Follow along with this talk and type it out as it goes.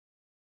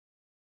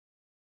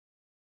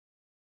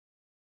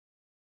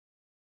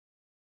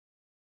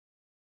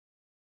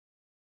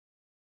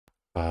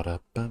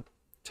Ba-da-bum.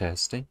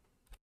 Testing.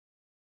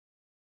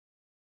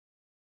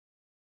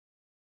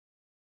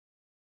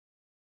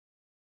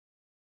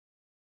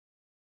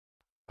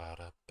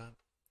 Ba-da-bum.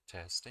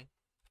 Testing.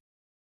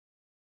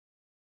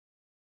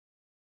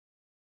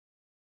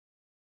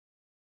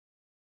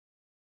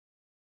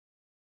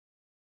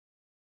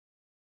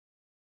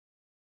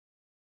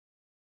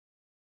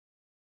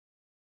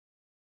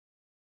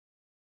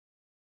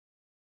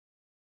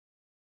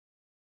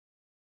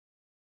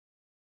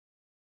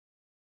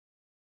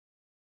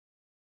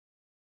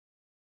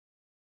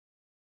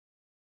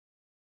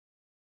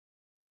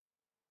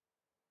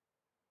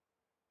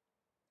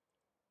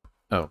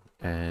 Oh,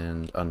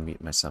 and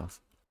unmute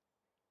myself.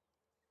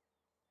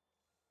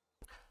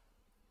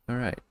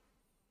 Alright.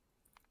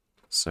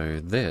 So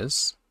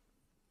this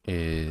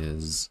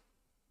is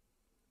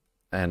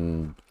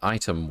an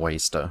item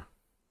waster.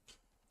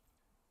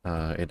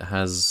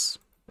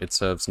 It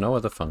serves no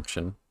other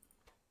function.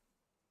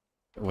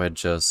 We're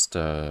just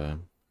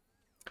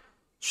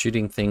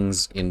shooting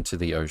things into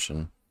the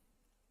ocean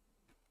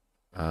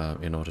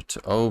in order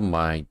to... Oh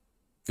my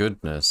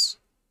goodness.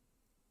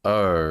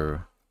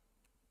 Oh.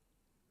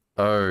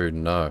 Oh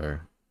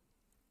no.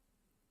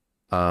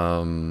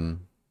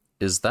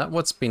 Is that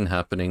what's been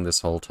happening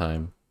this whole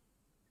time?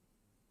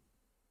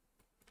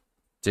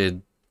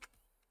 Did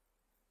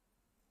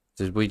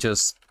we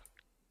just...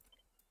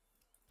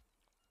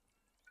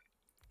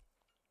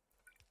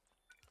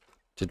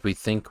 Did we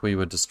think we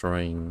were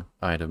destroying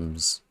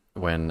items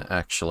when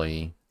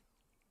actually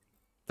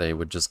they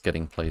were just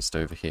getting placed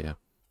over here?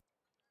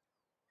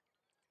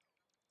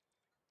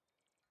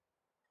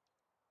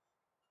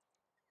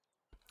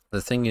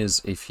 The thing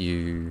is, if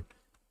you...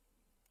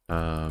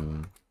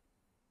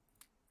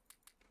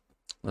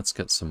 let's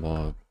get some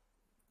more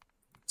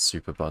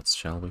super bots,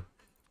 shall we?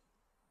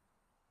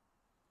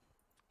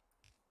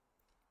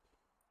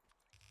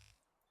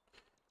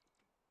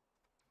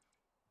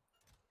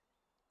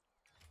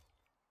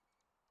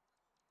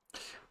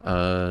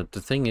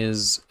 The thing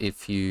is,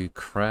 if you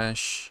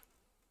crash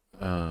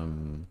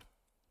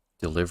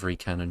delivery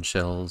cannon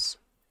shells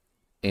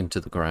into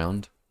the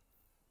ground,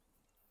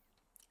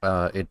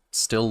 it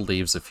still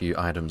leaves a few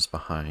items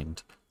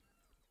behind.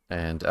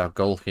 And our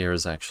goal here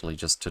is actually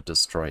just to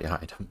destroy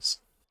items.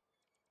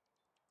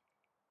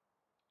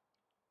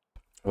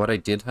 What I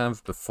did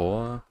have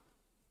before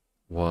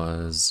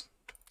was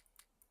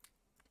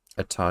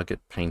a target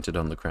painted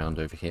on the ground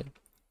over here.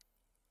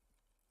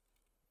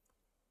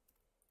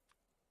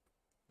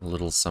 A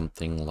little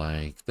something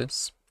like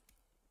this.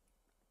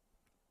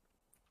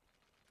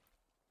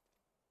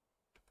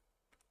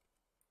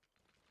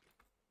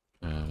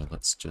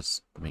 Let's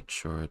just make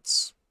sure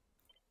it's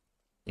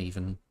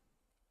even.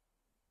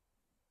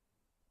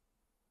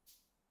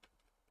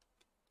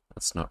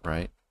 That's not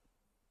right.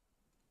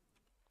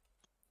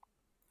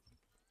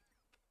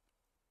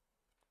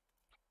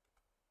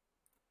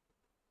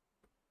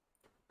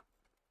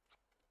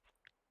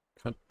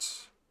 Cut.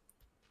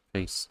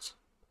 Paste.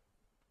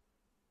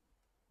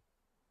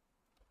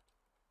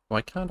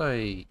 Why can't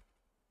I...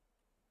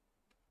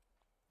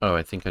 Oh,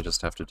 I think I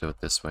just have to do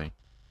it this way.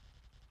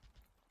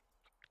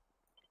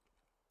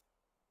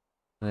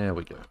 There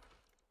we go.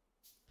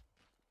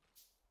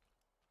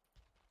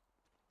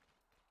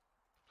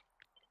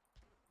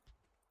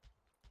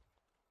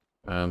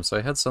 So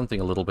I had something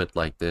a little bit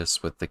like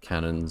this with the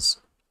cannons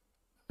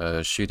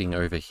shooting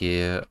over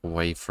here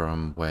away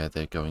from where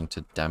they're going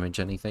to damage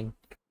anything.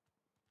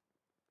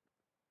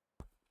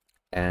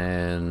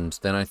 And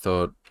then I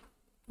thought,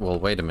 well,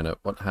 wait a minute,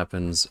 what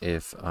happens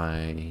if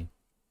I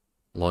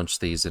launch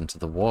these into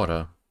the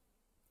water?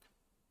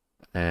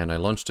 And I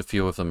launched a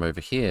few of them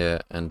over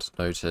here and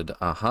noted,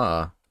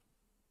 aha,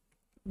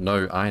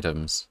 no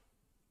items.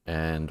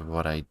 And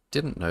what I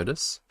didn't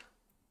notice,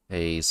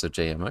 hey, so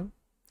JMO,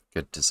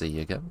 good to see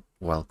you again.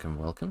 Welcome,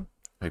 welcome.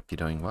 Hope you're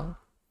doing well.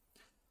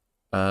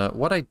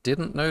 What I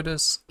didn't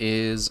notice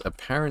is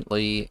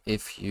apparently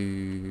if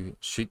you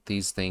shoot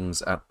these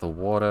things at the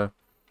water,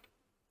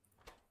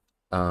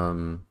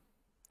 that's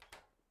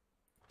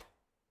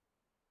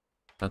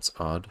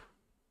odd.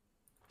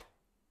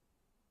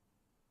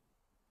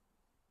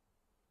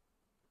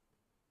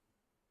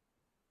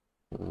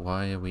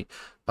 Why are we...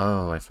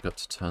 Oh, I forgot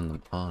to turn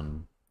them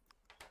on.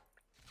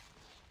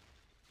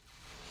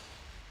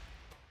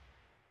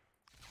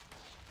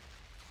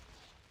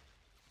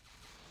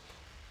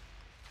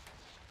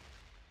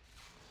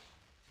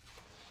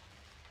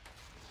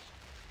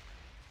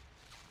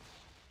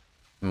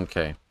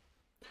 Okay.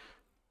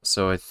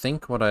 So I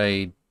think what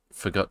I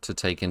forgot to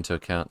take into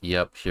account...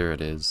 Yep, here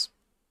it is.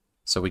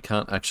 So we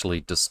can't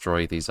actually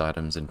destroy these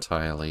items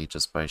entirely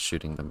just by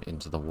shooting them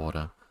into the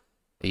water.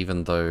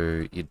 Even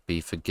though you'd be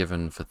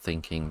forgiven for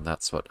thinking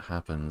that's what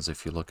happens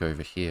if you look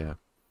over here.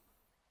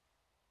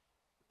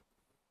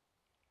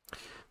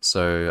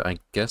 So I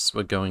guess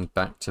we're going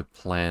back to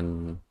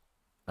plan...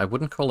 I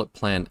wouldn't call it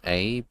plan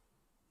A,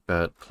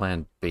 but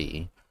plan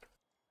B.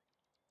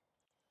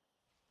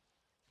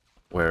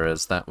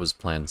 Whereas that was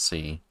plan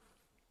C.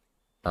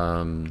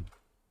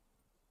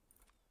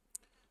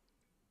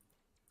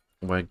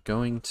 we're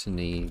going to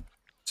need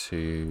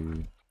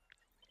to...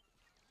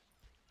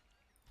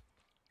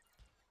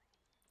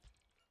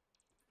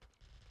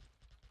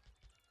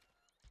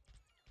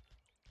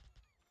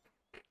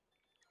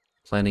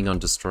 Planning on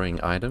destroying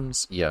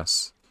items?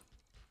 Yes.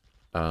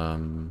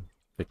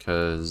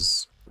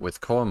 Because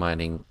with core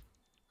mining,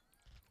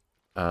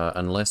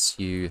 unless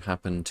you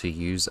happen to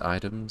use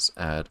items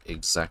at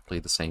exactly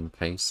the same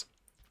pace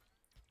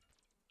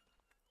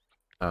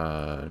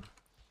that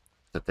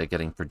they're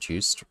getting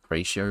produced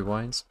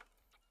ratio-wise,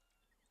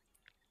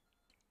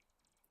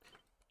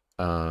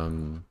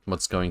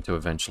 what's going to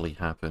eventually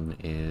happen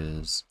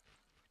is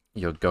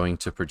you're going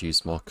to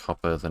produce more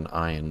copper than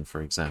iron,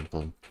 for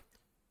example,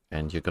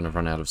 and you're going to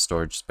run out of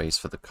storage space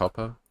for the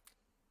copper,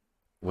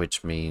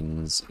 which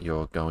means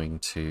you're going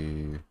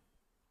to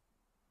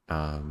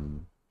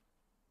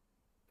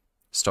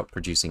stop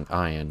producing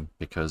iron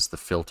because the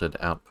filtered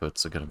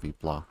outputs are going to be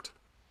blocked.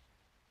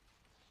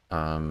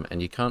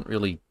 And you can't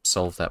really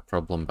solve that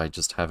problem by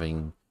just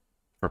having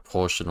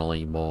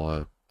proportionally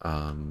more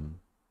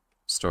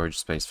storage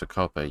space for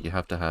copper. You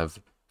have to have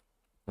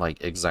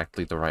like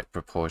exactly the right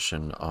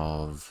proportion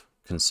of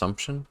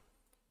consumption,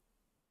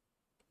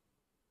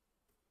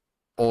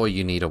 or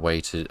you need a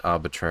way to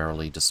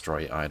arbitrarily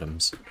destroy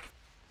items,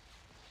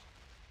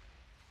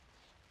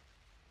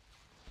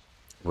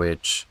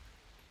 which,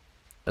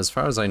 as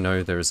far as I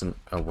know, there isn't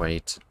a way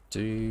to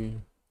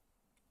do.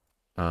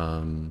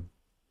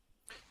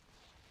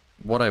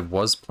 What I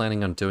was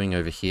planning on doing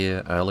over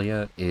here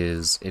earlier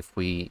is if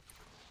we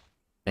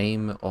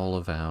aim all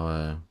of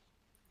our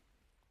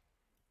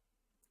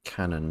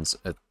cannons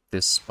at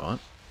this spot.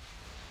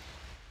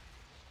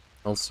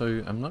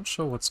 Also, I'm not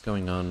sure what's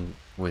going on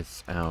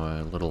with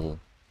our little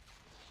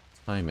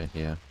timer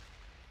here.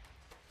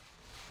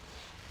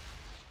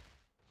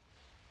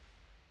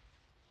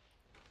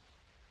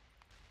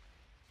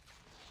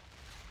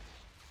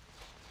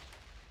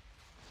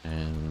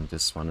 And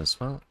this one as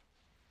well.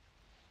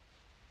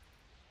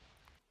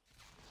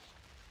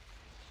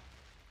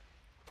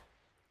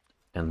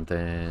 And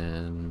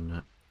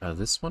then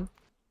this one.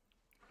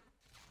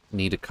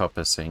 Need a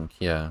copper sink,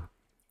 yeah.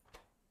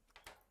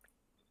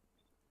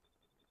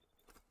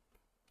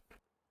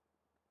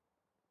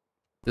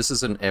 This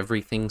is an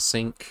everything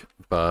sink,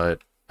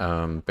 but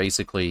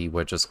basically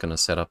we're just going to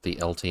set up the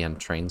LTN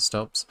train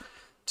stops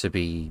to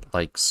be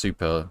like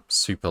super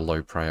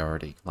low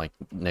priority, like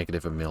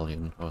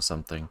 -1,000,000 or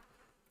something.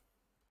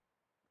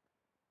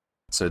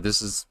 So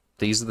these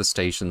are the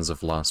stations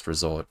of last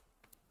resort.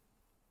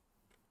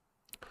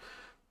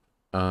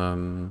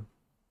 And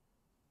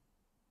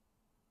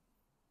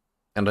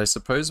I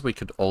suppose we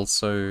could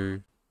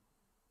also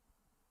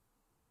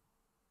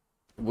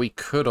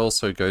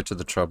go to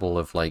the trouble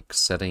of like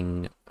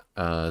setting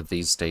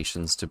these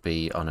stations to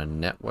be on a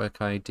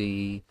network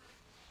ID,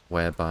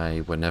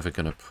 whereby we're never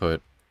going to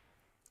put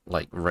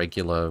like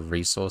regular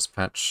resource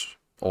patch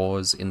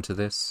ores into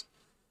this.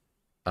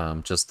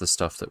 Just the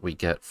stuff that we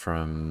get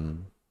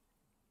from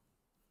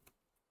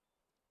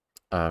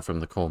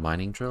the core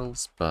mining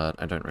drills,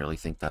 but I don't really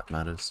think that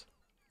matters.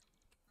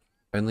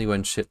 Only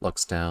when shit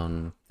locks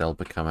down, they'll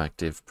become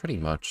active, pretty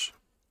much.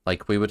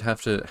 Like, we would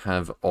have to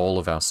have all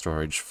of our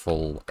storage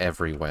full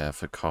everywhere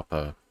for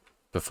copper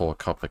before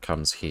copper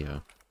comes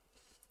here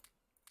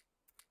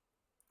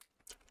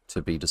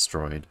to be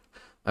destroyed.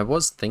 I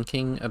was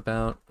thinking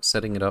about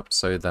setting it up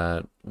so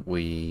that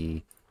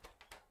we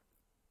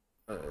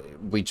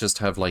just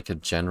have like a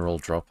general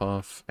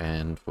drop-off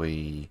and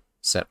we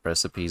set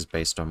recipes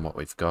based on what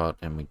we've got,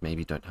 and we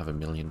maybe don't have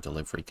 1,000,000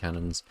 delivery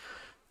cannons.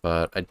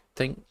 But I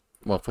think,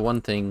 well, for one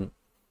thing,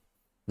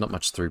 not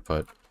much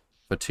throughput.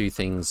 For two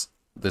things,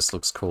 this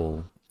looks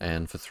cool.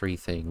 And for three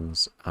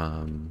things,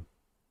 I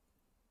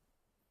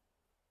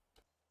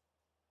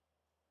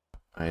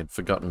had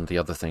forgotten the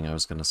other thing I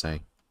was going to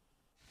say.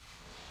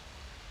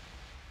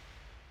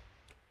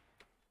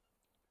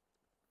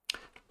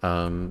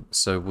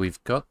 So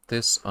we've got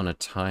this on a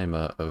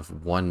timer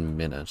of 1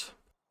 minute.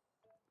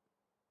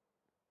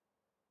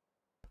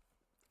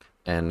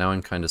 And now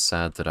I'm kind of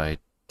sad that I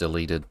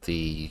deleted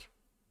the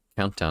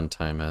countdown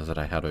timer that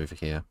I had over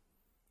here.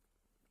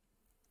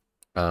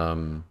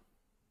 But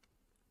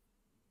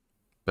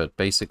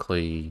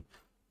basically,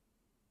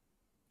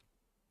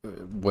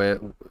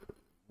 we're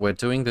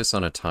doing this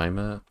on a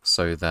timer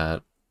so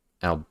that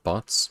our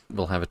bots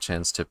will have a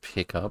chance to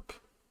pick up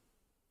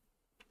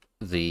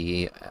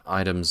the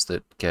items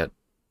that get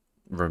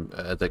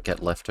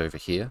left over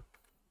here,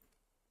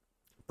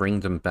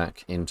 bring them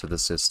back into the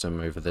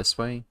system over this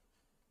way,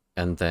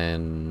 and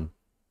then,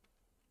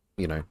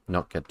 you know,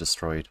 not get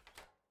destroyed.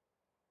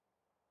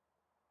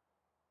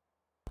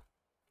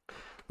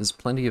 There's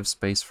plenty of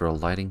space for a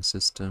lighting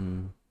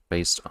system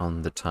based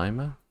on the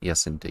timer.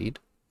 Yes, indeed.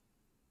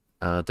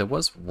 There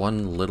was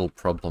one little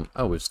problem.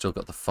 Oh, we've still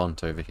got the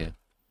font over here.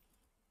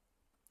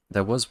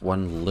 There was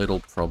one little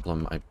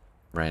problem I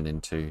ran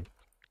into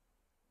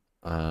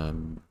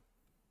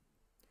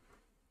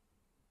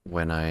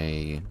when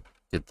I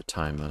did the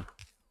timer.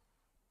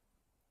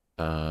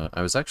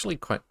 I was actually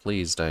quite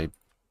pleased. I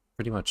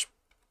pretty much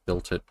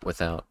built it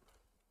without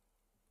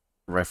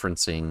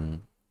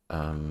referencing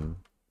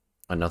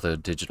another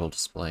digital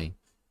display.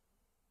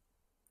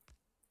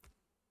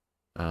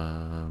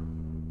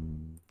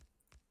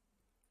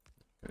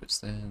 Goes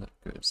there, that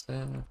goes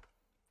there.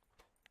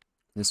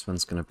 This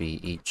one's going to be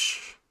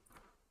each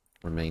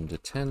remainder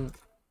 10.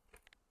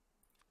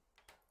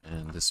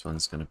 And this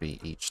one's going to be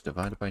each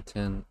divided by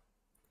 10.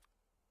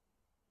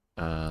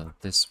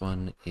 This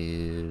one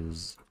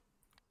is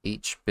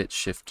each bit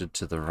shifted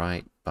to the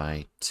right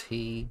by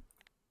t.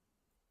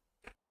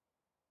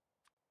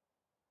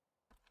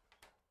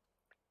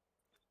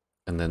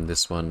 And then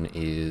this one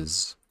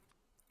is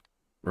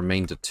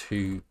remainder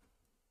 2,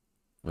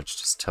 which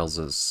just tells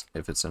us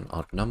if it's an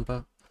odd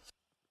number.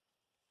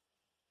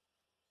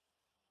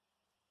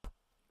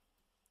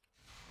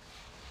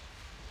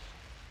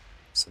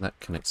 So that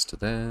connects to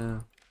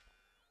there.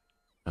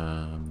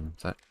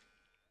 That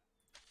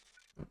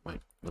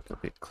might look a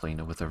bit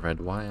cleaner with a red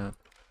wire.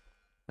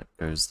 That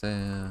goes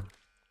there.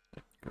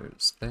 That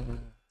goes there.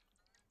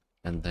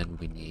 And then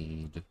we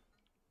need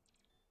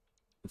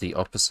the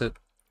opposite.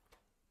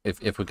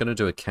 If we're going to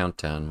do a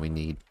countdown, we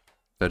need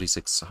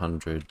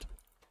 3600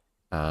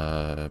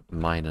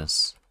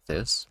 minus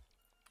this.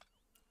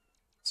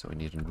 So we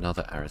need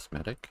another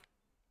arithmetic.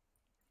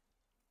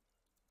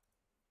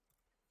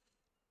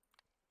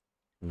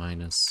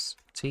 Minus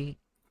t.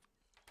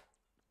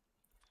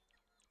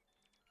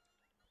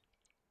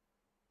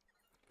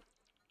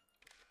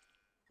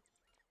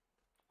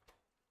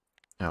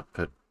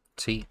 Output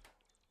t.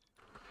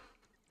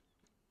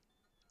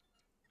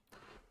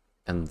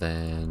 And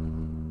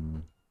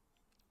then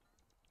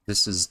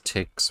this is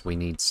ticks, we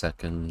need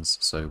seconds,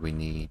 so we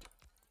need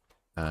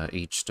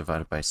each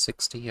divided by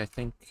 60, I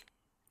think.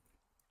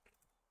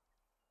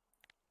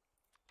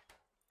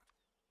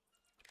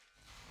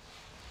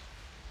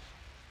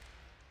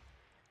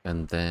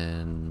 And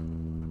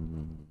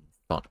then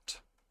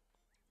font.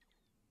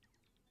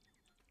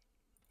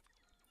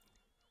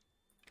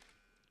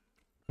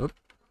 Oop.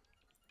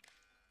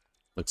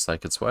 Looks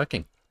like it's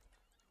working.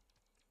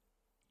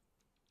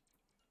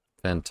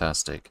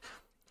 Fantastic.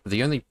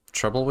 The only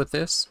trouble with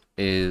this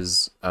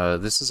is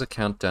this is a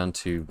countdown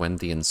to when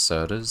the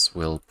inserters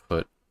will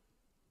put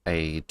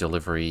a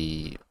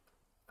delivery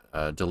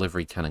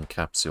cannon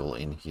capsule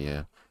in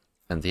here,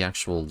 and the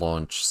actual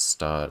launch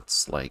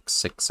starts like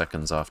 6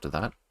 seconds after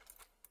that.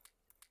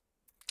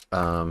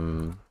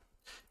 And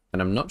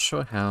I'm not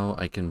sure how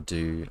I can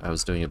do... I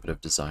was doing a bit of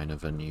design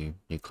of a new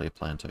nuclear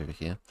plant over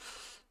here.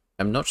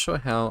 I'm not sure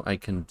how I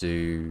can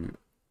do...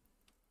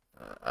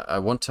 I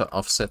want to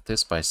offset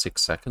this by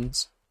 6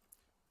 seconds.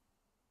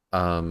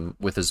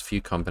 With as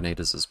few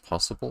combinators as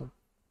possible.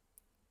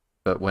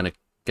 But when it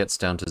gets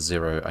down to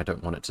 0, I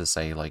don't want it to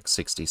say like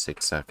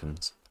 66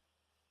 seconds.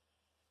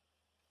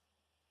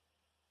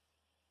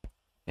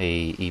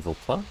 Hey, Evil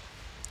Plug.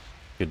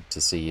 Good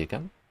to see you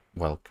again.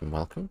 Welcome,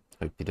 welcome.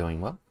 Hope you're doing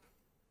well.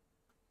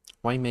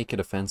 Why make it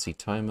a fancy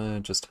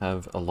timer? Just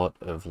have a lot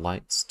of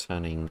lights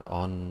turning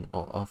on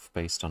or off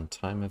based on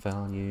timer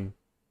value.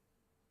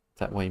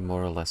 That way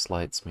more or less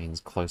lights means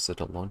closer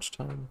to launch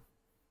time.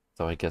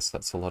 Though I guess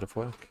that's a lot of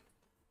work.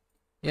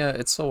 Yeah,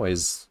 it's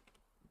always...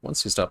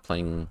 Once you start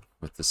playing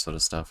with this sort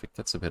of stuff, it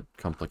gets a bit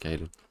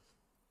complicated.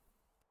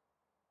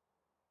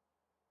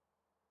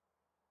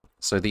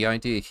 So the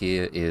idea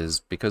here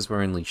is, because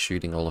we're only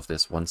shooting all of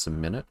this once a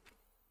minute,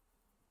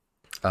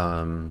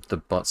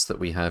 the bots that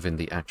we have in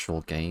the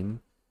actual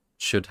game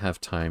should have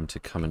time to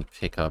come and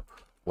pick up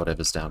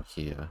whatever's down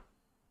here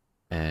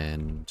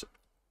and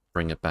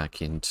bring it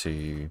back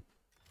into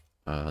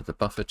the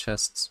buffer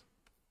chests,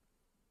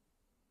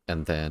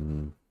 and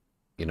then,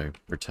 you know,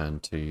 return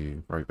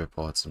to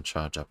roboports and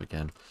charge up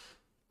again.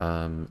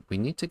 We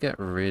need to get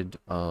rid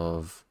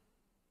of...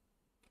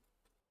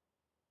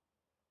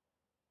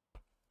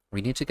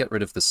 We need to get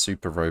rid of the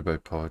super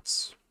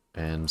roboports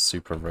and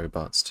super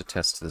robots to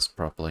test this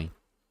properly.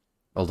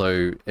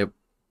 Although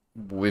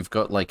we've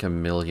got like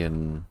 1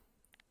 million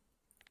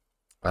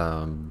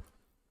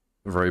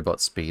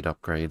robot speed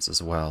upgrades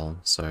as well,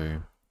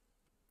 so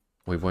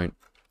we won't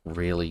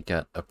really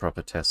get a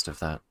proper test of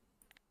that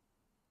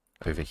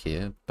over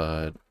here,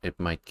 but it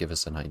might give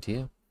us an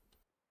idea.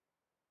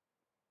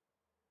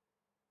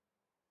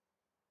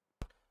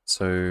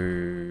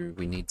 So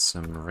we need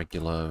some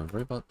regular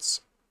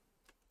robots.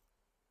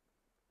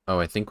 Oh,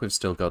 I think we've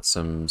still got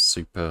some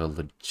super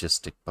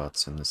logistic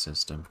bots in the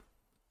system.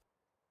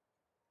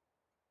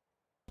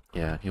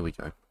 Yeah, here we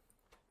go.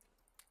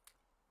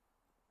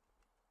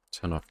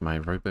 Turn off my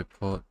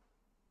roboport.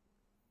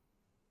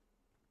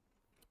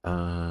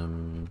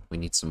 We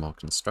need some more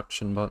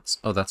construction bots.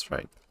 Oh, that's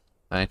right.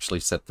 I actually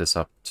set this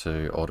up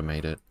to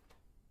automate it.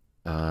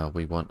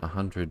 We want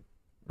 100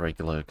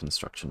 regular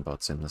construction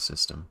bots in the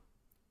system.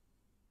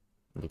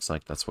 Looks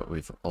like that's what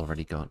we've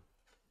already got.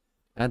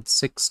 Add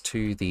 6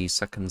 to the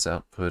seconds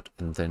output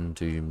and then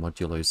do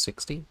modulo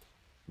 60?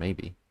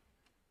 Maybe.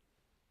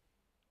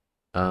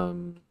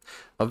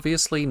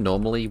 Obviously,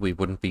 normally we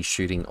wouldn't be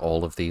shooting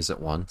all of these at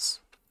once.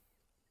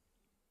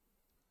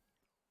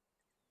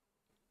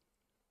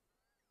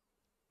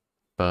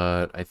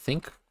 But I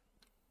think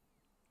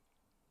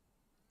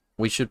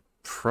we should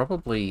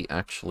probably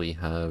actually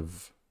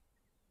have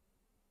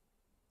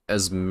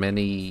as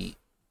many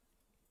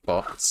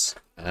bots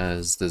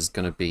as there's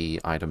going to be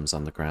items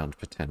on the ground,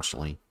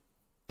 potentially,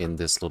 in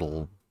this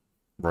little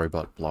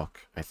robot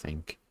block, I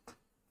think.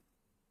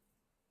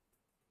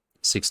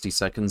 60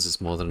 seconds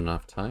is more than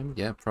enough time?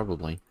 Yeah,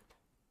 probably.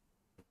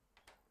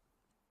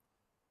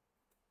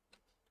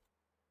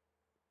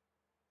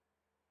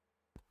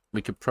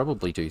 We could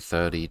probably do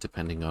 30,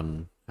 depending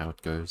on how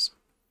it goes.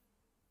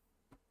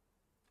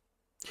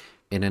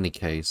 In any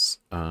case,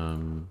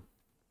 I'd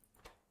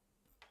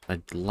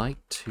like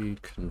to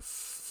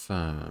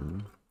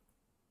confirm...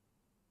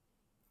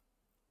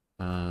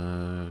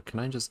 can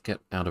I just get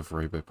out of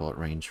Robobot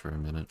range for a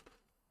minute?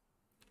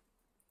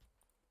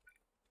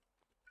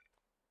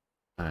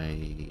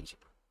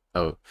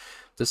 Oh,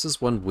 this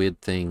is one weird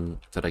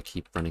thing that I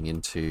keep running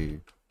into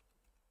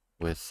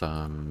with,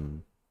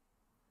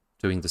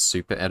 doing the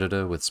super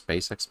editor with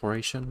space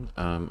exploration.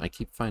 I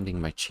keep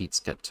finding my cheats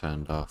get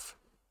turned off.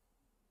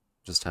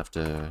 Just have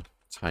to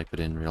type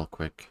it in real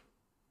quick.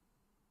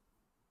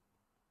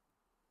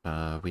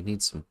 We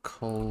need some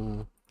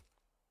coal.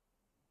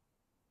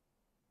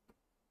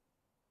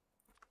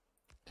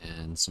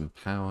 And some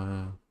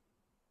power.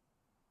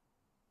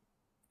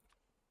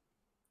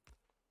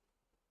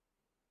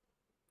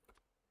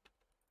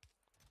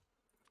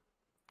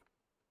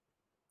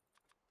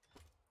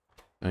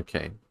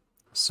 Okay,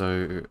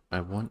 so I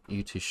want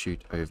you to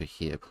shoot over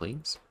here,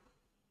 please.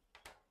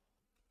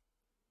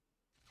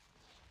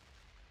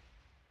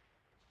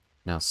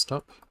 Now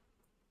stop.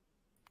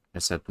 I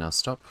said now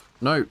stop.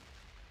 No!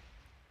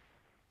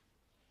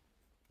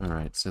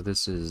 Alright, so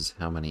this is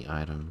how many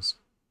items?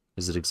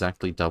 Is it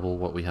exactly double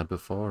what we had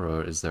before,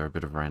 or is there a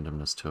bit of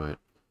randomness to it?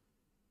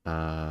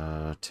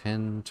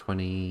 10,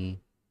 20,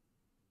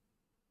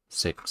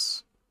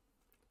 6.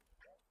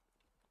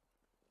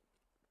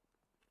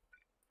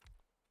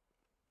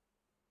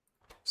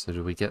 So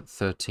do we get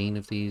 13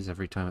 of these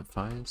every time it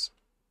fires?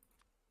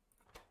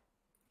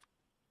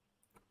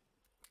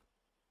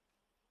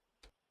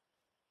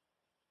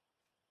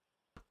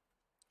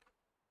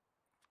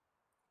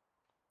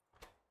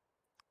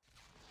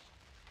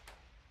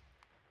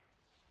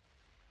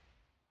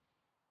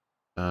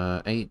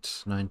 Uh,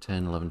 8, 9,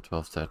 10, 11,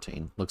 12,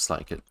 13. Looks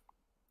like it.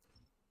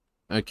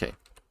 Okay.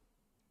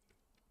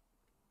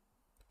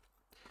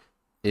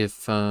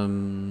 If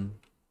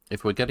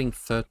we're getting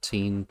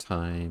 13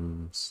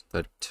 times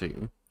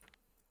 32...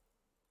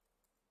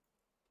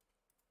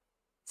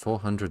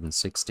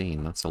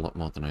 416, that's a lot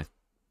more than I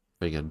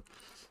figured.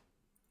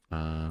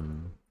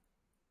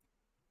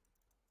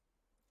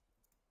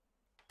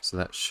 So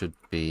that should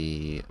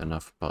be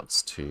enough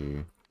bots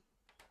to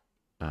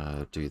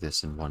do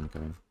this in one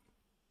go.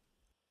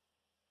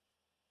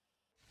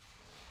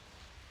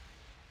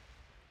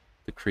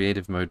 The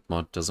creative mode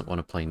mod doesn't want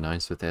to play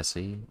nice with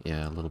SE?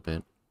 Yeah, a little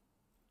bit.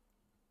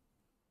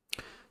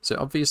 So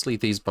obviously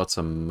these bots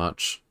are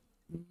much,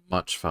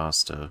 much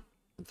faster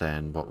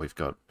than what we've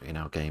got in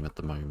our game at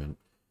the moment.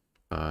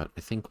 But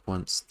I think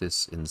once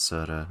this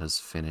inserter has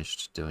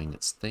finished doing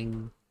its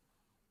thing,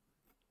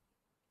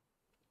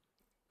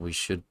 we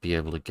should be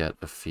able to get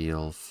a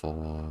feel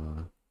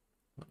for...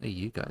 What are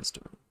you guys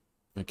doing?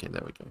 Okay,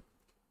 there we go.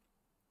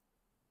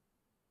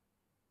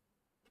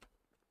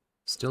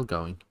 Still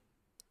going.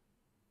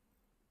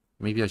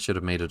 Maybe I should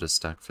have made it a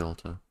stack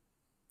filter.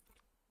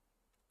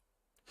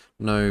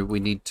 No, we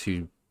need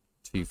two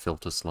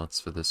filter slots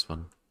for this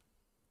one.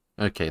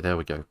 Okay, there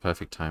we go.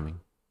 Perfect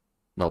timing.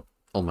 Well,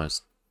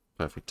 almost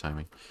perfect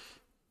timing.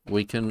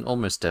 We can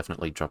almost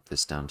definitely drop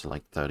this down to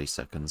like 30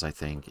 seconds, I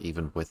think,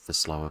 even with the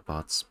slower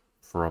bots.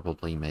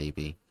 Probably,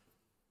 maybe.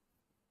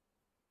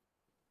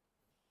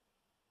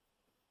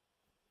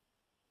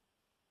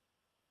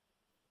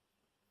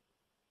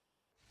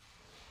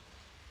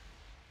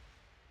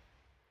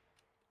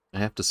 I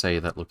have to say,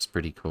 that looks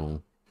pretty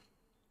cool.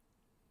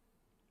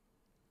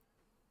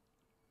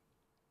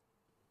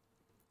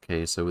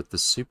 Okay, so with the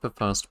super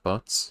fast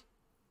bots,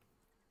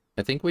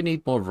 I think we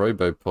need more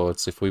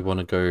roboports if we want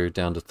to go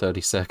down to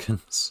 30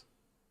 seconds.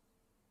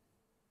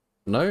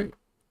 No?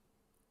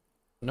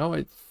 No,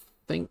 I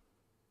think...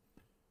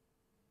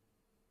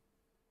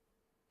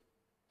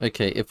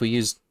 Okay, if we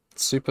use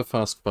super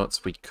fast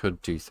bots, we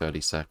could do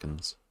 30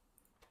 seconds.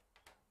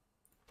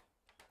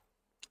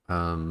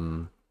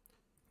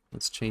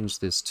 Let's change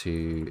this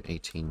to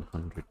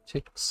 1800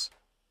 ticks.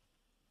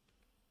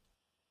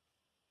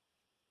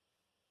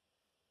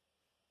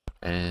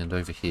 And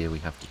over here we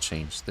have to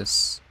change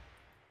this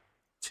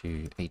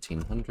to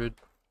 1800.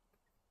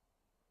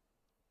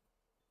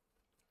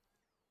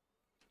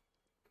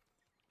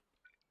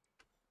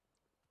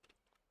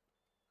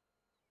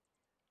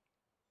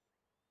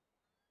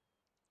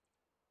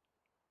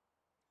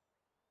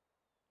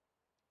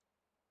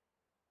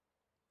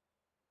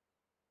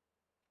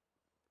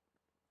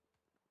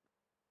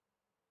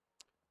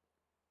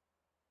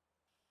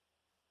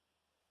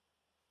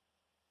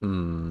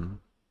 Hmm.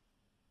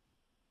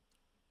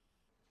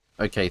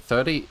 Okay,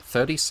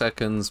 30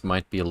 seconds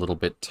might be a little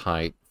bit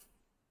tight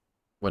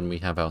when we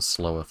have our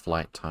slower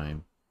flight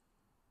time.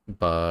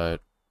 But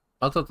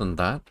other than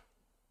that,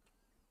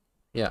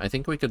 yeah, I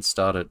think we could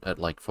start it at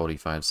like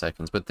 45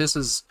 seconds. But this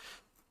is,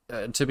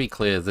 to be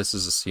clear, this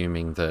is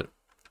assuming that,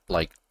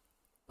 like,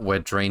 we're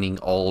draining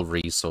all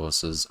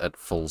resources at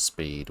full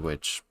speed,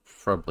 which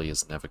probably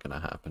is never going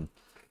to happen.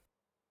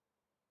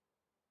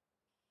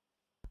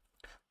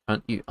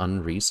 Can't you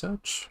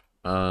unresearch?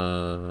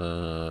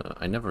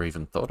 I never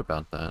even thought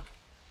about that.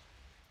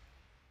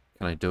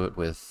 Can I do it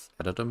with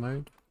editor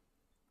mode?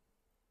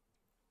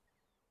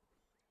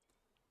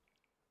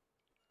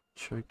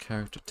 Show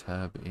character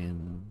tab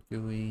in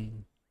GUI.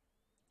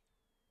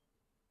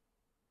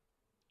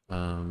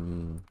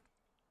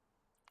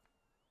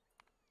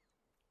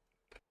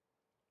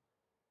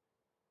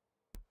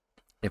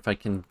 If I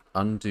can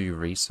undo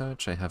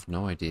research, I have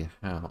no idea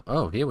how.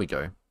 Oh, here we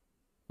go.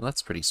 Well,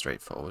 that's pretty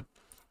straightforward.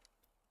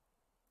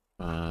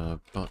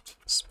 Bot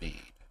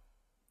speed.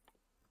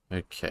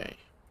 Okay.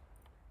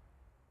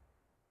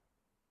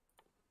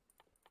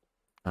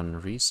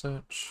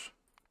 Unresearch.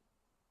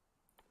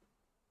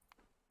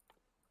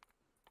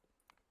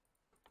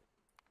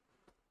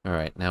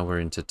 Alright, now we're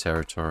into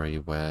territory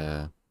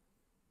where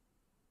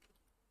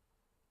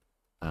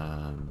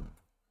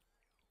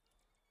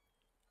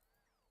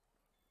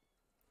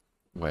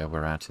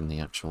we're at in the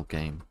actual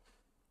game.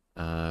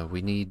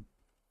 We need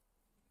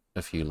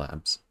a few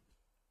labs.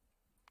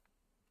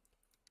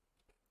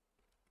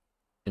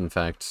 In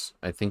fact,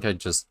 I think I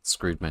just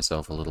screwed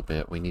myself a little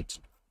bit. We need to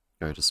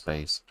go to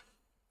space.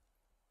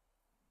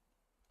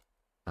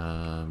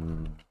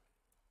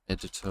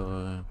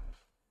 Editor.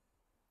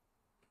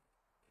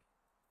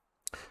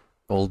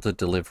 All the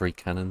delivery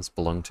cannons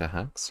belong to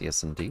Hacks.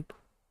 Yes, indeed.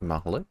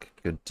 Mahalik,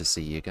 good to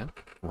see you again.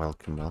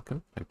 Welcome,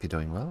 welcome. Hope you're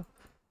doing well.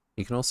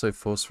 You can also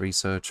force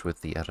research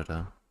with the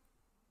editor.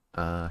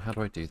 How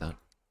do I do that?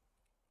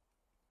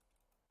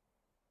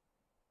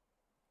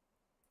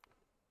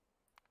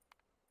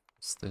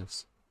 What's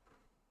this?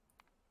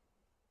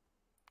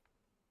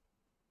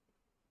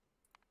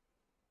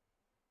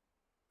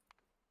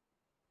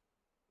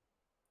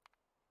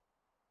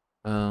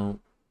 Well,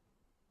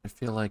 I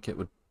feel like it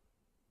would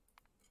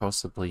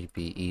possibly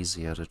be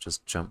easier to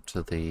just jump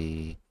to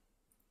the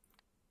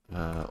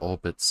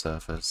orbit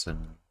surface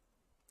and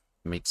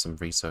make some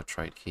research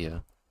right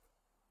here.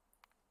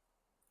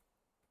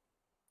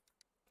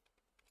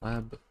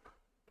 Lab.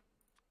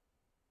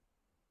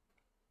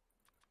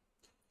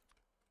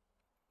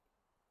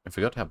 I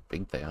forgot how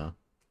big they are.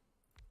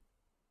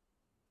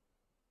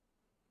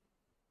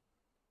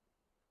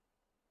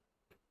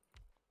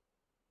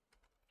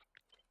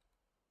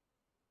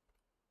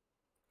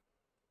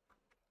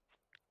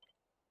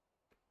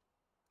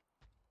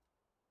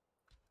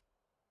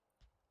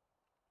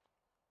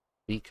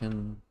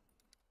 Beacon.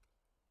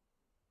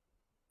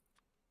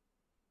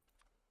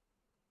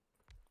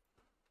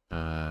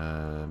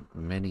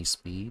 Many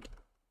speed.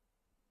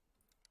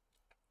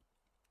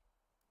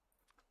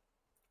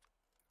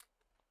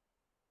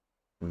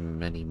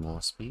 Many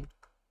more speed.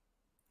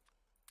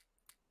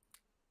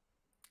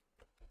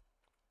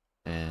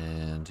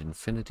 And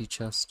infinity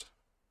chest.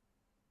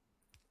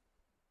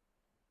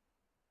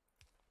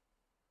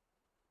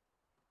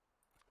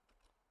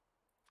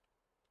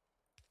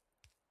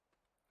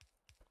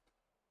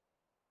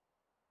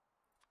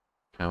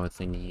 Power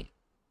thingy.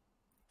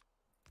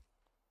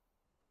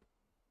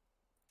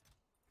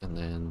 And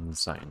then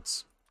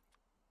science.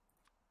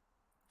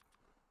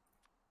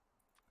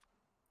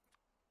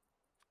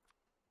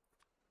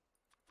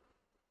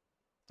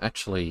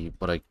 Actually,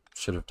 what I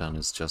should have done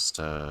is just,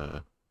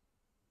 well,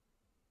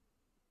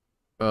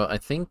 I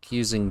think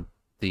using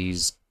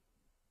these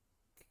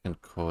can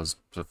cause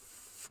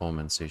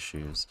performance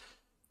issues,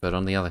 but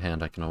on the other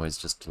hand, I can always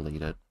just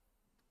delete it.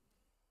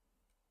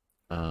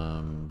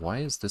 Why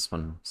is this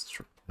one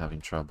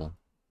having trouble?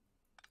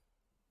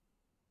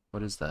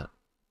 What is that?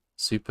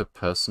 Super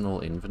personal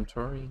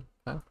inventory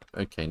pack?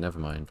 Okay, never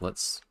mind.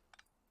 Let's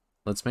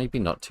maybe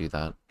not do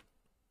that.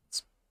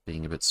 It's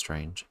being a bit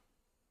strange.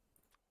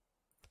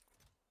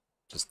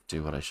 Just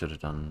do what I should have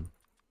done,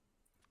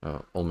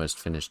 or almost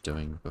finished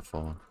doing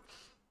before.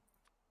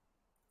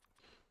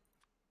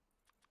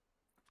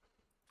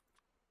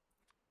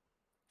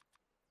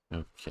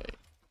 Okay.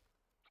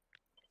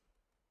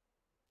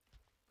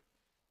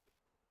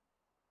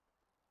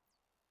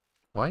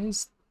 Why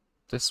is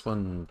this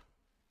one...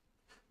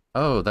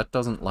 Oh, that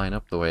doesn't line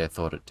up the way I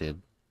thought it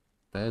did.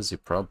 There's your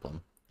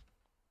problem.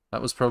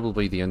 That was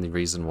probably the only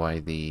reason why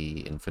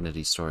the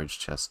infinity storage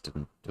chest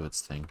didn't do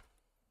its thing.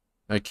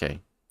 Okay.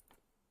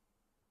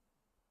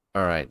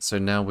 Alright, so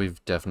now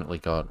we've definitely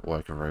got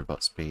worker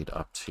robot speed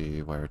up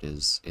to where it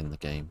is in the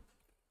game.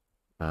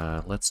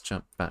 Let's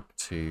jump back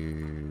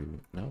to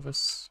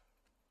Nelvis.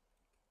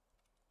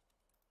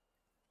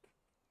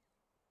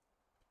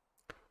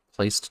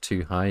 Placed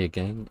too high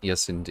again?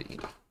 Yes,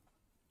 indeed.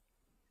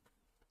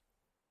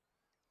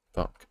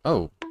 Fuck.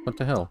 Oh, what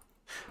the hell?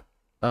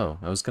 Oh,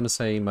 I was gonna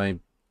say my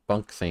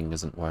bunk thing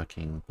isn't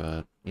working,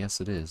 but yes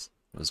it is.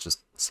 It was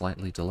just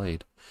slightly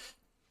delayed.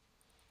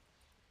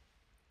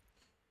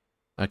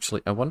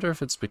 Actually, I wonder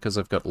if it's because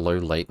I've got low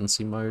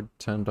latency mode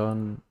turned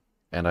on,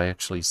 and I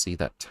actually see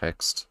that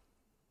text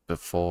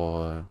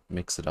before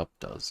Mix It Up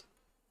does.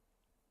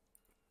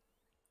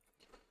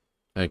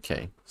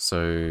 Okay,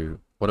 so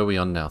what are we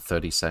on now?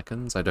 30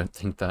 seconds? I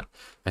think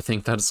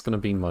that's going to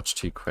be much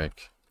too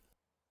quick.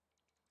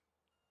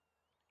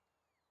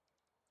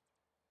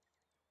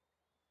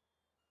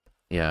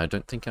 Yeah, I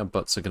don't think our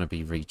bots are going to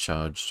be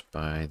recharged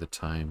by the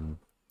time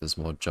there's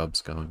more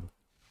jobs going.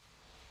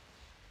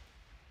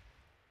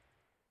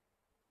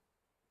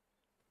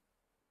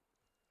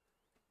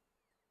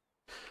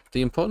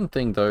 The important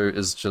thing, though,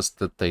 is just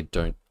that they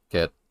don't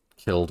get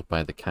killed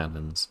by the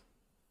cannons.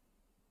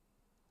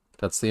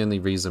 That's the only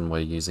reason we're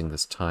using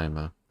this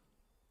timer.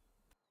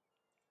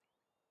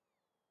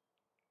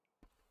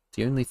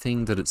 The only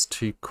thing that it's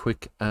too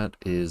quick at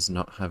is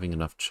not having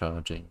enough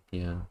charging,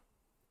 yeah.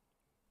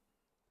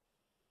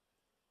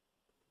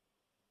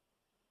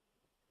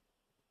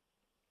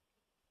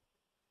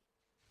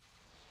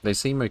 They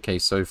seem okay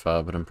so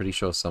far, but I'm pretty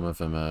sure some of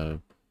them are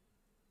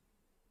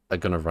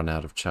gonna run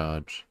out of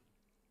charge.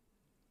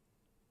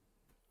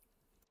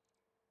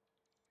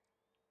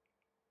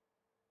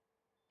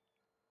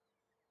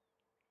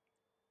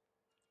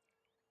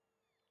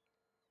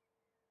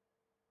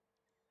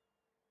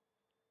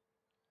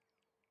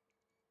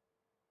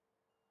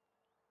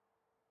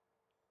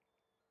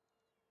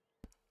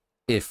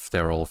 If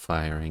they're all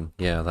firing.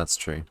 Yeah, that's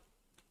true.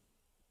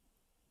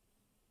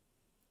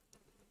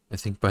 I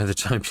think by the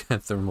time you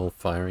have them all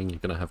firing, you're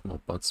gonna have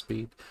more bot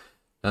speed.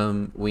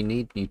 We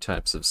need new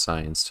types of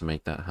science to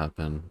make that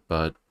happen,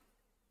 but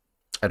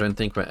I don't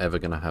think we're ever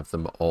gonna have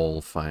them all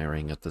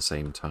firing at the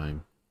same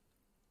time.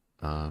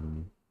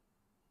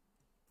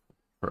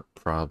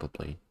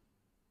 Probably.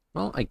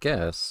 Well, I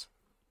guess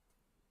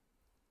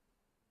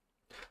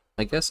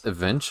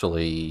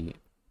eventually,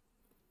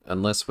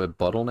 unless we're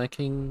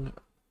bottlenecking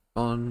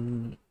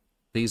on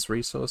these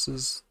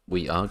resources,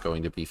 we are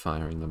going to be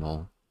firing them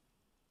all.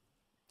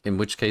 In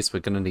which case, we're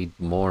going to need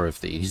more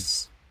of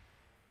these,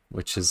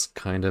 which is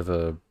kind of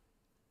a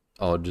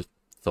odd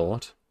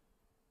thought.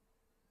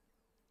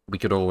 We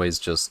could always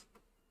just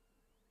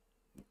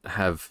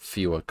have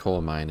fewer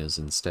core miners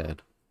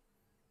instead.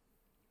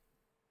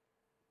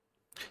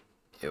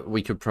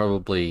 We could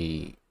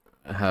probably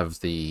have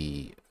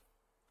the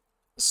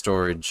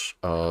storage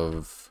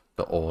of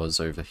the ores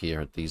over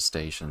here at these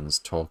stations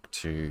talk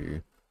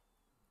to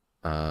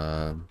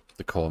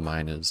the core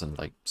miners and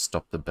like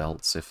stop the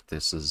belts if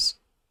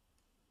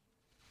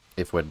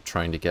we're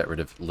trying to get rid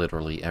of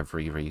literally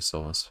every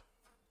resource.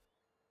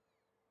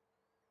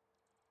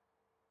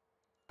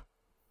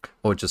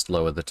 Or just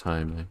lower the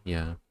timer,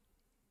 yeah.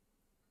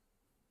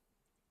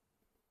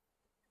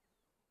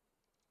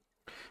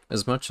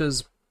 As much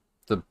as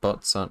the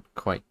bots aren't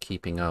quite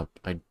keeping up,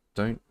 I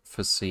don't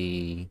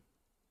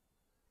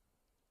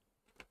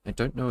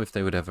know if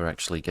they would ever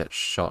actually get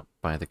shot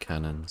by the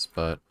cannons,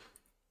 but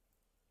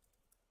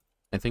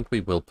I think we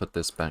will put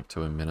this back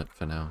to a minute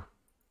for now.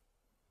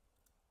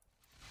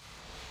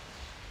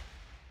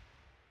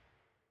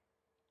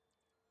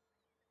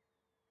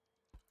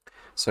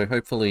 So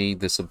hopefully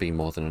this will be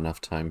more than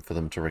enough time for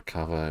them to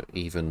recover,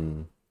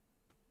 even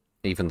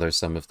though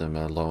some of them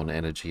are low on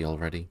energy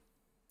already.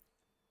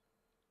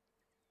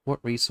 What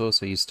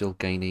resource are you still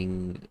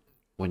gaining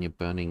when you're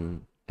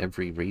burning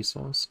every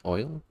resource?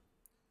 Oil?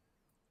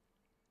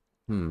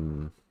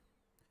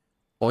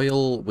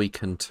 Oil we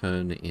can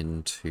turn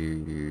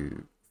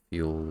into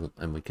fuel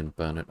and we can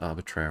burn it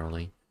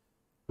arbitrarily.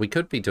 We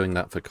could be doing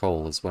that for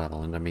coal as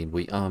well, and I mean,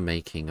 we are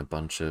making a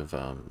bunch of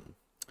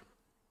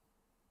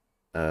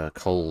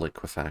coal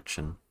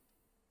liquefaction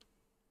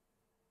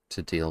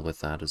to deal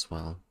with that as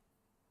well.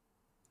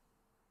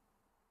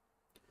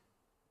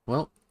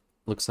 Well,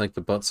 looks like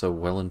the bots are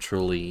well and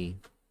truly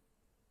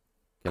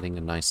getting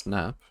a nice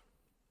nap.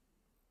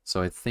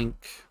 So I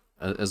think,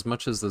 as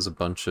much as there's a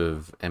bunch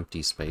of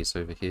empty space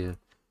over here,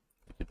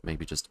 we could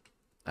maybe just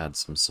add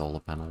some solar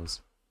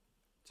panels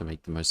to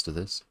make the most of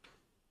this.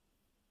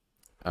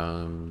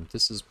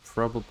 This is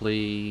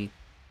probably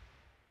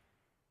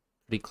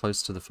pretty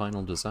close to the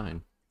final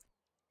design.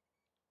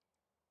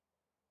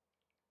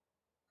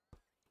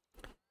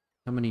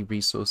 How many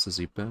resources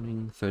are you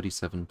burning?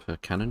 37 per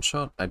cannon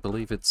shot? I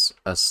believe it's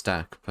a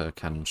stack per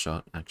cannon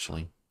shot,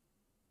 actually.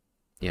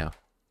 Yeah.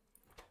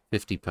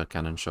 50 per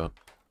cannon shot.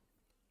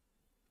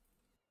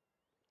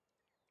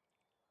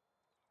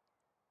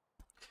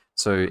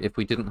 So if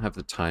we didn't have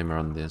the timer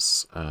on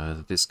this,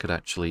 this could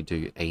actually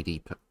do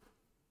 80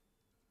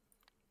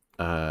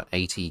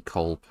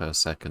 coal per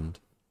second.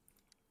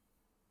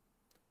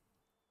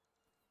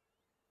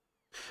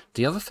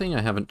 The other thing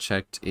I haven't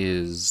checked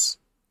is,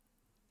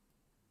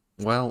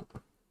 well,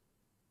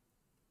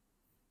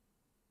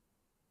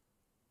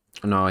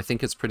 no, I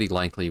think it's pretty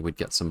likely we'd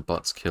get some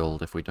bots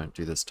killed if we don't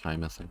do this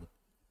timer thing.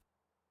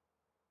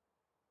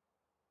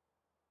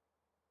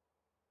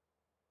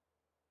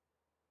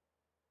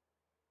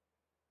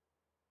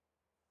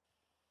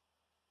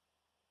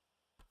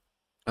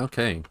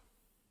 Okay,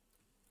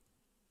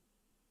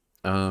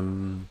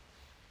 Um,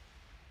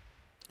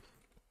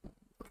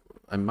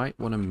 I might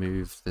want to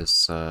move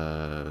this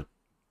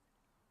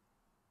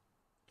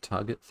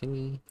target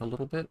thingy a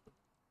little bit.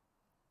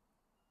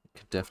 It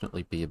could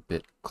definitely be a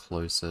bit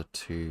closer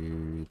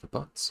to the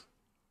bots.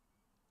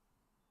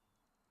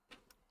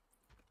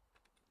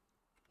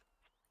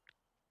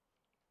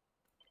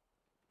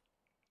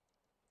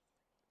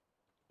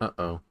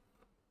 Uh-oh.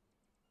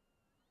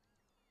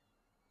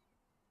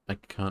 I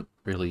can't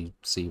really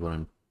see what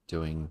I'm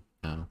doing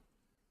now.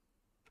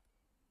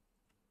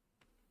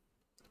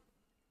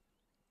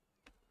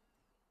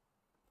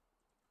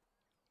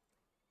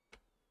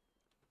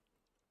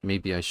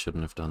 Maybe I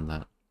shouldn't have done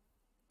that.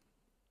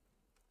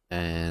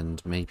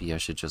 And maybe I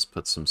should just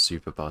put some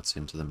super bots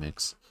into the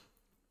mix.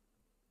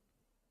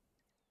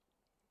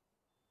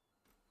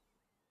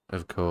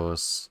 Of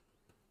course,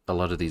 a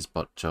lot of these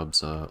bot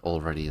jobs are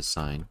already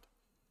assigned.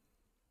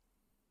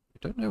 I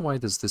don't know why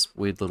there's this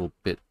weird little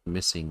bit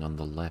missing on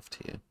the left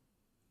here.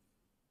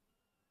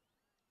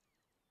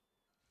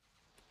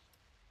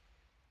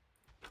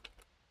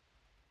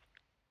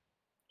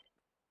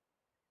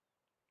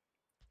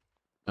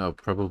 Oh,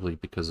 probably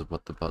because of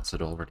what the bots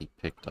had already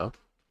picked up,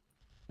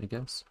 I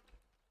guess.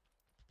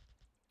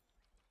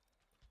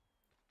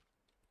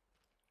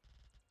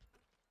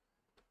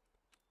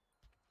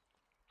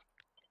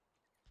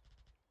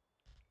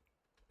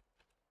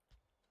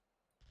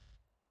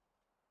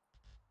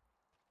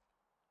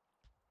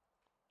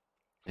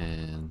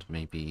 And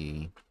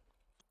maybe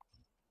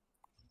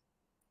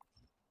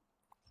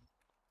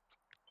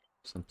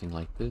something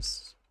like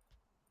this.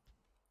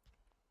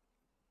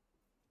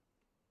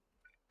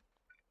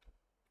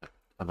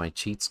 Are my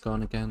cheats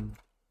gone again?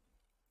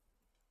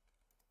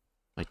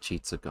 My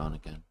cheats are gone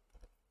again.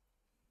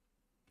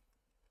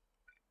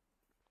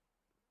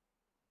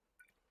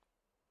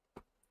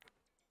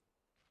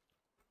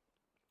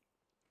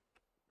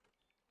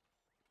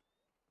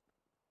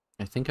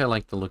 I think I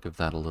like the look of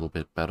that a little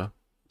bit better.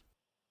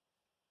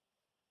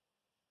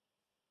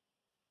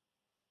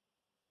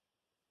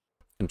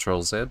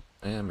 Control Z?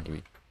 Yeah,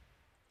 maybe.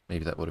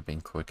 Maybe that would have been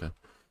quicker.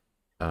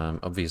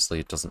 Obviously,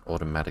 it doesn't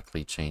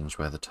automatically change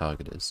where the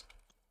target is.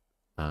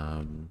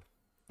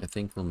 I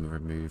think we'll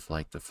remove,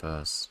 like, the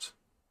first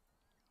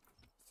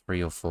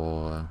 3 or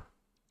 4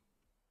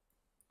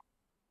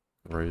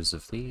 rows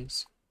of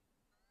these.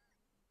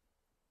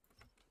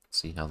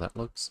 See how that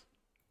looks.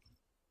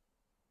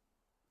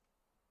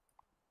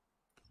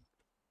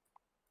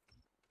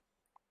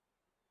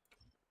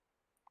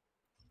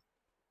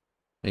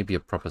 Maybe a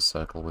proper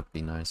circle would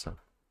be nicer.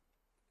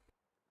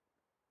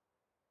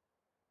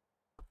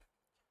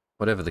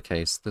 Whatever the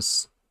case,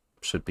 this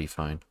should be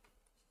fine.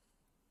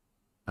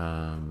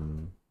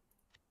 I'm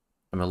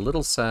a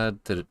little sad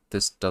that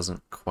this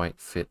doesn't quite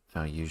fit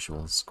our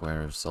usual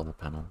square of solar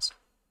panels.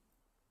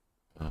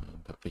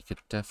 But we could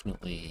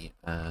definitely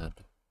add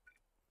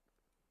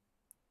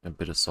a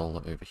bit of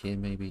solar over here,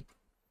 maybe.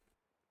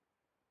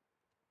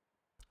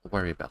 We'll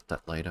worry about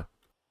that later.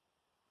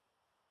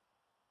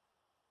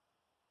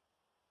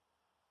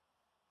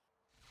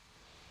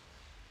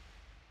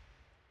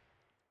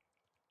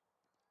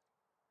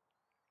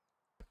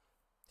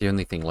 The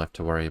only thing left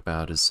to worry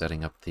about is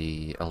setting up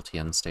the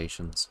LTN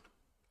stations.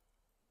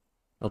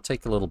 I'll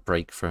take a little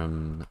break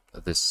from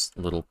this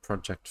little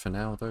project for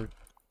now, though.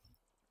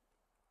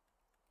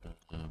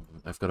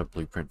 I've got a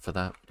blueprint for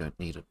that. We don't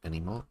need it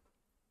anymore.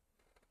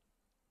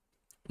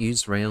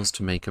 Use rails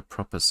to make a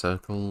proper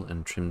circle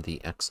and trim the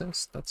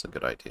excess. That's a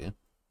good idea.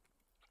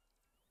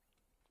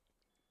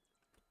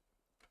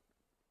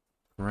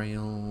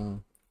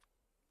 Rail.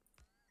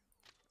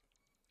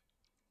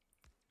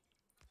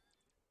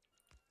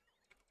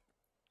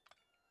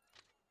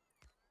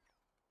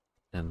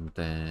 And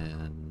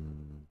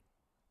then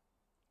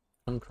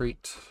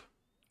concrete.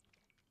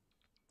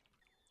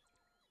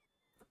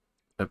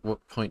 At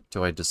what point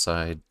do I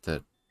decide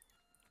that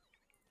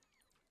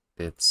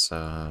it's,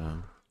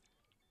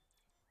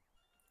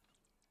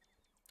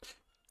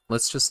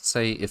 let's just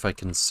say if I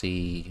can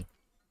see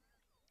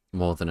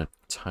more than a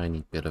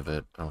tiny bit of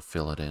it, I'll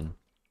fill it in.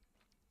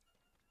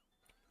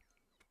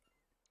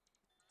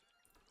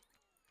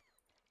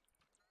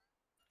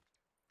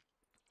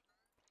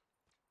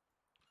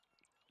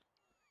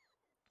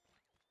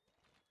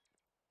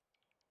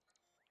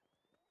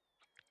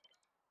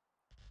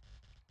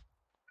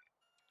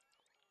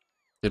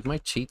 Did my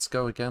cheats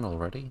go again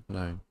already?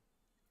 No.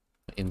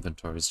 My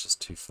inventory is just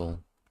too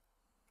full.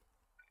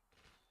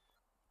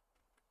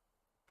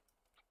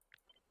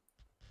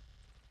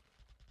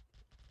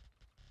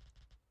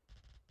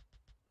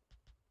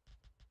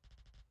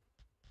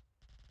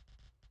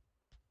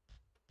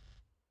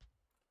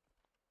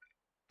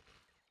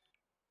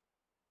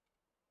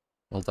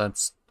 Well,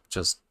 that's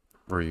just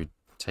rude,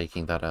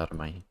 taking that out of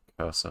my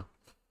cursor.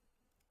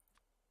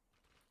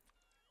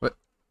 What?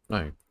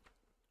 No.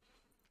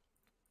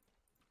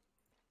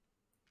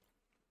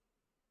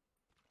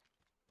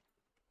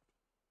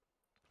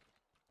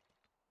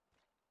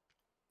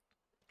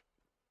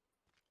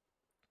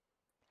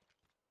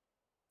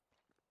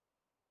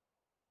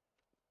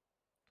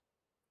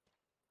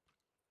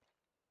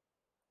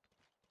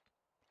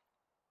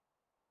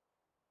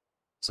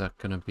 Is that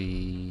gonna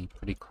be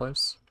pretty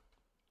close?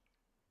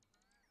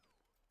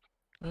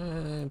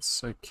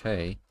 It's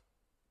okay.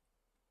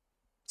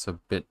 It's a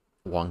bit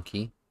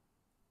wonky.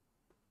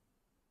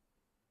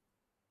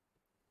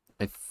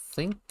 I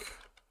think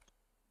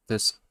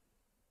this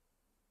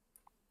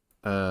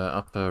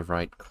upper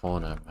right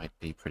corner might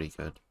be pretty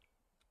good.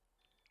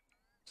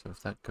 So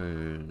if that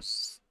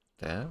goes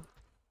there,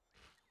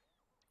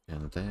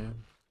 and there,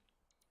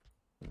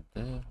 and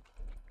there.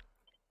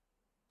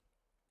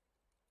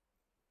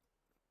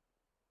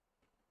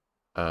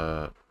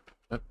 Oh,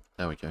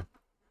 there we go.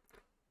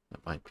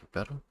 That might be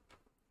better.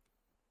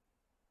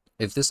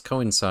 If this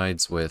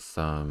coincides with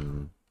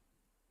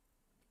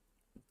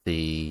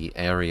the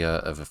area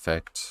of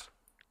effect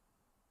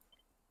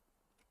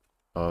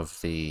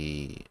of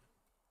the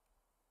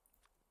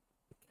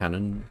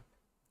cannon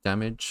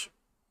damage,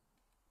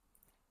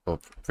 or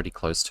pretty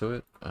close to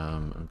it,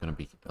 I'm going to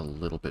be a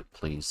little bit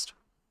pleased.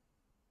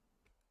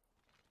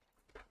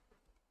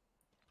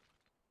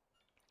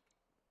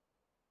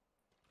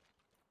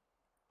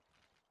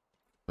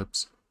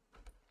 Oops.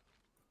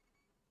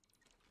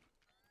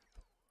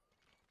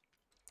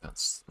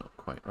 That's not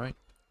quite right.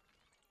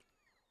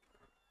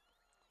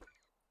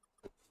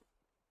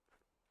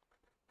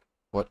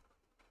 What?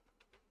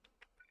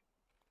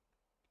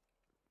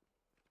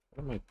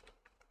 What am I...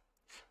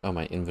 Oh,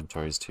 my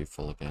inventory is too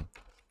full again.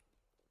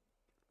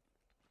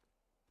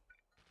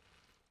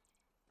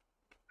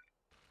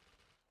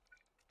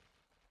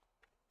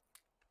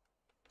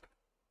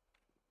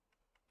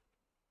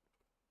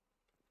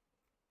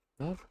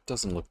 That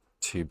doesn't look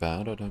too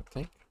bad, I don't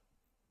think.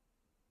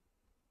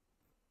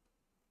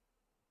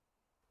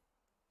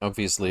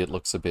 Obviously, it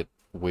looks a bit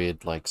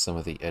weird, like some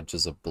of the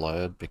edges are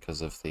blurred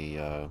because of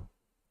the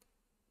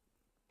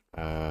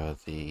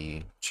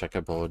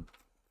checkerboard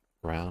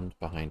ground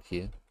behind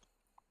here.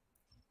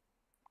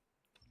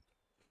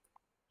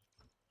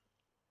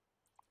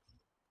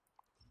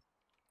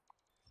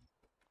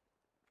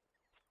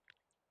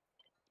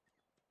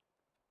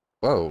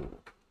 Whoa.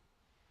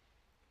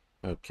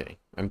 Okay,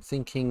 I'm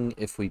thinking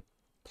if we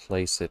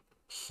place it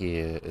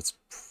here, it's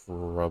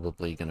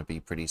probably going to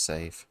be pretty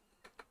safe.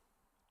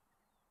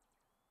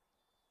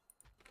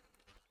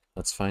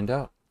 Let's find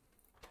out.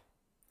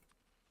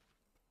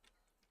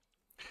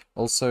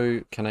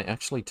 Also, can I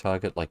actually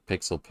target like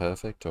pixel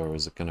perfect, or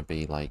is it going to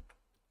be like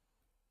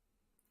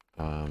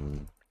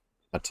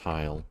a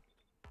tile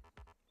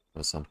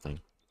or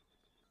something?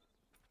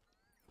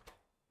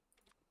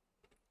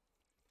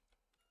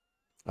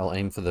 I'll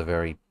aim for the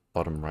very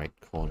bottom right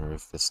corner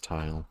of this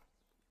tile.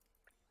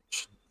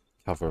 Should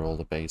cover all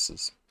the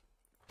bases.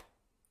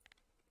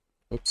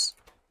 Oops.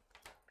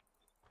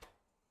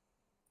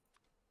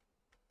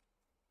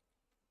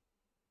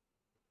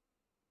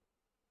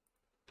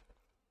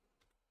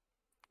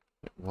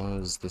 It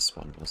was this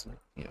one, wasn't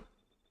it? Yeah.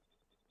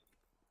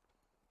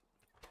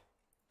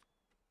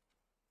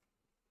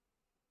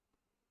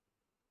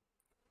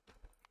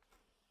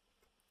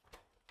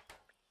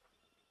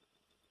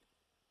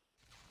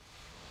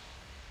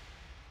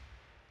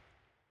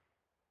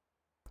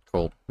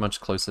 Cool. Much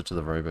closer to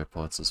the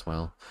roboports as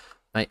well.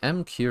 I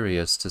am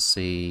curious to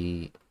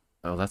see...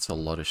 Oh, that's a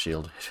lot of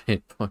shield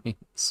hit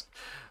points.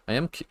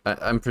 I'm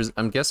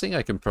guessing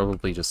I can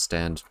probably just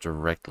stand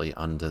directly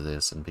under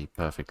this and be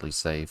perfectly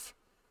safe.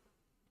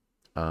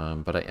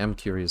 But I am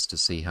curious to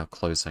see how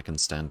close I can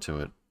stand to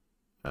it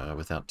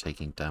without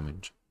taking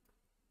damage.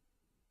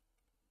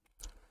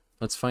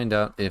 Let's find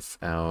out if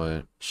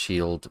our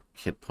shield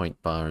hit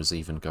point bar is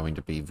even going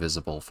to be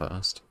visible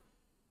first.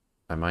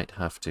 I might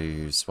have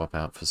to swap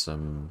out for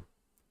some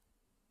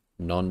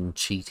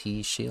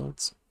non-cheaty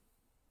shields.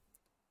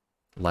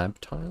 Lab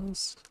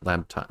tiles?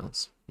 Lab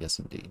tiles. Yes,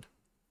 indeed.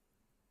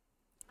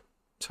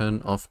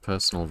 Turn off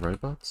personal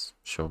robots?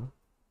 Sure.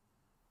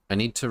 I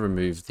need to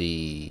remove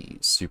the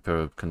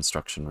super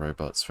construction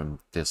robots from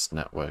this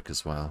network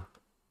as well.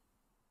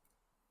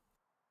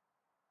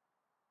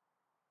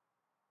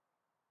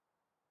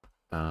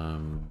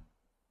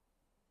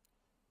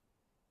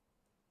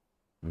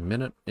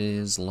 Minute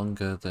is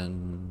longer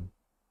than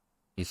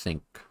you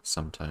think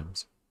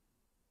sometimes.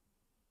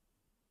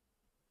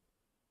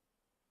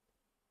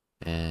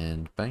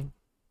 And bang.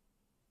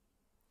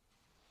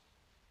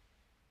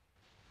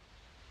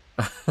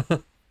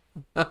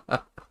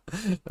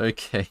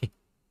 Okay.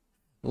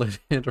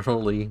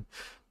 Literally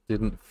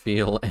didn't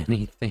feel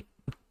anything.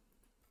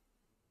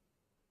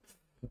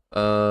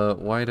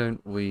 Why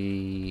don't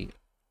we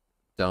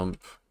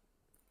dump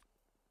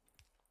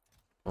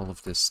all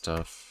of this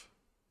stuff?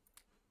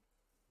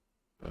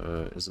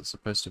 Is it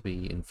supposed to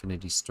be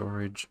infinity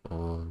storage,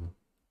 or...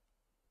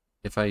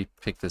 If I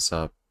pick this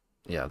up...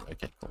 Yeah,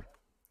 okay, cool.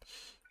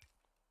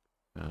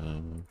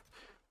 Let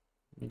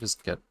me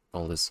just get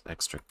all this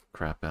extra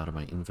crap out of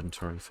my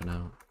inventory for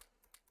now.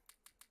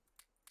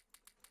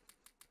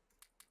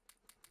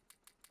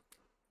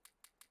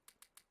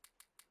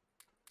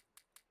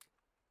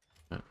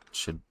 That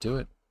should do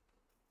it.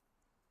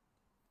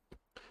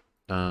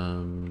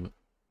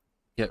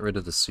 Get rid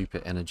of the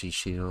super energy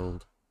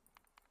shield.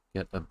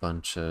 Get a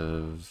bunch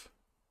of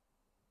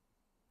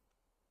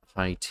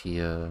high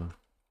tier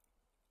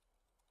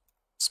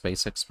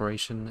space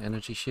exploration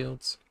energy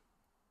shields.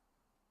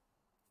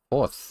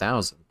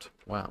 4,000.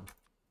 Wow.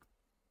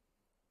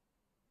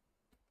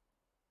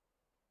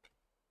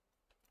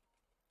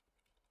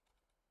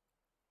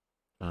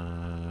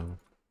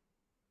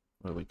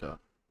 What do we got?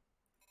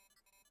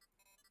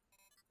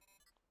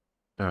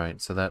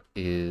 Alright, so that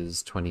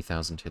is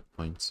 20,000 hit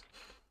points.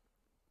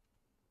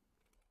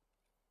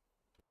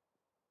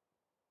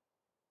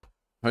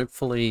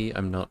 Hopefully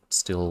I'm not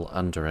still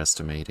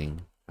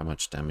underestimating how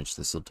much damage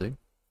this will do.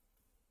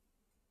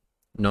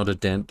 Not a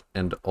dent,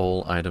 and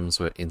all items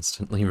were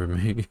instantly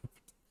removed.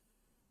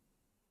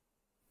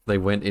 They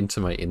went into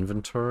my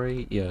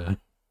inventory? Yeah.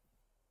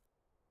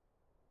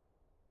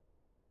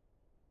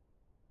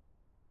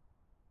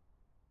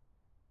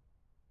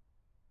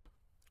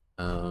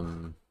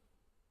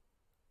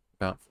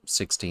 About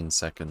 16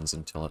 seconds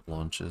until it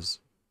launches.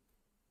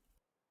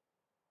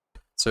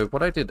 So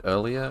what I did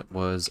earlier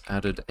was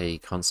added a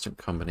constant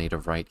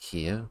combinator right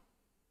here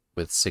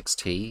with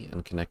 6T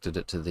and connected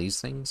it to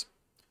these things.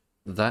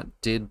 That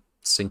did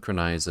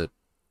synchronize it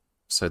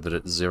so that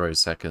at 0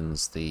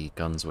 seconds the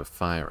guns were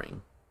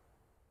firing.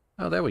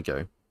 Oh, there we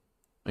go.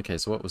 Okay,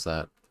 so what was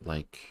that?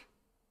 Like,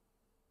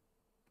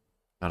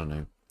 I don't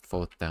know,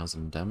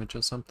 4,000 damage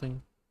or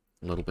something?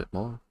 A little bit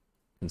more,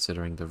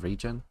 considering the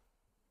regen.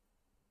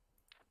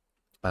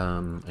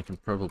 I can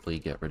probably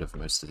get rid of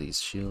most of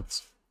these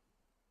shields.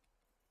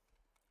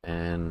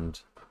 And,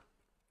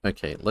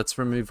 okay, let's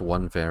remove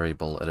one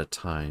variable at a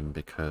time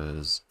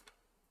because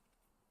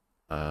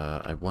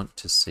I want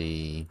to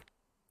see...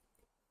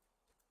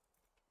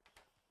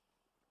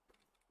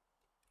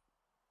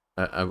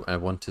 I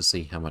want to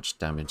see how much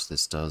damage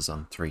this does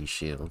on 2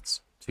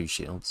 shields.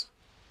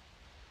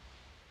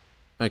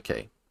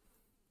 Okay.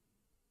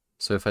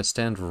 So if I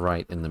stand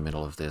right in the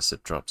middle of this,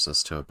 it drops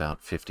us to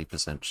about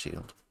 50%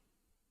 shield.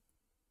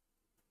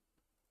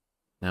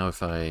 Now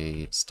if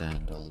I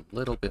stand a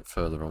little bit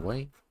further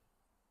away,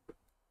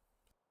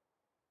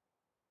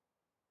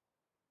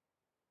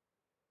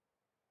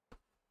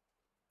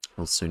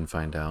 we'll soon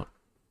find out.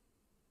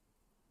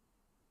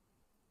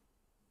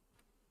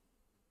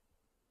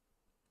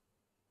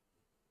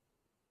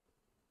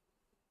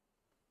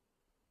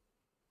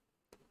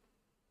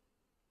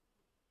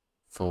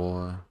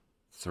 Four,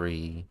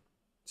 3,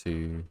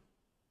 2,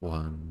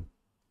 1.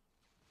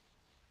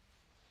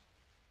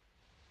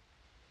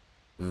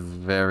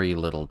 Very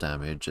little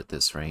damage at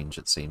this range,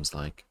 it seems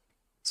like.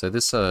 So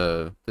this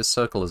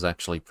circle is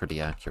actually pretty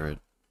accurate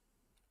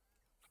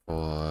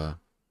for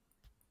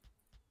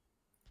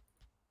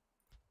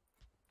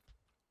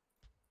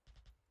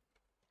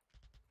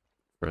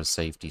a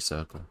safety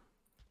circle.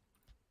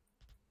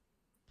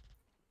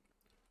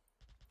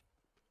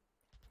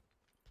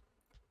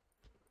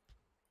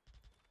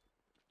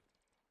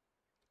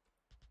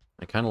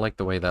 I kind of like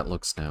the way that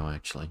looks now,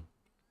 actually.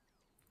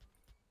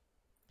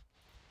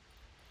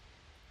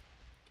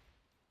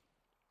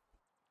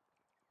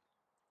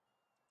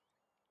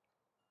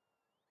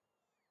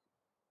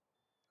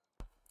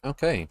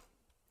 Okay.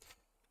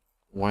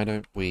 Why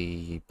don't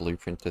we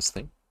blueprint this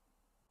thing?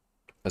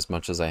 As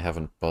much as I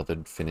haven't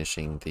bothered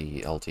finishing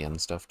the LTN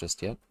stuff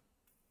just yet.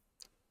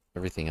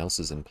 Everything else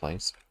is in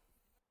place.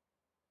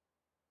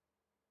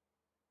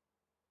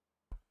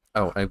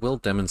 Oh, I will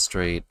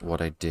demonstrate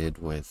what I did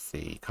with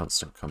the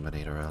constant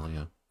combinator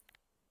earlier.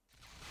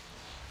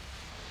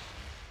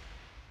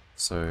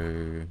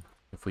 So,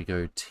 if we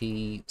go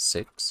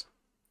T6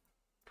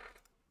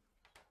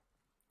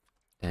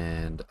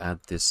 and add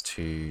this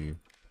to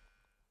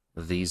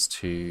these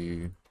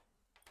 2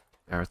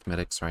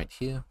 arithmetics right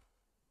here,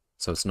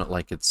 so it's not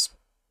like it's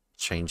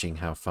changing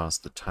how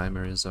fast the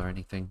timer is or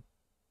anything.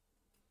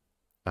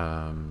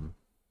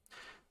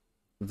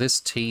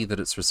 This T that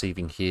it's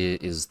receiving here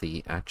is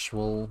the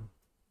actual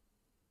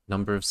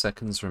number of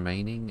seconds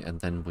remaining, and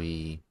then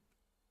we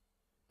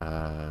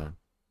add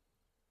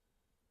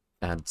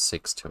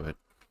 6 to it.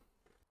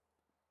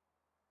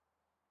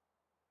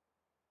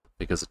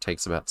 Because it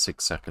takes about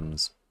 6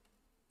 seconds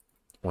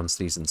once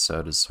these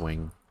inserters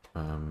swing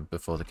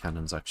before the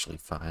cannons actually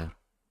fire.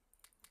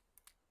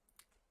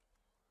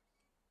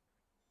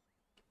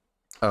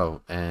 Oh,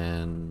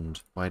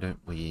 and why don't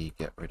we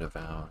get rid of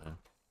our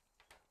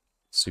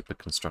super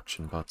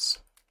construction bots?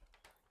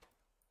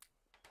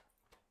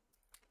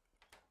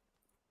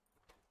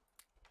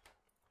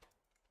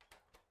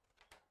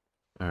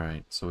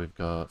 Alright, so we've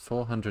got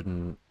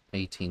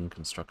 418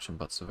 construction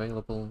bots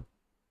available.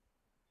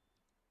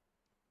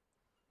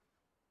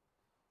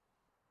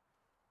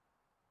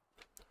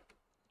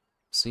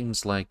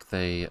 Seems like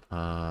they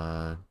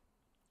are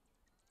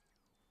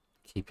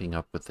keeping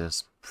up with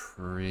this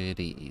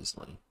pretty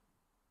easily.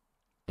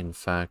 In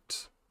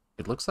fact,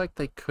 it looks like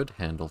they could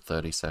handle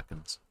 30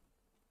 seconds.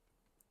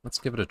 Let's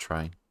give it a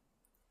try.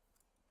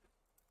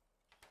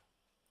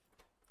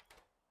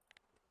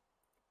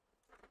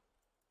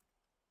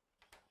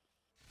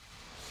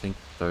 I think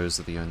those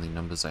are the only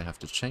numbers I have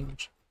to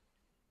change.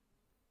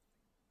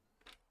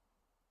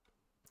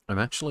 I'm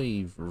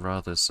actually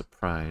rather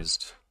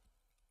surprised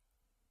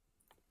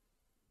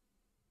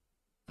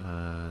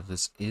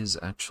This is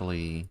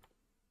actually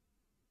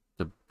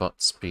the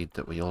bot speed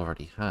that we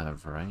already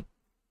have, right?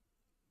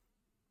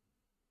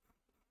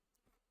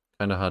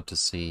 Kind of hard to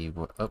see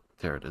what... Oh,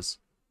 there it is.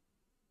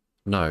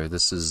 No,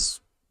 this is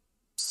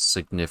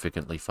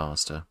significantly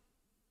faster.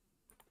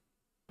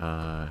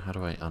 How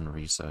do I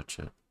unresearch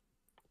it?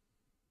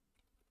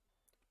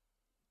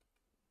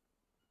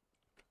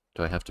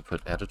 Do I have to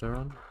put editor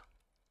on?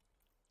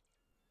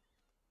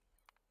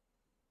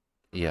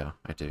 Yeah,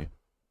 I do.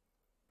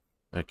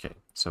 Okay,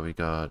 so we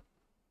got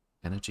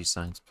Energy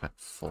Science Pack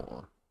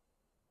 4.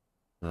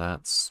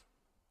 That's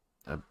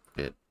a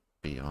bit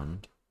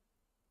beyond.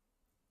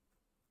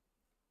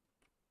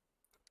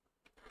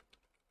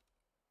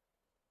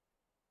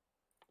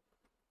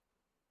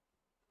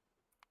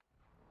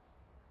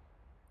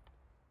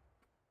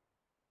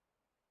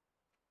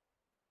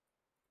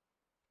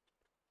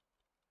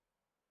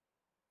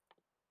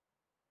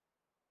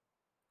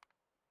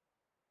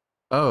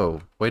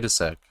 Oh, wait a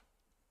sec.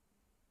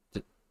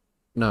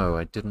 No,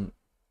 I didn't.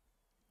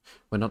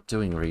 We're not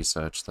doing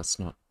research, that's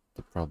not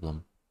the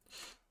problem.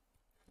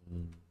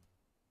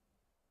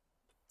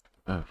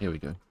 Oh, here we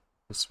go.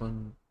 This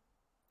one.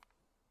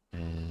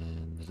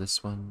 And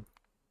this one.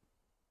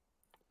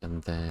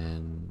 And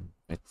then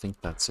I think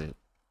that's it.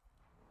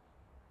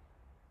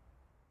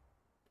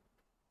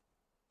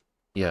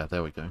 Yeah,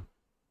 there we go.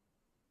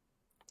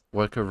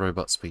 Worker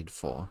Robot Speed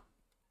 4.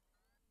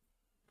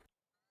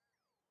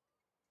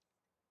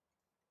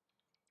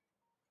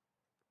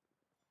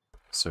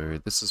 So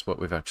this is what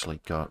we've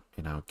actually got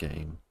in our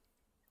game.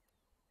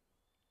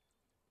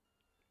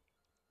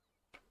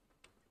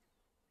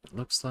 It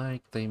looks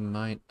like they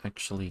might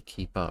actually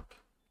keep up.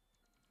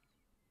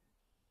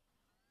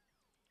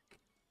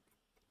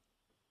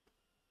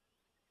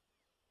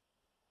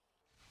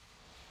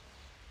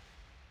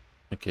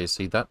 Okay,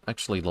 see, that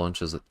actually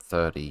launches at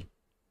 30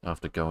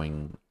 after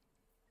going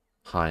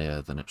higher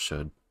than it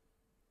should.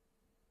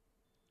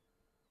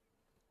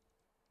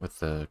 With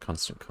the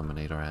constant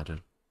combinator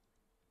added.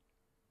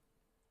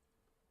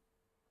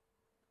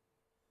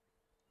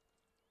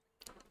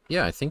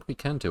 Yeah, I think we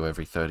can do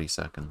every 30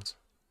 seconds.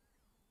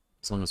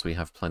 As long as we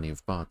have plenty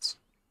of bots.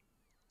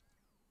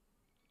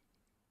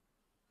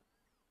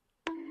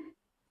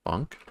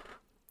 Bonk?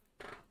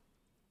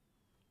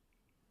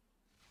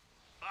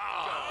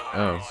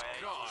 Oh.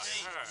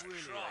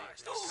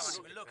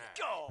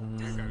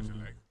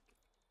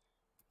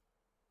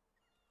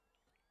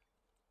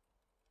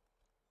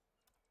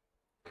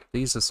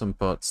 These are some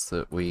bots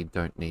that we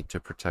don't need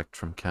to protect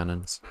from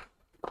cannons.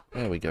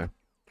 There we go.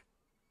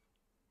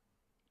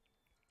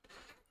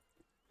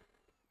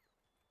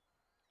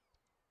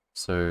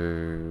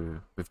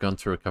 So, we've gone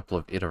through a couple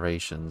of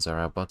iterations. Are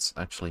our bots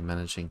actually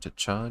managing to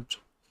charge?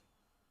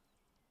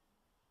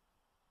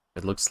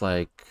 It looks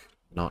like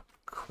not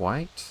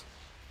quite.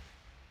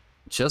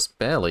 Just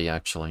barely,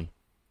 actually.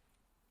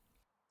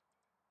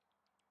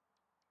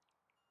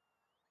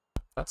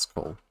 That's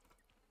cool.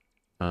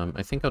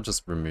 I think I'll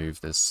just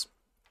remove this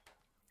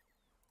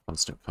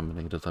constant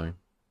combinator, though.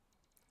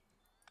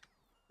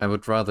 I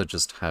would rather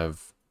just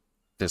have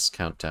this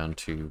countdown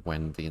to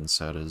when the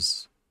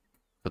inserters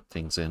put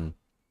things in.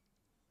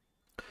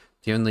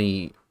 The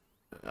only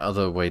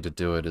other way to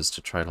do it is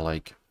to try to,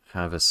 like,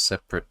 have a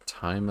separate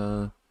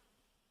timer,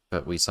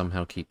 but we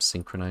somehow keep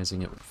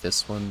synchronizing it with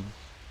this one.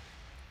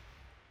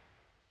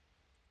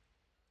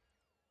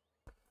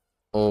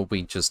 Or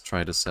we just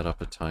try to set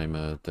up a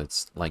timer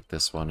that's like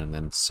this one and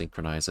then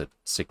synchronize it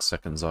 6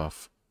 seconds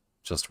off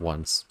just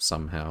once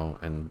somehow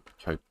and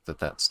hope that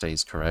that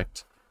stays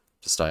correct,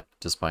 despite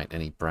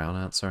any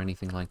brownouts or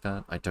anything like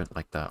that. I don't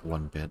like that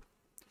one bit.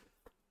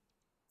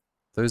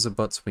 Those are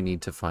bots we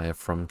need to fire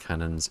from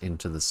cannons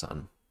into the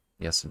sun.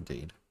 Yes,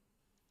 indeed.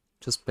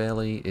 Just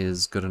barely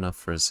is good enough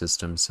for a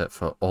system set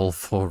for all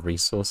 4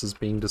 resources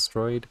being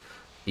destroyed.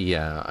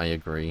 Yeah, I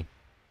agree.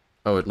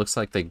 Oh, it looks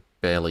like they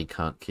barely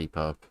can't keep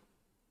up.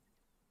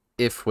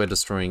 If we're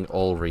destroying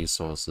all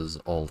resources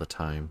all the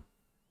time.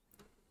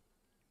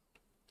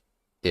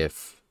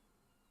 If.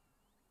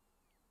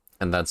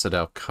 And that's at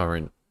our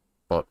current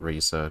bot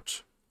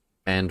research.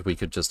 And we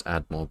could just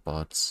add more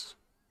bots.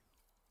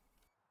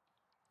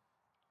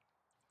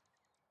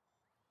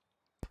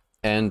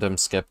 And I'm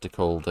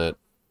skeptical that,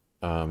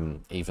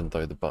 even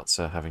though the bots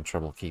are having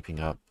trouble keeping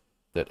up,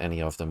 that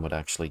any of them would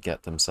actually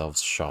get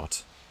themselves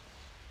shot.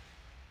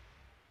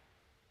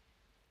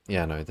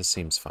 Yeah, no, this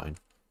seems fine.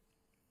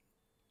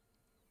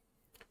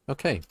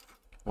 Okay,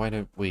 why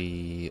don't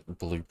we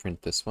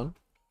blueprint this one?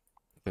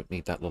 Don't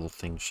need that little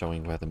thing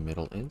showing where the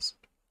middle is.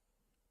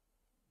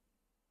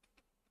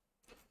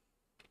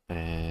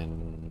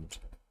 And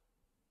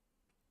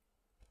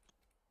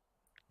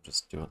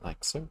just do it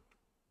like so.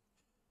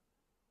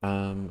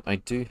 I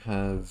do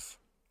have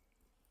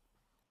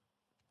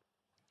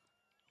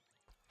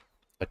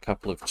a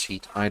couple of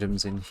cheat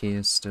items in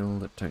here still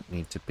that don't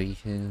need to be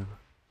here.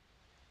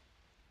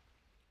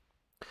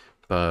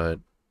 But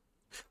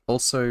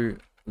also,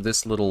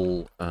 this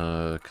little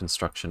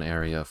construction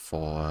area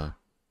for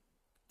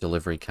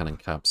delivery cannon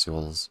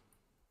capsules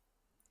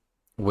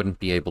wouldn't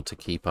be able to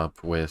keep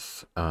up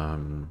with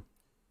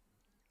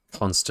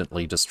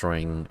constantly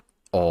destroying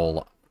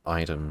all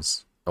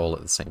items all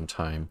at the same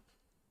time.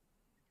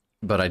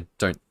 But I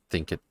don't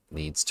think it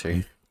needs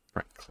to,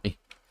 frankly.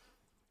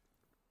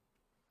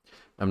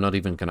 I'm not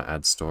even going to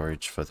add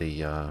storage for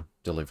the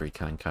delivery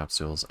cannon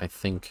capsules. I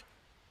think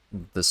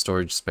the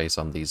storage space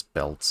on these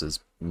belts is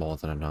more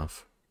than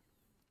enough.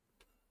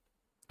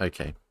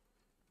 Okay,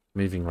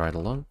 moving right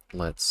along,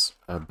 let's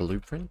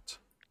blueprint.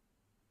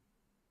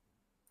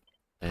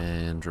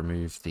 And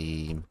remove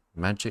the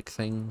magic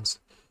things.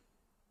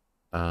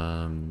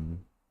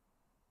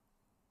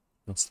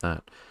 What's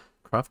that?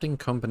 Crafting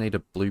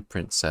combinator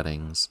blueprint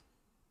settings.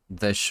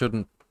 There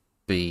shouldn't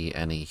be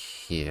any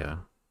here.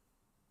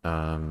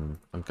 I'm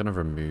gonna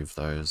remove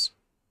those.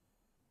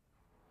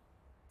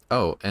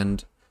 Oh,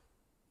 and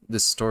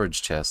this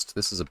storage chest,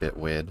 this is a bit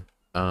weird.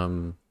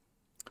 When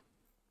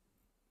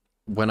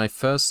I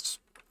first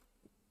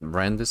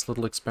ran this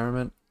little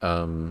experiment,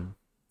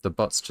 the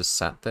bots just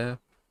sat there,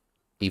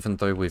 even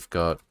though we've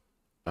got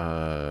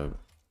buffer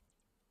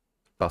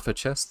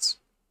chests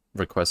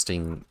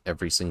requesting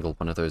every single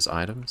one of those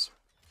items.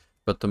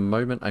 But the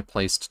moment I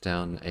placed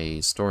down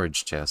a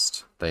storage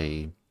chest,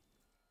 they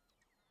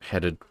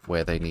headed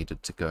where they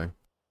needed to go.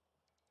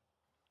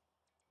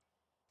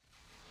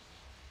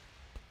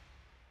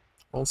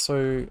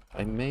 Also,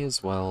 I may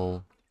as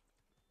well...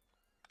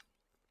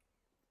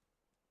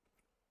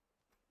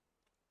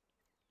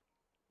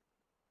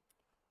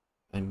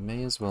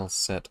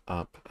 set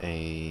up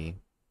a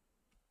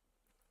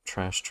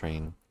trash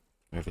train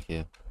over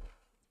here.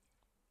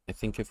 I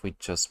think if we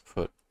just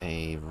put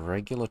a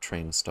regular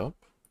train stop,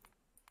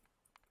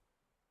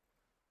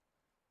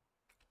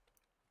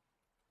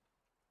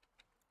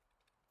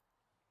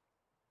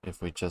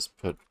 train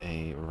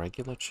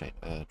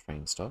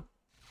stop,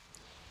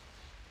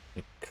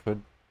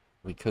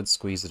 we could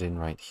squeeze it in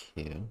right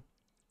here.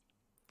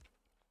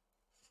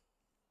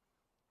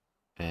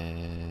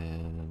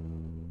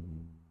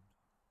 And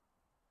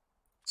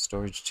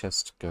storage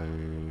chest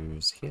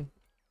goes here.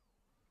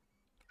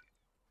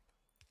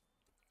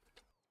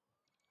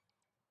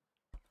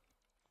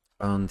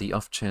 On the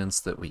off chance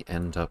that we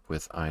end up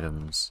with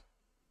items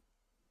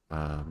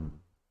in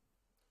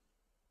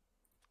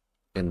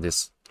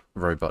this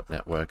robot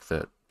network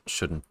that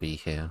shouldn't be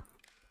here,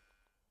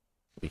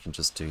 we can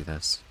just do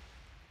this.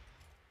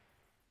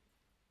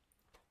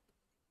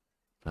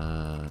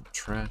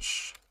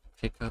 Trash,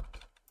 pickup,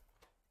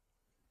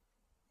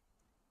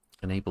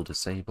 enable,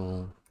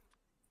 disable,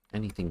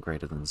 anything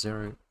greater than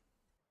 0.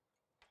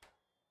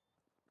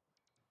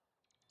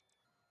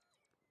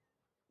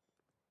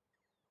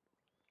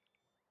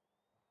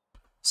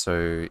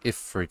 So if,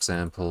 for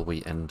example,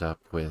 we end up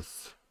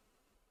with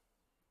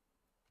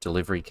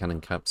delivery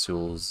cannon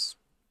capsules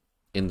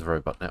in the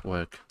robot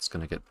network, it's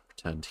going to get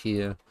returned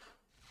here.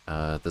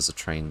 There's a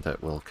train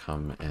that will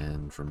come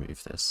and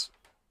remove this.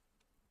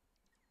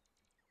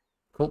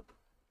 Cool.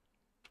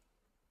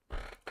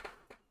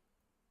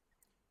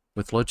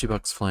 With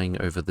Logibox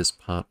flying over this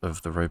part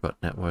of the robot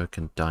network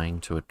and dying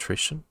to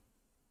attrition,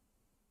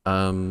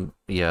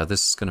 yeah,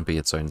 this is going to be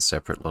its own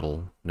separate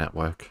little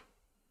network.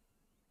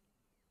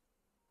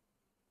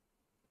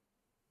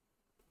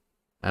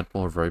 Add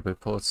more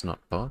roboports, not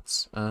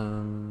bots?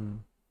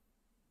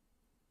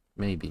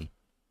 Maybe.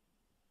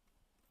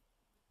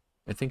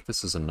 I think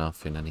this is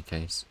enough in any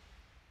case.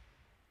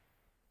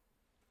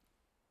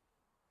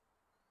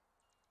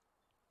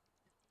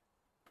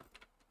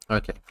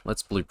 Okay,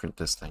 let's blueprint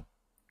this thing.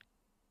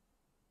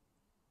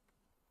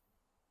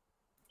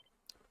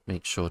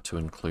 Make sure to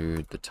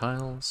include the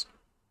tiles.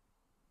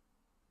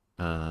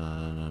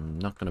 I'm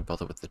not going to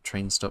bother with the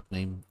train stop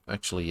name.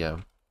 Actually, yeah,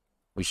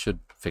 we should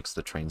fix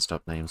the train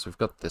stop names. We've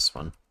got this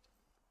one.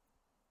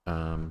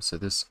 So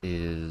this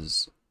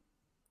is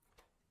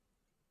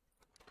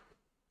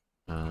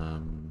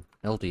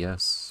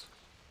LDS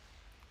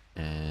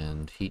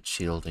and heat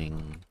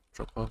shielding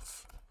drop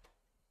off.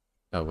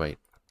 Oh wait,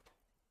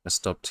 I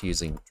stopped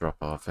using drop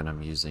off and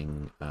I'm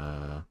using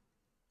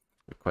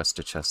request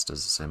a chest as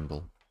a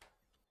symbol.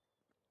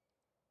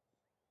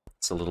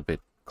 It's a little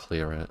bit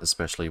clearer,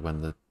 especially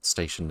when the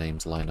station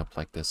names line up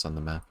like this on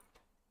the map.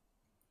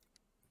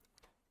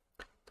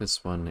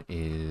 This one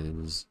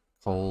is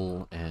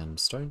coal and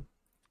stone.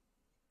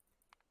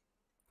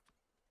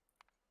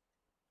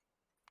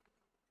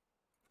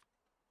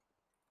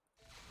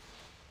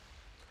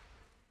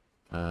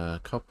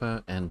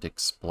 Copper and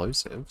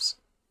explosives.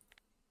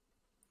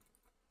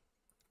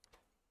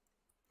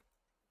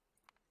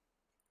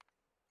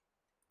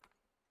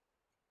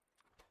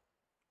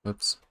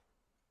 Oops.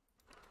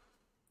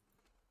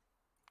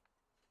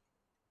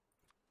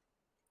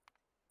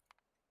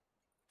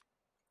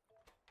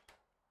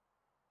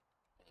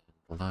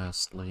 And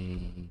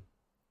lastly,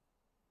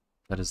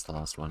 that is the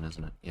last one,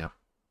 isn't it? Yep.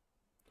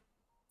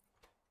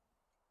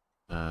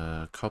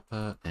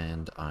 Copper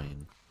and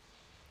iron.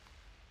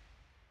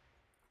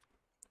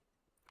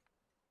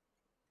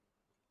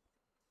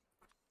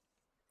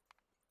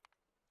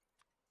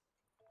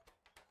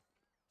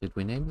 Did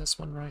we name this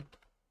one right?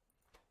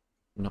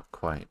 Not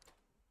quite.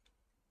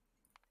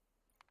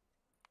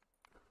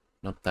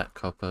 Not that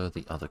copper,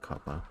 the other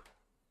copper.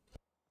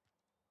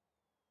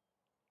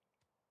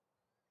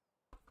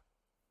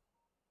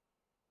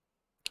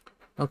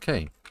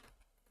 Okay.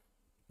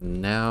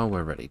 Now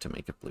we're ready to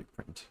make a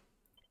blueprint.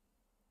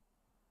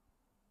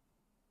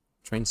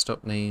 Train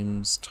stop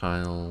names,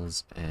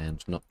 tiles,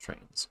 and not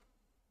trains.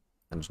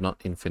 And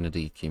not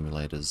infinity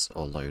accumulators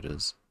or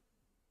loaders.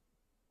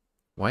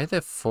 Why are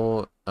there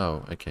 4?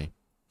 Oh, okay.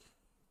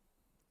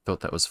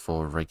 Thought that was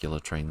 4 regular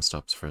train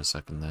stops for a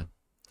second there.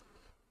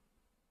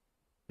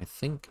 I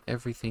think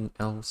everything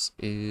else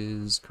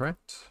is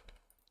correct.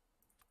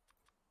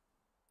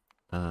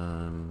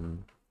 I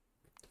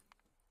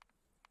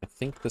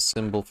think the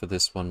symbol for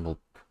this one will...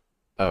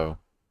 Oh.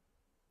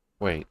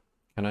 Wait,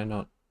 can I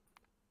not...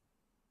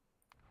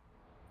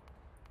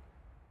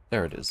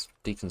 There it is.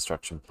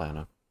 Deconstruction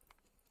planner.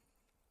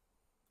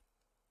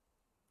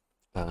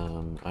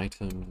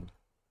 Item...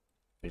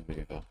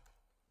 Remover.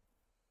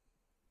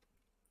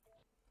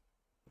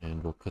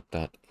 And we'll put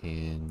that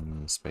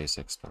in space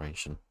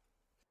exploration.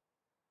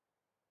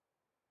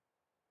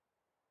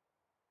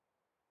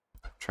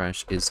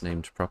 Trash is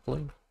named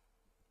properly.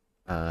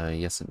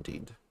 Yes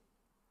indeed.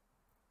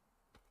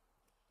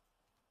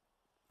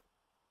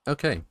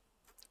 Okay.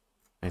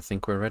 I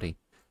think we're ready.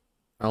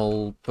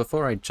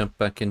 Before I jump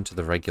back into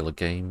the regular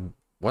game,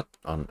 what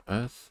on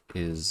earth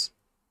is...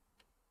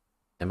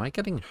 Am I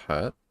getting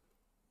hurt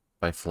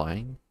by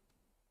flying?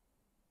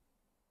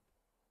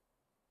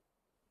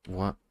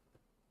 What?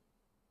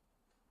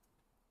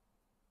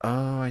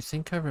 Oh, I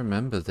think I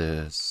remember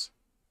this.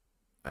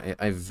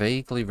 I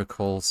vaguely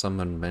recall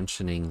someone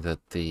mentioning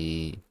that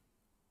the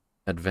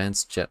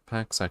advanced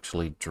jetpacks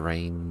actually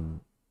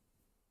drain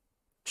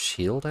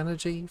shield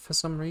energy for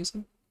some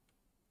reason.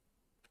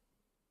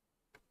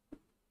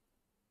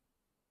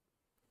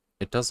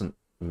 It doesn't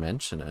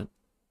mention it.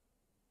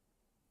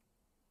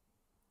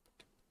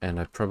 And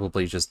I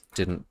probably just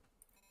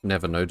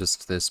never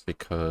noticed this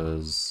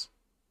because...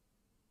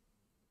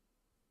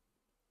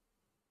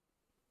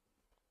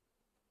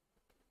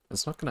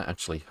 It's not going to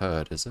actually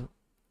hurt, is it?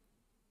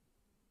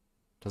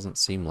 Doesn't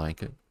seem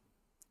like it.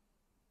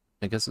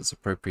 I guess it's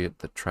appropriate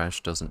that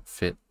trash doesn't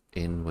fit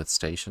in with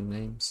station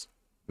names.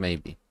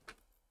 Maybe.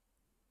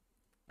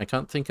 I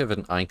can't think of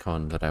an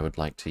icon that I would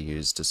like to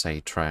use to say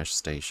trash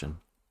station.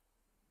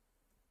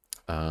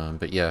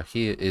 But yeah,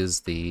 here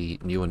is the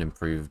new and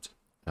improved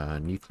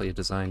nuclear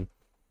design.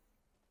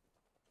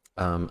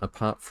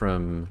 Apart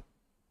from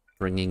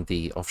bringing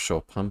the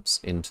offshore pumps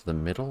into the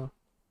middle,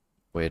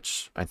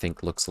 which I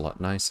think looks a lot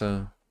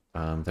nicer,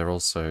 they're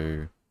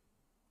also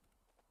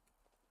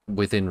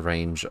within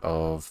range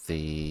of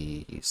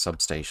the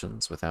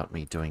substations without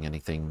me doing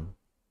anything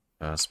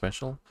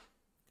special.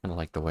 Kind of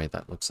like the way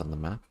that looks on the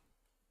map.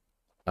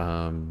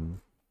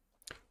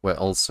 We're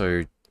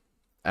also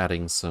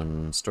adding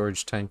some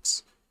storage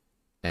tanks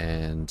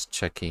and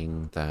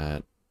checking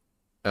that...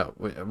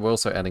 we're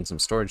also adding some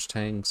storage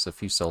tanks, a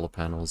few solar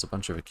panels, a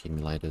bunch of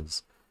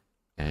accumulators,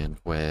 and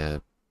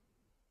we're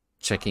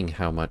checking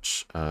how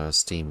much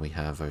steam we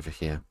have over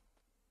here.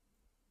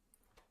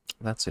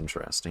 That's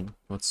interesting.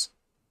 What's...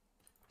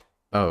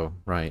 Oh,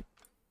 right.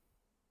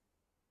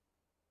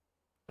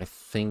 I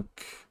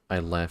think I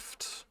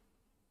left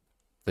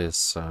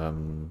this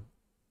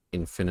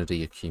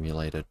infinity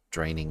accumulator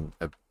draining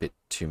a bit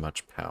too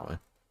much power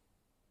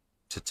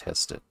to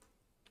test it.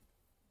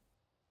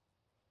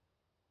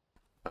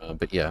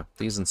 But yeah,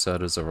 these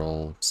inserters are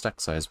all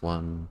stack size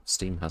 1,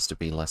 steam has to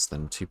be less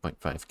than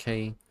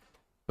 2.5k,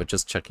 we're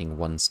just checking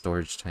one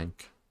storage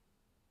tank,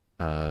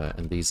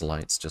 and these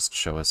lights just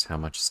show us how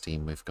much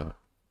steam we've got.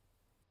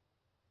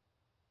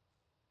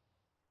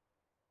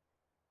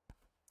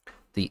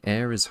 The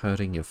air is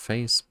hurting your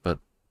face, but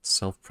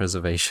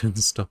self-preservation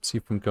stops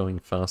you from going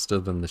faster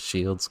than the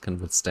shields can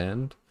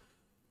withstand.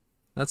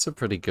 That's a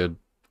pretty good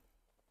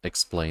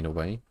explain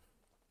away.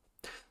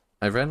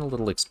 I ran a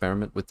little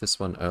experiment with this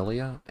one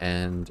earlier,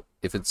 and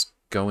if it's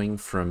going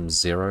from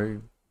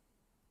 0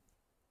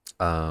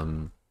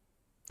 and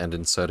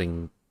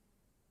inserting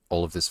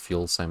all of this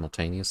fuel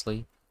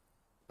simultaneously,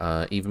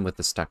 even with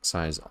the stack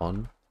size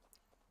on,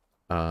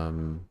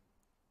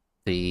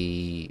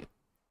 the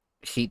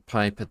heat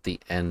pipe at the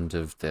end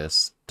of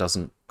this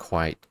doesn't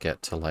quite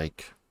get to,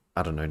 like,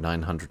 I don't know,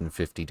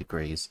 950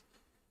 degrees.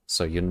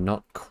 So you're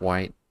not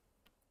quite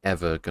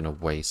ever going to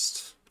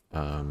waste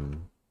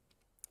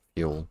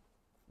fuel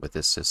with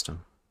this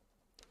system.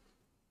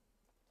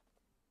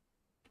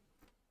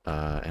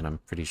 And I'm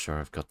pretty sure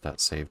I've got that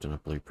saved in a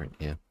blueprint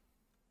here.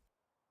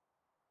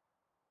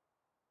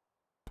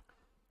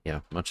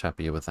 Yeah, much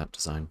happier with that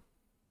design.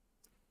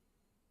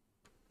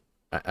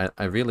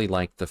 I really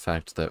like the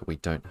fact that we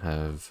don't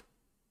have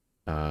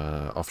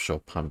offshore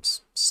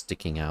pumps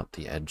sticking out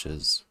the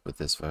edges with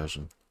this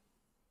version.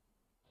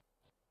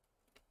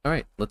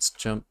 Alright, let's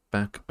jump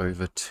back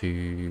over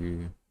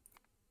to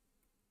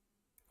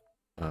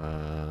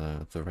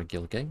the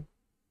regular game.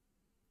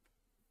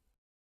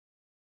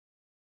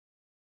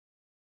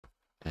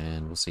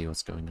 And we'll see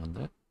what's going on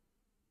there.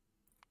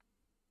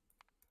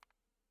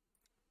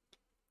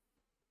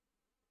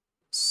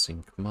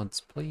 sync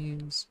mods,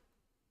 please.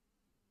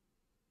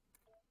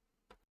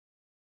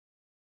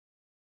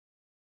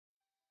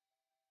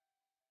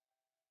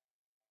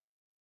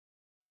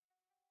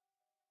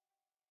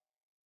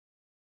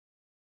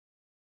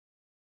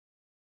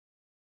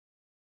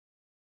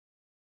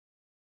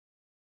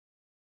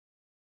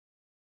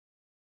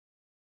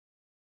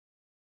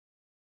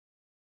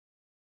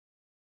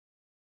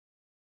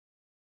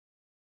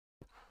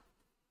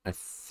 I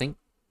think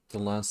the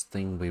last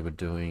thing we were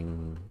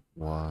doing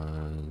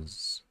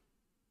was...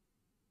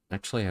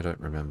 Actually, I don't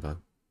remember.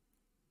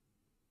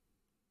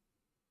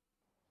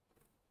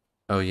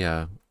 Oh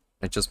yeah,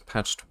 I just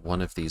patched one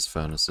of these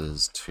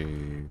furnaces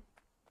to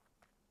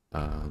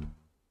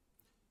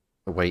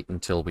wait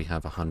until we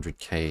have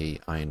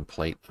 100k iron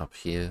plate up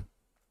here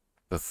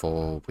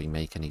before we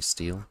make any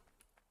steel.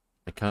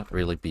 I can't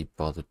really be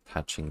bothered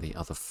patching the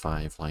other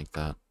 5 like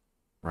that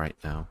right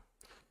now.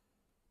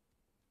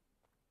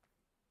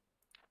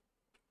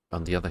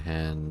 On the other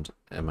hand,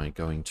 am I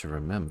going to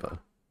remember?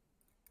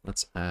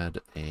 Let's add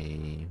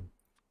a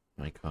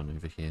icon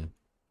over here.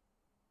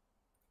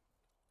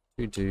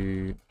 To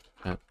do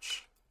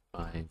patch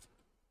 5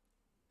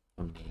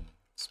 Omni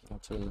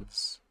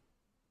Smelters.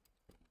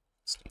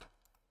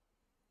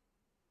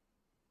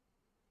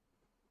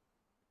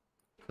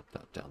 Put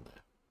that down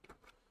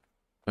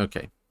there.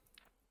 Okay.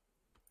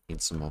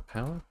 Need some more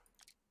power.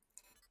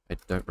 I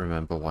don't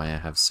remember why I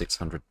have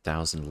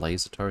 600,000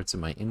 laser turrets in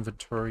my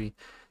inventory.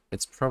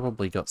 It's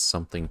probably got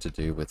something to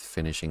do with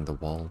finishing the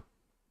wall.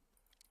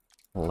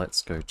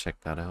 Let's go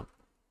check that out.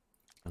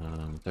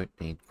 Don't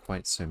need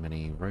quite so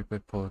many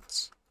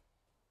roboports.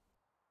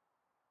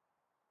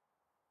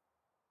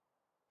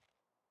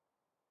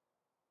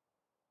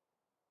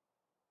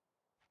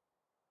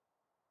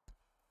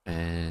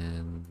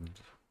 And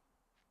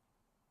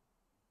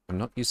I'm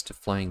not used to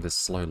flying this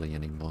slowly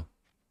anymore.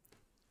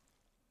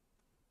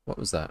 What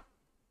was that?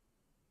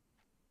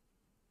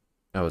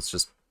 Oh, it's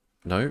just...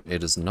 No,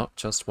 it is not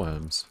just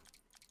worms.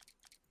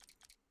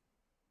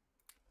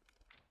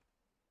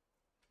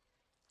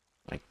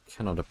 I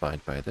cannot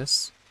abide by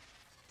this.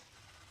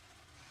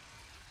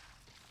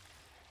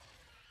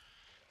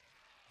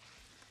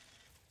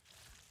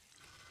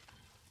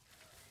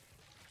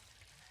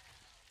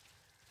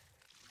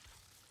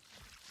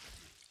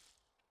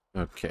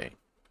 Okay.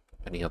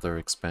 Any other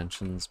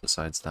expansions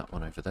besides that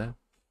one over there?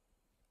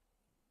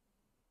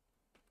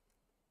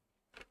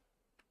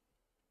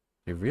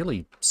 They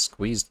really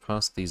squeezed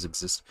past these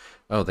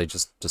Oh, they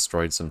just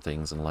destroyed some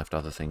things and left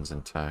other things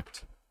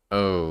intact.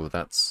 Oh,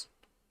 that's...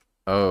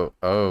 Oh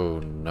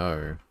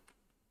no.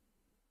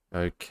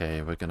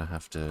 Okay, we're gonna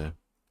have to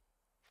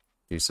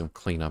do some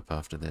cleanup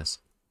after this.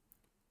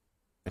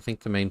 I think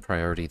the main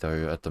priority,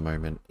 though, at the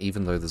moment,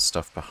 even though there's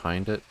stuff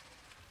behind it,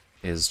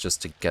 is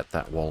just to get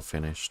that wall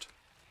finished.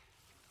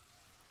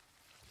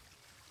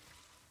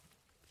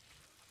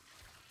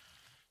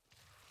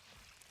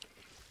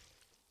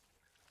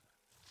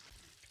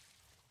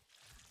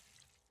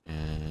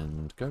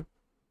 And go.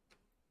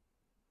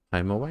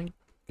 Hi, Morway.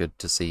 Good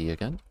to see you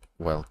again.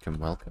 Welcome,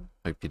 welcome.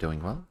 Hope you're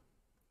doing well.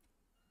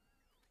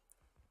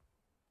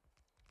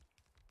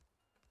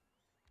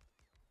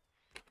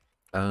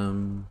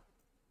 I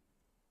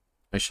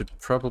should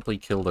probably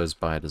kill those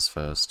biters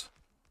first.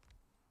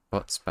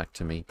 Bots, back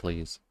to me,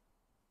 please.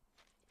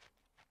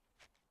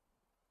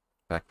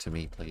 Back to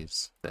me,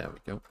 please. There we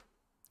go.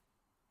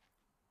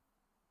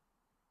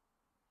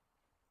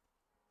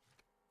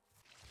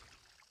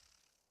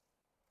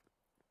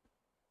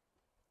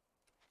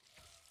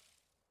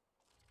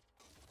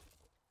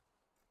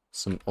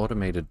 Some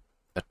automated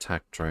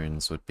attack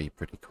drones would be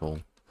pretty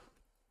cool.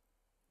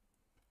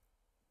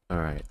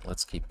 Alright,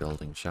 let's keep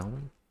building, shall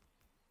we?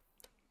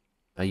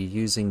 Are you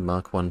using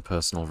Mark 1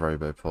 personal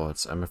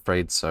roboports? I'm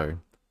afraid so.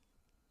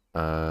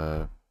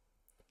 I'm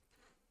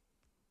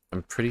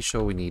pretty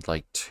sure we need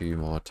like 2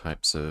 more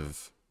types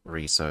of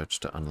research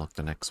to unlock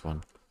the next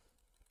one.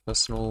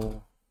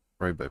 Personal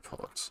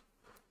roboport.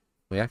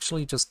 We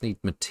actually just need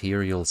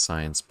material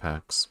science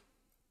packs.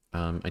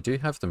 I do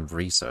have them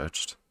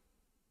researched.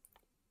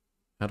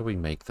 How do we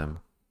make them?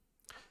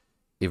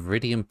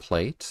 Iridium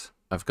plate.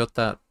 I've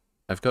got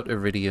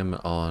iridium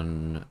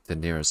on the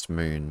nearest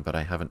moon, but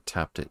I haven't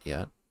tapped it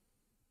yet.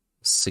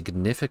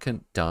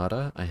 Significant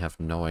data. I have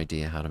no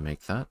idea how to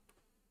make that.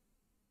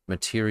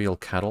 Material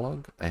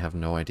catalog. I have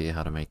no idea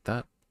how to make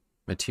that.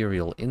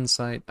 Material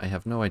insight. I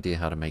have no idea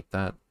how to make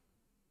that.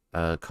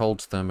 Cold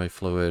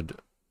thermofluid.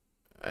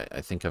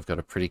 I think I've got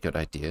a pretty good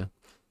idea.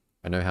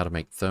 I know how to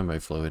make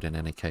thermofluid in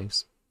any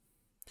case.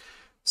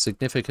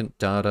 Significant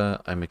data,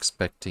 I'm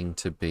expecting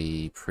to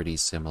be pretty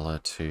similar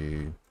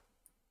to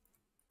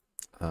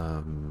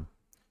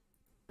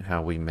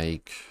how we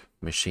make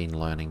machine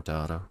learning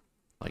data,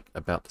 like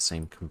about the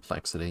same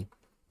complexity.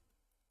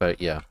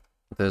 But yeah,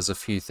 there's a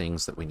few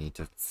things that we need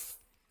to...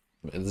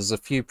 There's a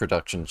few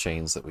production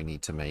chains that we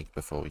need to make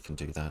before we can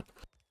do that.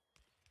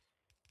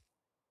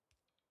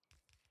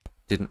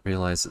 Didn't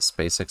realize that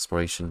space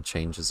exploration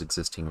changes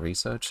existing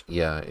research.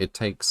 Yeah, it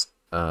takes...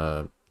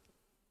 for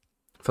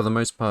the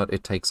most part,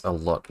 it takes a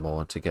lot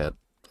more to get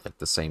like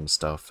the same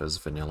stuff as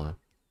vanilla.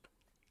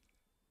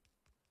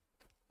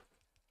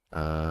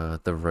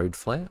 The Road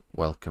Flare,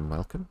 welcome,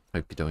 welcome.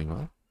 Hope you're doing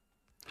well.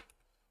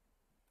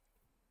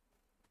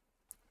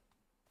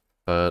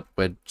 But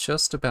we're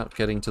just about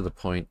getting to the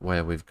point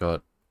where we've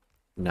got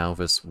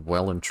Nauvis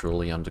well and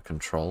truly under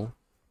control,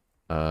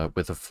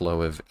 with a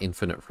flow of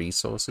infinite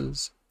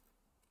resources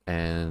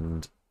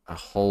and a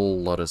whole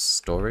lot of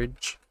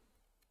storage.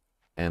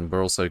 And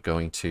we're also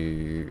going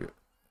to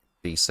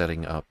be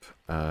setting up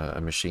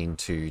a machine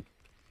to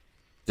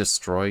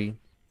destroy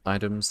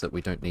items that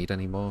we don't need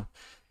anymore,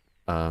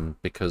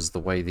 because the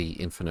way the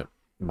infinite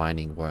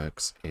mining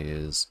works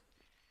is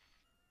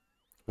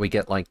we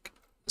get like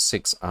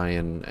 6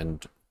 iron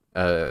and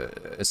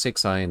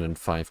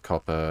 5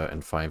 copper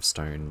and 5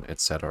 stone,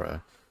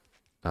 etc.,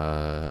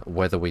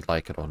 whether we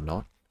like it or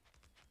not.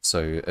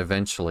 So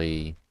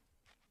eventually,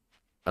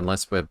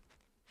 unless we're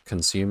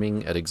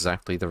consuming at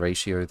exactly the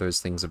ratio those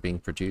things are being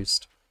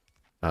produced,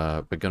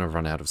 we're going to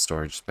run out of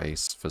storage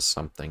space for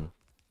something.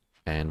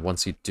 And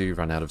once you do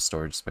run out of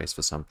storage space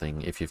for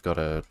something, if you've got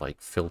a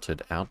like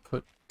filtered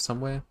output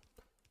somewhere,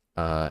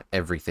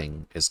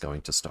 everything is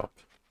going to stop.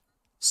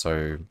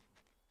 So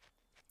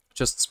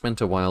just spent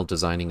a while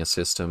designing a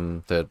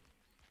system that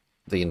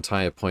the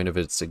entire point of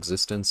its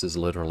existence is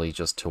literally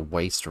just to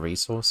waste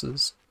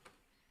resources.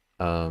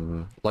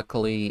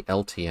 Luckily,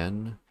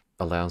 LTN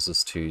allows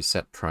us to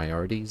set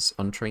priorities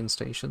on train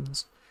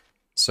stations.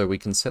 So we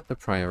can set the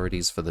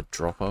priorities for the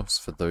drop-offs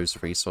for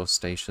those resource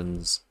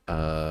stations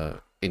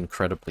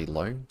incredibly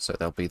low, so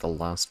they'll be the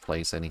last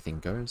place anything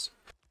goes.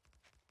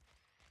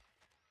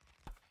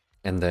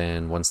 And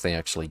then once they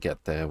actually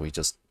get there, we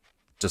just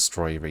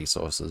destroy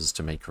resources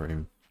to make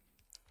room.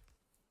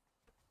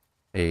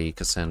 Hey,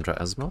 Cassandra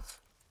Asmoth.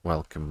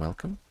 Welcome,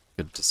 welcome.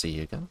 Good to see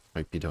you again.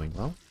 Hope you're doing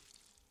well.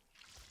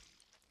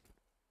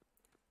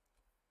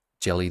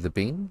 Jelly the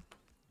Bean.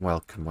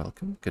 Welcome,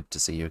 welcome. Good to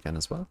see you again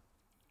as well.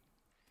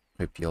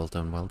 Hope you all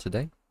done well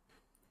today.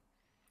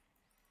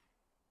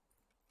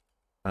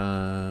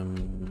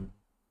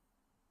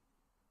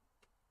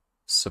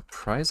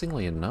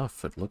 Surprisingly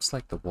enough, it looks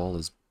like the wall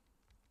is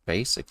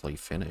basically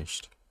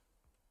finished.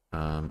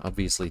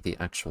 Obviously the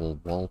actual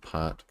wall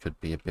part could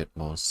be a bit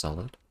more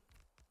solid.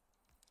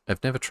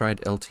 I've never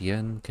tried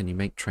LTN. Can you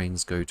make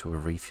trains go to a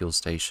refuel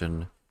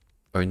station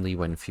only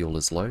when fuel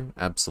is low?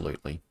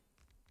 Absolutely.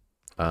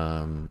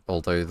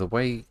 Although the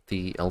way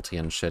the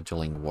LTN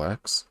scheduling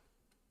works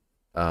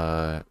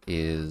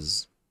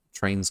is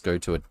trains go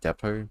to a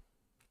depot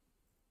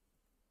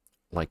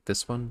like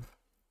this one,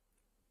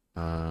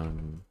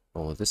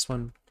 or this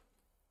one.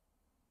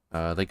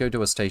 They go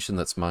to a station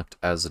that's marked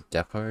as a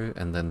depot,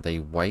 and then they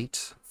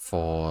wait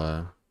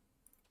for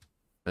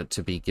it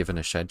to be given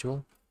a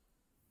schedule.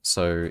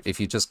 So if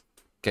you just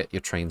get your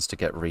trains to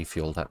get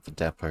refueled at the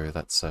depot,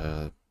 that's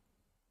a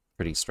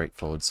pretty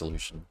straightforward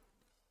solution.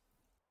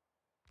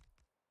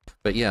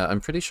 But yeah,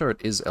 I'm pretty sure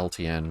it is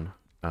LTN.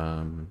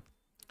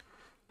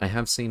 I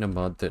have seen a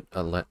mod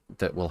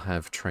that will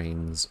have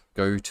trains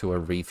go to a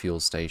refuel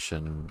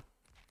station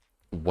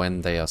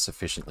when they are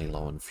sufficiently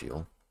low on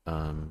fuel.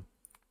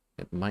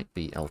 It might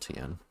be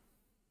LTN.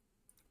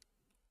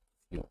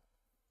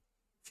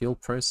 Fuel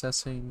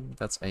processing,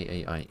 that's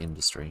AAI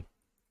industry.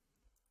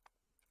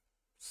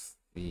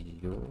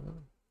 Fuel,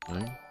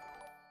 no?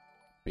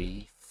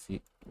 Refuel,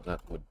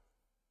 that would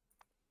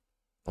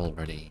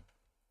already...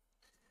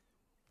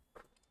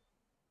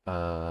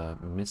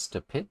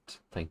 Mr. Pitt,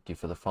 thank you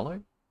for the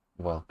follow.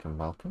 Welcome,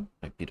 welcome.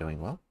 Hope you're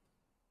doing well.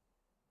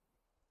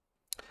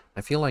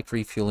 I feel like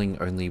refueling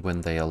only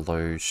when they are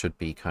low should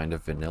be kind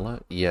of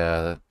vanilla.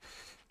 Yeah,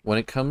 when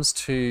it comes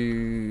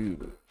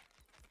to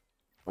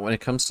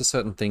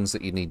certain things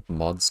that you need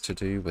mods to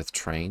do with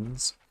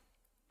trains,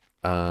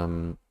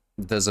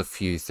 there's a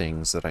few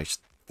things that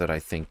I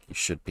think you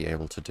should be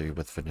able to do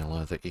with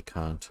vanilla that you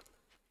can't.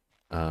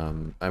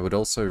 I would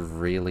also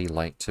really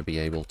like to be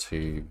able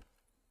to...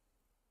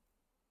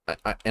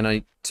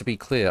 to be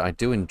clear, I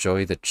do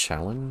enjoy the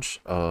challenge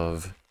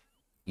of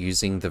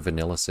using the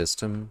vanilla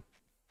system,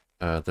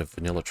 the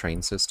vanilla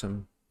train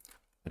system,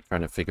 and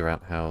trying to figure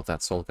out how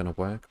that's all going to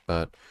work,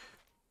 but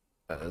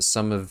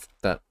some of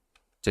that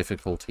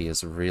difficulty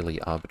is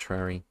really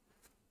arbitrary.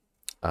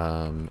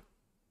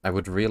 I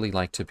would really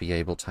like to be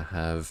able to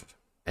have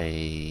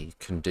a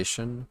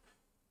condition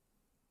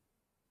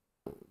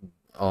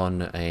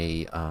on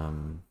a...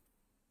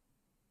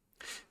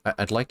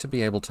 I'd like to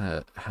be able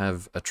to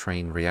have a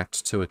train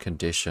react to a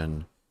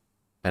condition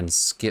and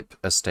skip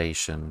a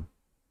station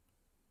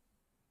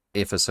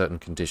if a certain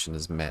condition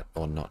is met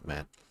or not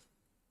met.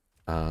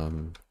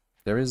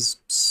 There is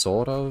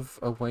sort of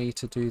a way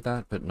to do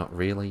that, but not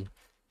really.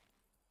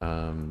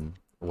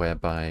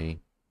 Whereby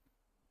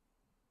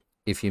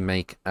if you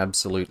make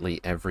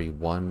absolutely every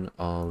one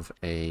of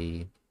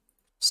a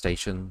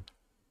station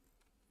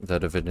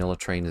that a vanilla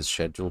train is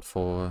scheduled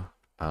for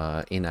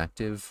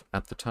inactive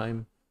at the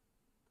time,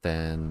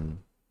 then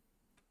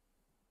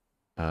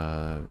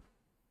the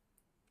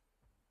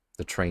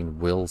train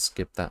will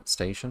skip that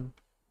station,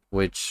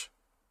 which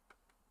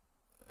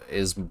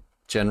is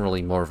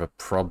generally more of a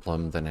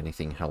problem than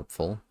anything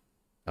helpful.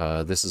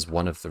 This is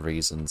one of the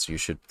reasons you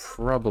should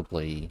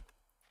probably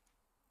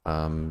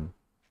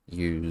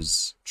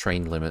use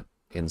train limit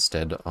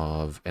instead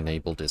of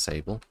enable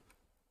disable,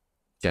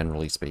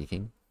 generally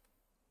speaking.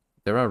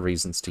 There are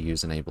reasons to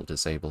use enable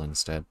disable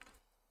instead.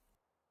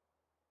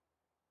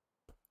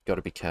 Got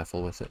to be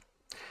careful with it.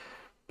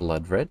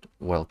 Blood Red,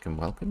 welcome,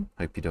 welcome.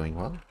 Hope you're doing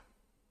well.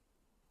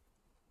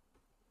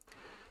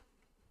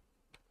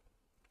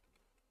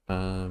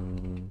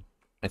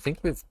 I think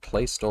we've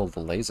placed all the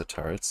laser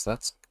turrets.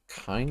 That's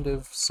kind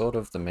of, sort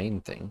of the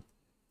main thing,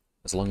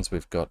 as long as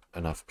we've got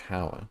enough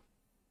power.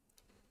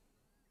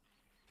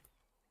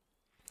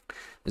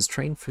 Is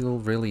train fuel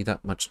really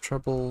that much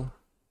trouble?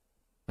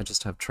 I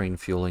just have train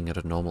fueling at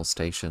a normal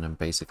station and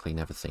basically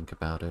never think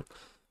about it.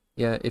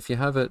 Yeah, if you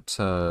have it,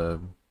 I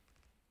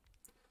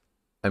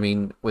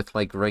mean, with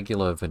like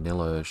regular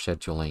vanilla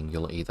scheduling,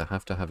 you'll either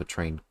have to have a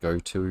train go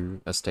to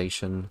a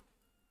station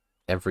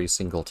every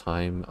single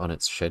time on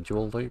its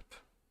schedule loop,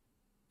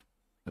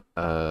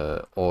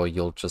 or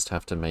you'll just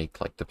have to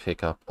make like the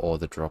pickup or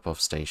the drop-off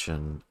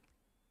station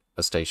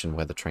a station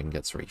where the train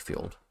gets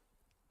refueled.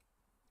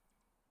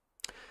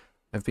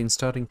 I've been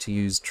starting to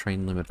use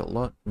train limit a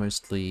lot,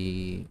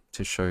 mostly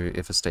to show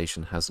if a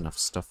station has enough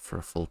stuff for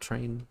a full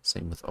train.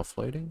 Same with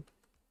offloading.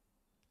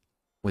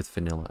 With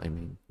vanilla, I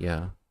mean,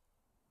 yeah.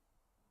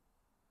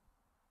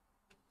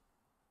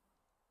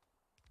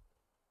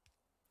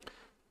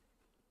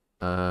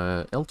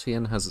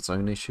 LTN has its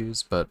own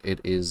issues, but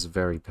it is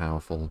very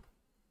powerful,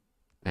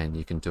 and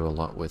you can do a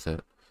lot with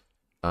it.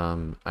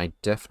 I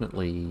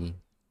definitely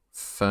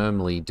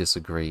firmly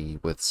disagree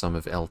with some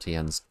of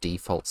LTN's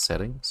default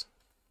settings,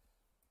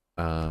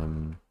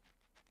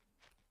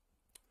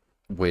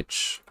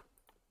 which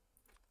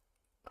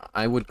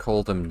I would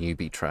call them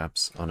newbie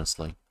traps,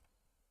 honestly.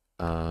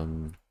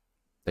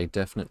 They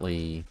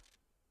definitely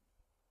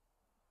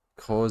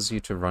cause you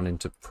to run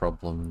into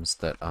problems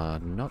that are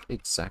not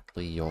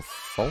exactly your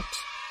fault,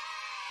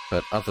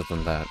 but other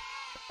than that,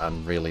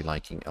 I'm really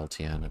liking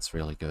LTN, it's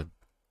really good.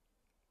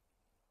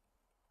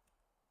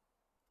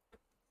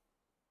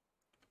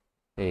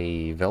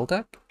 Hey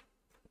Veldak,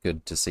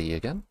 good to see you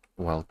again.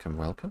 Welcome,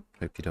 welcome.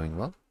 Hope you're doing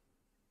well.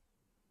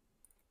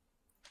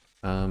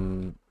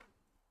 I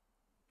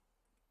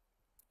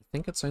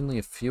think it's only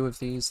a few of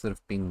these that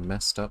have been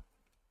messed up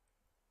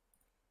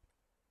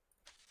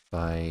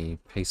by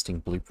pasting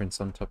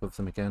blueprints on top of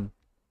them again.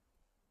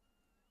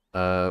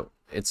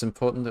 It's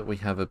important that we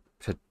have a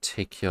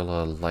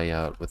particular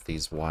layout with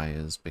these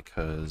wires,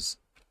 because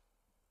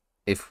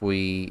if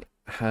we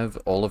have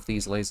all of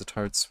these laser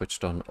turrets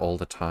switched on all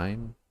the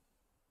time,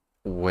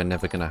 we're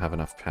never going to have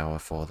enough power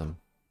for them.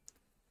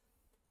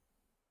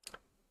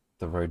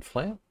 The Road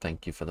Flare,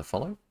 thank you for the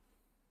follow.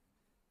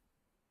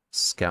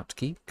 Scout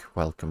Geek,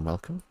 welcome,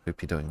 welcome.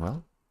 Hope you're doing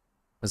well.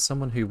 As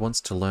someone who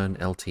wants to learn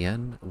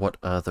LTN, what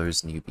are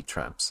those newbie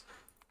traps?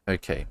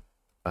 Okay,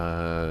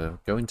 go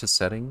into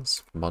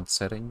settings, mod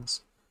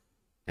settings,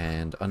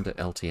 and under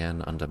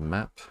LTN, under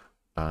map,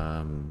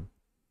 I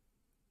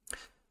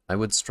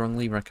would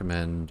strongly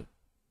recommend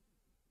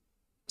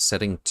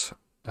setting,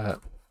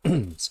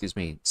 excuse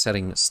me,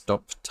 setting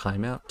stop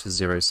timeout to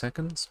 0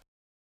 seconds.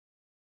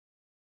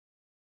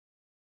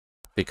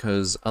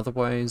 Because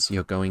otherwise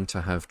you're going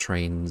to have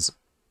trains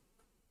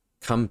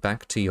come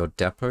back to your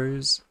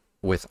depots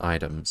with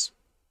items,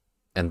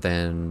 and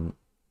then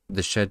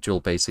the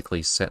schedule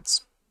basically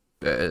sets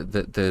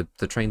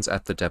the trains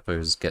at the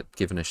depots get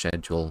given a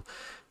schedule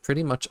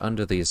pretty much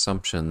under the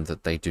assumption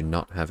that they do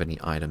not have any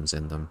items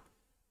in them.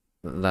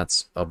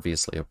 That's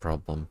obviously a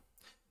problem.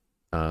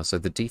 So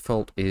the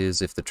default is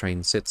if the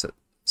train sits at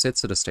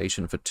a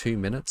station for 2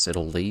 minutes,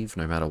 it'll leave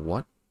no matter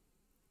what.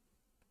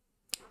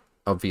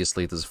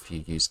 Obviously there's a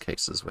few use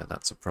cases where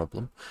that's a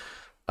problem.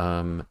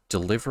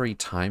 Delivery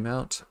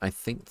timeout, I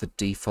think the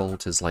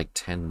default is like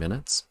 10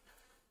 minutes.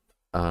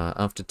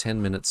 After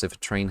 10 minutes, if a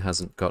train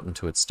hasn't gotten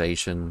to its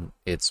station,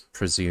 it's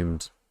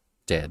presumed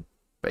dead,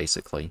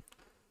 basically.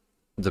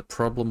 The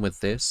problem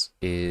with this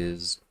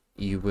is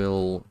you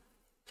will...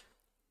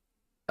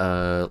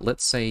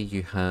 let's say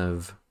you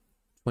have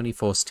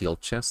 24 steel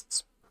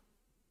chests,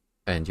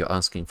 and you're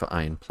asking for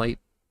iron plate.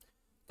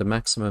 The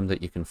maximum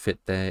that you can fit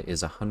there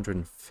is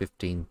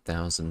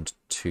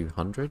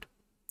 115,200.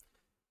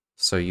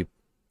 So you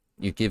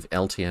give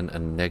LTN a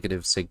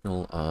negative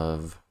signal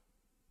of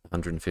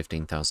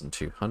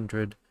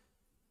 115,200,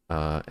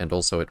 and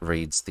also it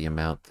reads the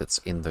amount that's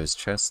in those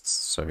chests,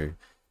 so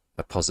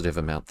a positive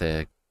amount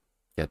there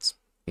gets,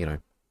 you know,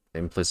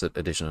 implicit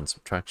addition and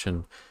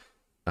subtraction.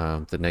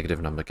 The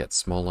negative number gets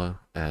smaller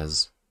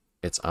as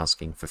it's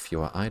asking for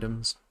fewer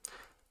items.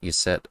 You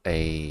set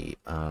a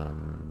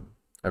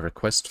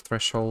request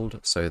threshold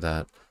so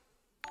that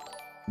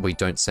we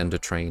don't send a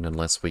train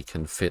unless we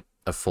can fit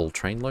a full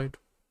train load.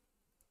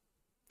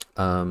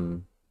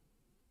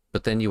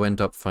 But then you end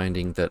up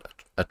finding that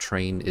a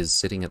train is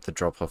sitting at the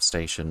drop-off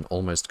station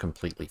almost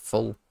completely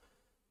full.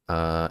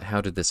 How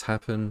did this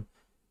happen?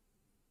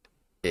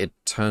 It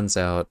turns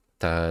out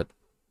that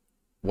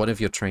one of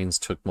your trains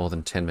took more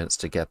than 10 minutes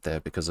to get there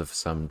because of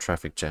some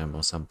traffic jam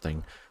or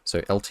something.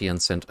 So LTN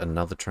sent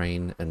another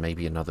train, and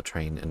maybe another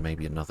train, and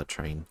maybe another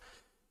train.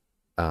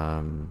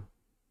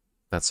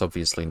 That's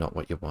obviously not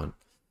what you want.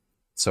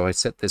 So I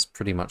set this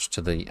pretty much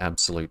to the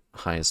absolute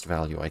highest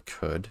value I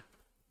could.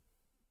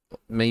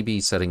 Maybe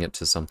setting it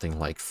to something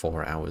like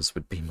 4 hours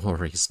would be more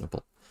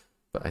reasonable.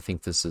 But I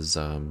think this is,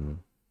 I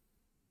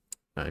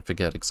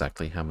forget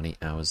exactly how many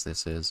hours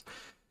this is.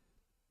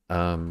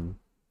 The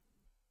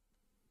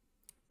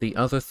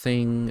other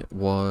thing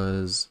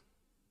was,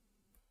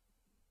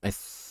 I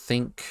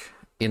think,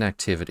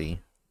 inactivity.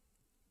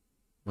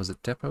 Was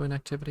it depot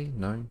inactivity?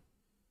 No.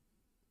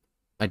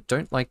 I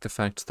don't like the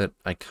fact that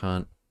I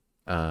can't...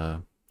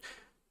 the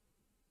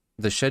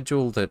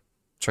schedule that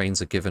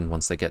trains are given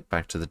once they get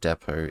back to the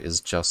depot is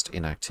just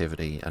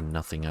inactivity and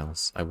nothing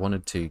else. I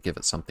wanted to give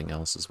it something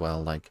else as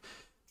well, like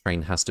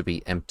train has to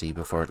be empty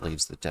before it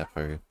leaves the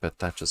depot, but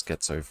that just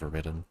gets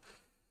overridden.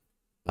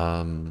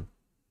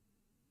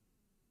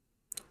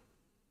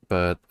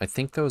 But I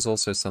think there was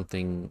also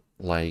something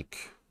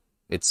like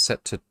it's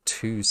set to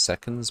 2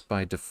 seconds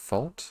by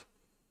default,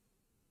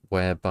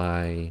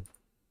 whereby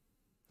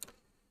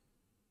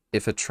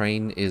if a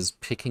train is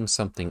picking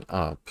something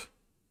up,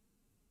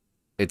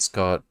 it's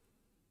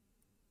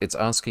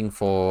asking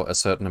for a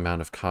certain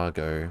amount of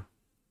cargo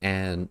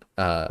and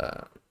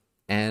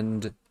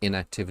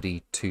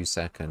inactivity 2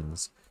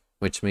 seconds,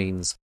 which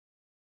means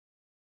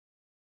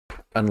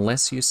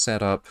unless you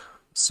set up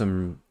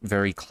some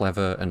very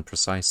clever and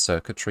precise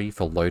circuitry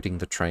for loading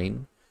the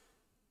train,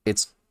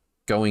 it's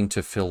going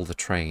to fill the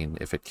train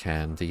if it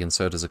can. The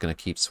inserters are going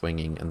to keep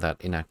swinging, and that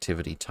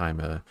inactivity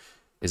timer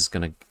is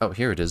going to... Oh,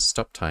 here it is.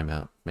 Stop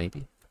timeout,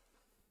 maybe?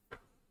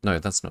 No,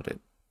 that's not it.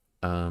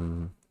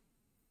 I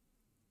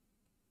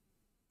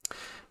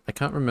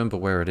can't remember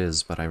where it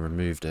is, but I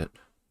removed it.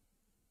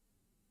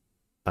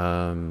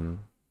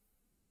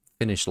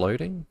 Finish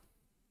loading?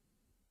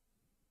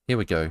 Here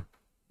we go.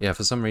 Yeah,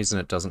 for some reason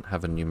it doesn't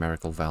have a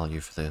numerical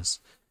value for this.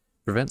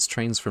 Prevents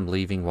trains from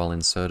leaving while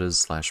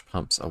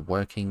inserters/pumps are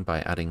working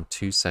by adding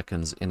 2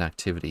 seconds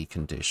inactivity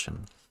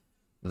condition.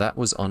 That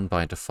was on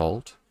by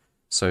default.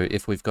 So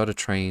if we've got a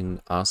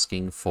train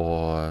asking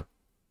for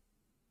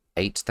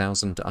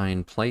 8,000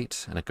 iron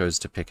plate and it goes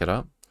to pick it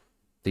up,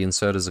 the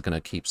inserters are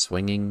going to keep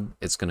swinging,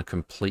 it's going to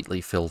completely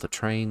fill the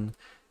train,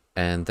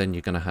 and then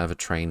you're going to have a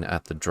train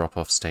at the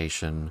drop-off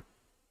station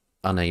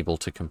unable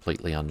to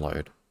completely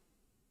unload.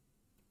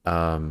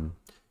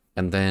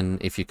 And then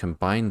if you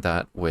combine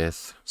that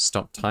with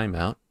stop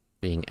timeout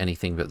being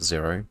anything but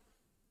 0,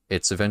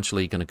 it's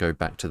eventually going to go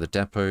back to the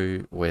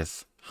depot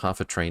with half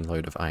a train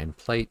load of iron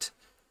plate,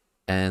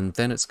 and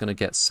then it's going to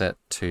get set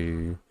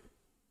to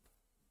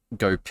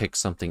go pick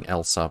something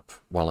else up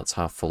while it's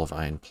half full of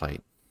iron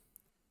plate.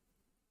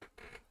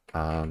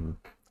 Now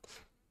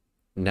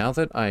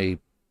that I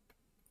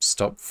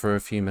stop for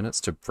a few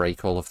minutes to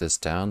break all of this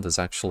down, there's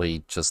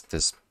actually just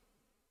this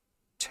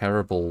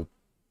terrible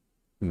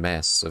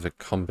mess of a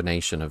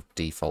combination of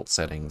default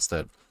settings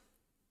that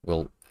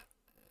will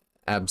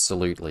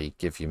absolutely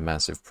give you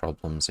massive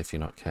problems if you're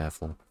not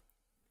careful.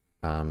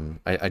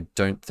 I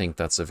don't think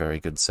that's a very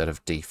good set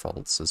of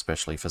defaults,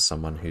 especially for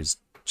someone who's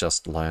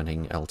just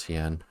learning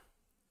LTN.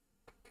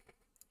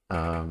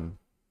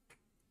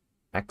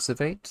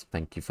 Activate,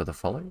 thank you for the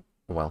follow.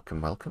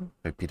 Welcome, welcome.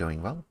 Hope you're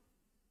doing well.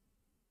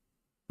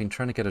 Been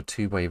trying to get a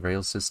two-way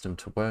rail system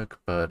to work,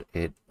 but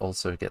it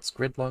also gets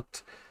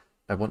gridlocked.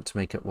 I want to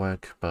make it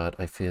work, but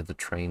I fear the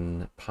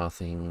train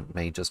pathing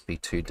may just be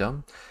too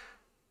dumb.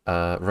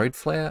 Road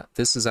Flare,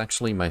 this is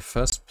actually my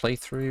first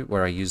playthrough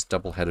where I used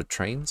double-headed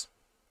trains,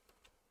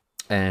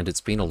 and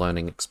it's been a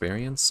learning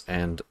experience,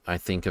 and I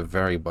think a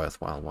very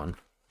worthwhile one.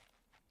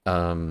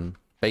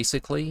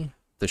 Basically,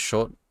 the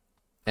short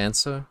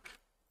answer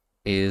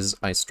is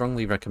I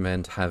strongly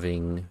recommend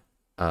having,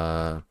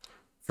 for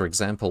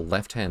example,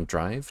 left-hand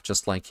drive,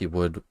 just like you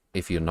would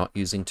if you're not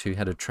using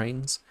two-headed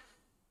trains.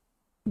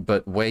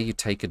 But where you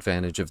take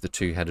advantage of the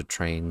two-headed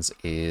trains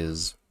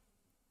is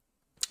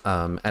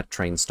at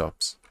train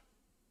stops,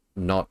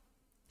 not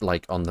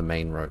like on the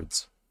main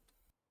roads.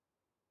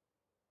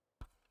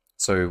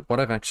 So what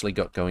I've actually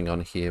got going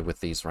on here with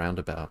these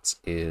roundabouts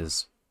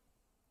is,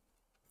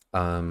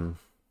 let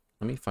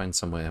me find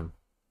somewhere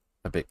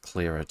a bit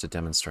clearer to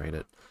demonstrate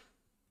it.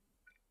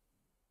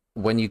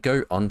 When you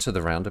go onto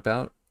the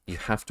roundabout, you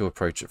have to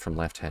approach it from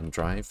left-hand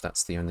drive.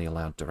 That's the only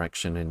allowed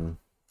direction in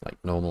like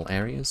normal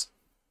areas.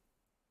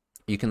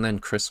 You can then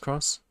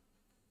crisscross.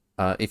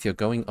 If you're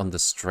going on the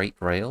straight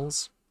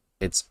rails,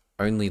 it's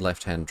only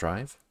left-hand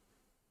drive.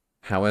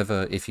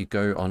 However, if you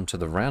go onto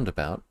the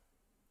roundabout,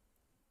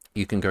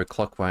 you can go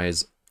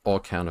clockwise or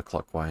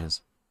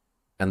counterclockwise.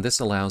 And this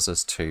allows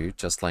us to,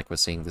 just like we're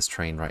seeing this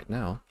train right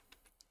now,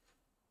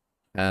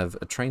 have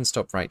a train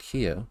stop right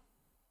here,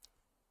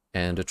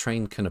 and a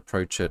train can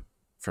approach it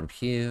from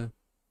here,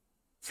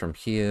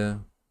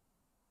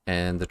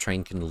 and the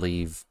train can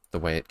leave the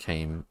way it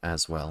came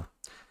as well.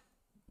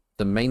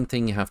 The main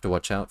thing you have to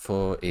watch out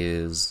for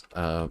is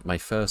my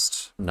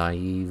first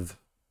naive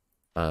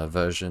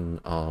version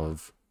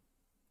of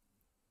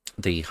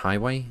the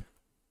highway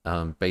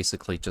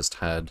basically just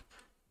had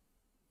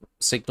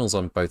signals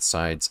on both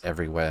sides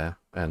everywhere,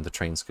 and the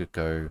trains could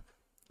go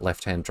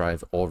left-hand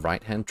drive or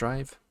right-hand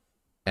drive.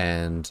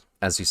 And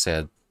as you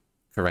said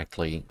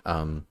correctly,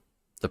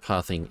 the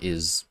pathing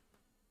is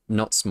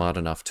not smart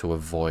enough to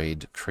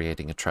avoid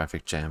creating a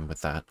traffic jam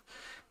with that.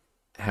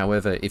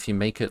 However, if you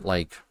make it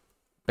like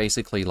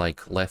basically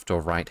like left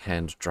or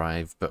right-hand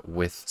drive, but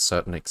with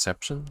certain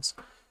exceptions,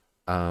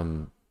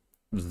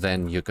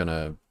 then you're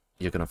gonna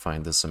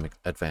find there's some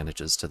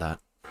advantages to that.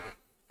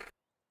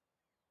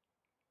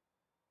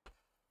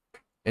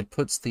 It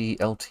puts the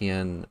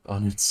LTN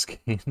on its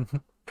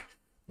skin,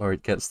 or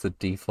it gets the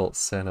default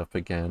setup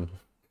again.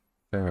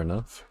 Fair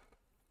enough.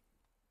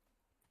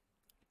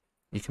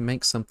 You can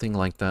make something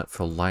like that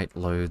for light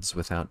loads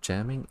without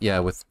jamming?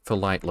 Yeah, for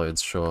light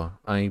loads, sure.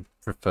 I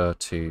prefer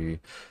to,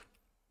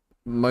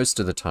 most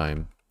of the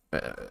time,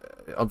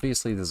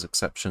 obviously there's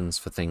exceptions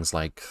for things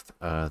like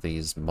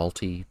these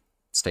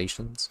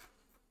multi-stations,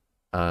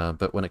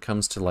 but when it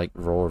comes to like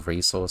raw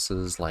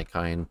resources like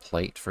iron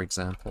plate, for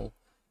example,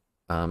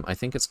 I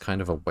think it's kind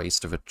of a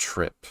waste of a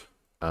trip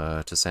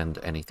to send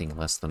anything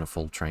less than a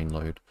full train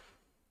load.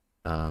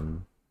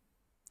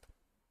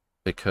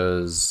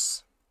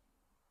 Because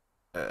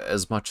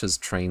as much as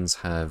trains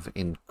have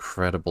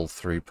incredible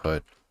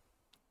throughput,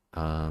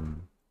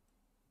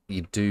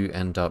 you do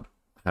end up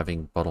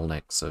having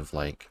bottlenecks of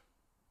like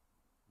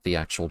the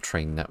actual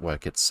train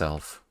network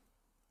itself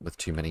with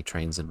too many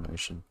trains in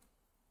motion.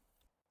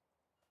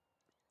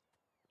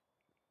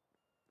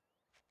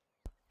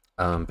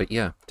 But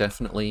yeah,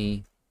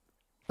 definitely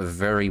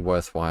very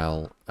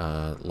worthwhile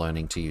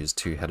learning to use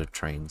two-headed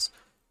trains.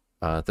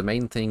 The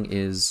main thing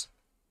is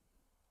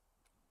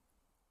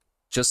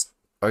just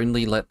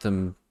only let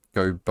them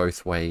go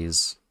both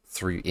ways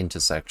through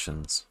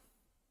intersections.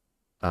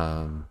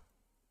 On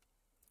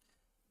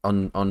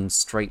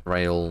straight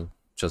rail,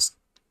 just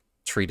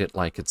treat it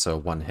like it's a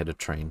one-headed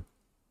train.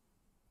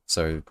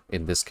 So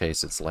in this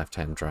case, it's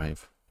left-hand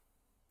drive.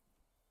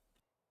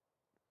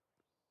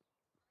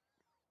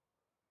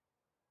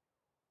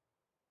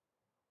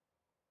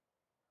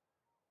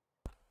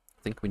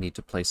 I think we need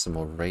to place some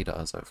more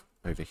radars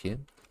over here.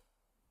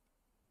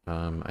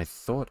 I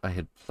thought I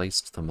had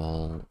placed them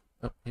all.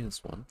 Oh,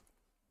 here's one.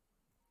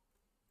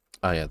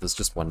 Oh yeah, there's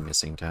just one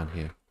missing down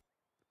here.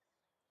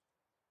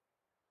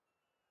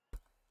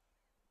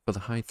 For the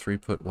high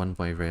throughput,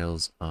 one-way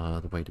rails are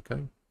the way to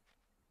go.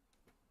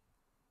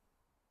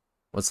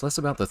 Well, it's less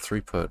about the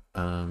throughput.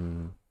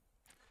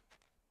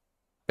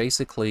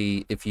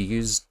 Basically, if you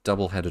use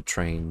double-headed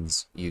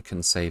trains, you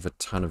can save a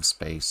ton of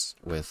space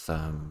with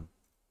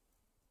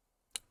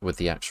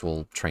the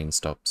actual train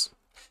stops.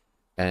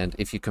 And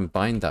if you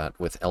combine that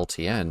with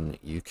LTN,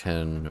 you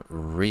can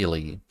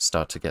really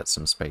start to get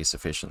some space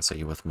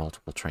efficiency with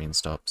multiple train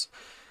stops.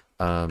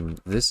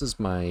 This is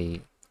my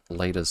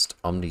latest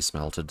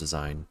Omnismelter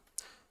design.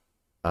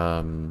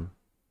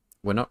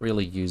 We're not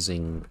really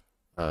using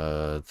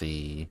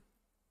the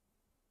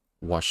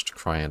washed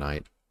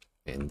cryonite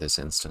in this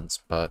instance,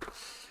 but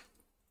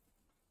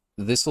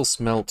this will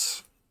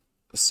smelt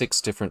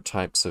 6 different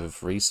types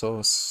of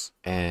resource,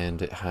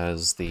 and it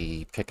has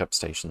the pickup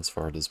stations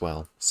for it as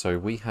well. So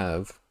we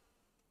have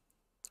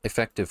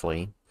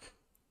effectively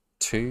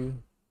 2,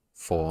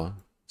 4,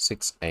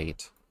 6,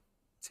 8,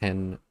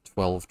 10,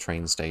 12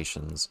 train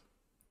stations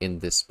in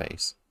this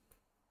space.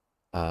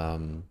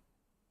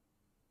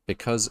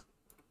 Because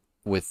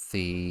with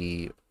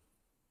the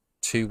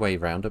two-way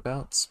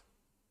roundabouts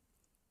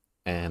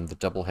and the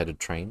double-headed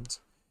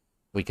trains,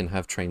 we can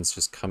have trains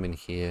just come in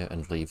here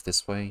and leave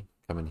this way,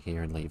 come in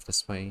here and leave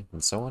this way,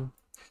 and so on.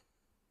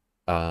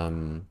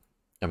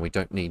 And we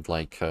don't need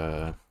like,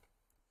 you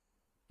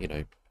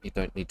know, you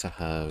don't need to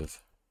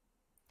have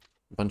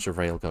a bunch of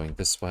rail going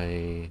this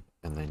way,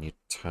 and then you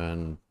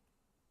turn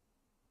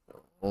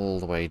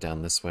all the way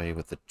down this way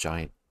with the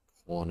giant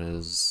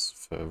corners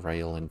for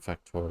rail in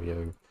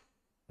Factorio,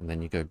 and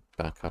then you go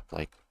back up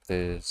like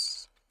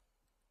this.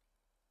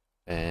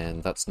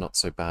 And that's not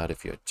so bad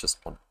if you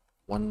just want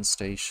one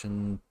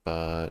station,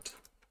 but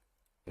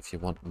if you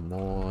want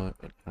more,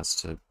 it has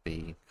to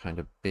be kind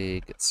of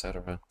big,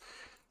 etc.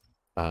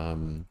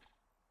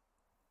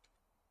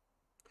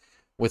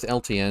 With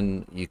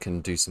LTN, you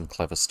can do some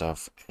clever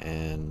stuff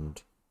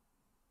and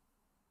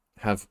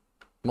have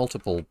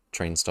multiple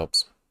train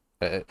stops.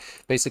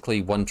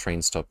 Basically, one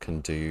train stop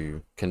can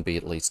be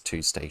at least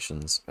 2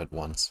 stations at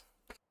once.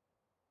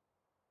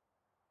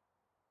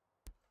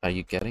 Are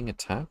you getting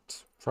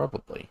attacked?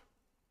 Probably.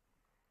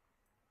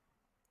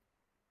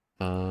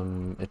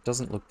 It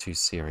doesn't look too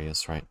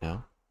serious right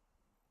now.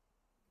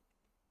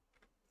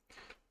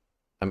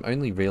 I'm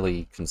only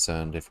really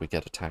concerned if we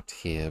get attacked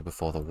here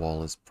before the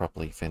wall is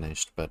properly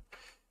finished, but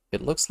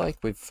it looks like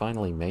we've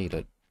finally made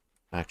it,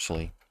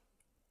 actually.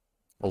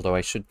 Although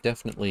I should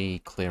definitely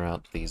clear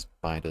out these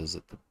biters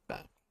at the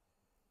back.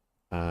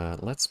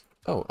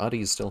 Oh,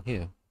 Artie is still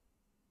here.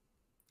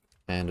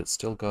 And it's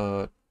still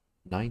got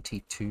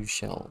 92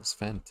 shells.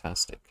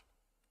 Fantastic.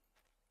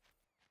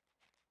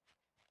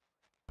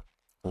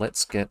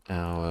 let's get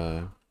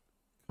our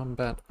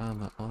combat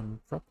armor on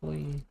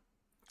properly.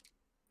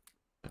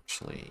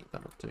 Actually,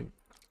 that'll do.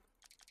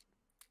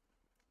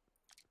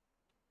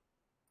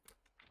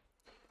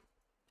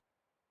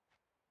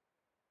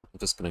 I'm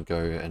just going to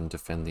go and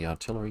defend the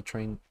artillery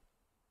train,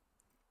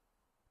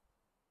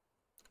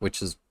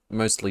 which is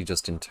mostly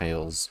just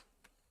entails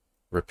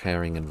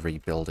repairing and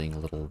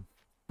rebuilding little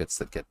bits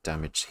that get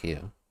damaged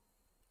here.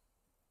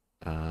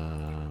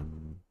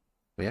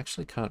 We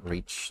actually can't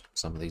reach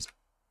some of these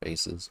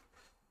bases,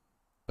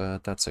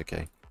 but that's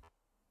okay.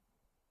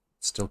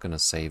 It's still going to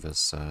save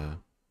us a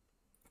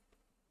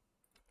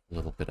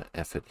little bit of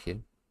effort here.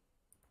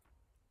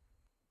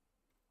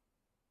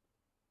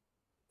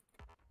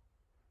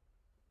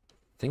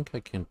 I think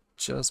I can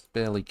just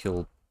barely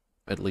kill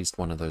at least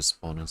one of those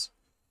spawners.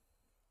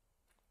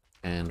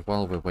 And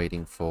while we're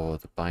waiting for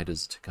the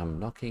biters to come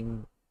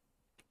knocking,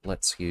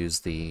 let's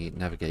use the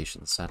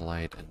navigation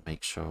satellite and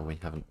make sure we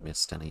haven't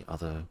missed any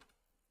other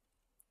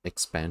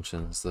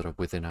expansions that are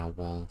within our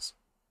walls.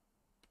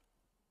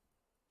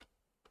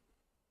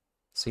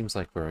 Seems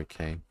like we're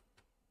okay.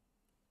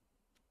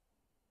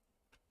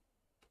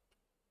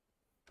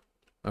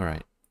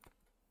 Alright.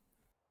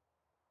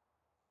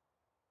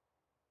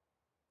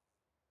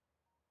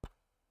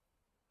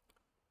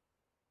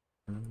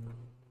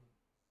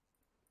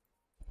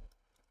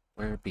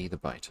 Where be the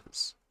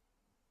biters?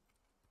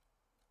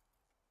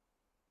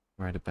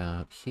 Right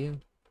about here.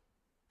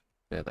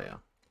 There they are.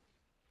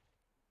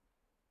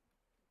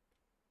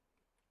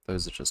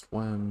 Those are just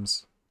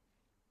worms.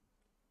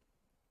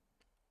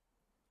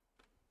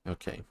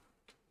 Okay.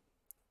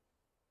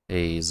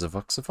 Hey,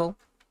 Zavoxifol.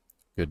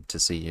 Good to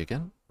see you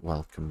again.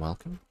 Welcome,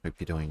 welcome. Hope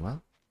you're doing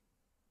well.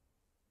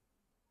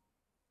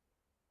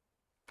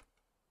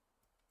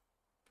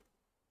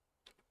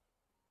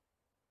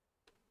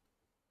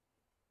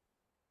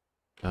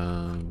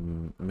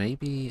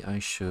 Maybe I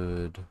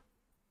should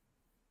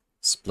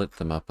split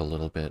them up a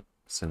little bit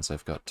since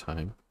I've got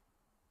time.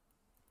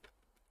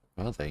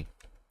 Where are they?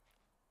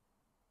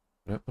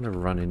 I don't want to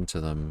run into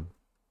them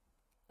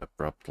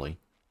abruptly.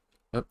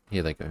 Oh,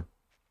 here they go.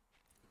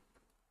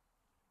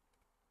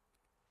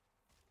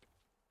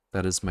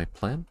 That is my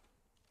plan.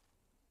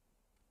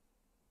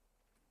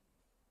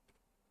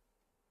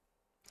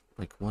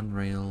 Like one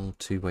rail,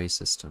 two-way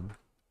system.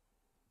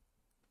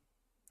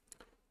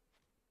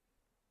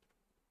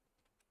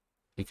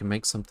 You can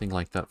make something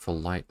like that for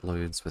light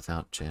loads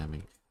without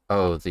jamming.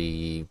 Oh, with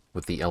the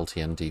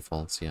LTN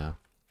defaults, yeah. I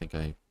think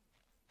I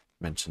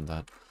mentioned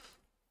that.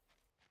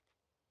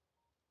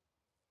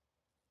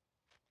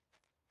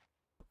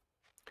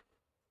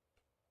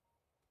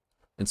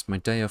 It's my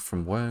day off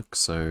from work,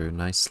 so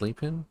nice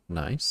sleep in.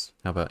 Nice.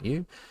 How about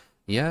you?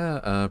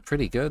 Yeah,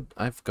 pretty good.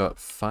 I've got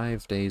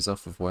 5 days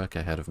off of work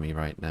ahead of me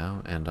right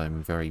now, and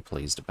I'm very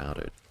pleased about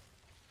it.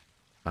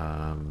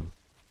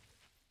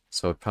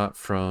 So apart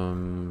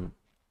from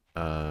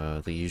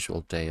the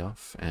usual day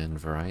off and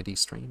variety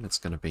stream, it's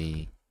going to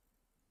be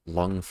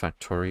long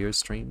Factorio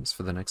streams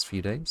for the next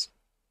few days.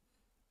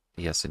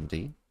 Yes,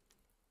 indeed.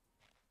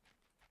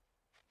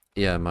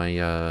 Yeah,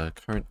 my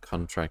current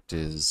contract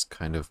is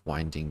kind of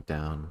winding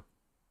down,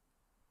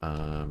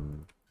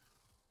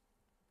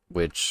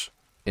 which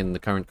in the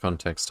current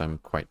context I'm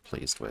quite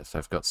pleased with.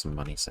 I've got some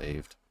money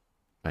saved.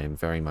 I am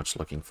very much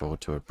looking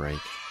forward to a break.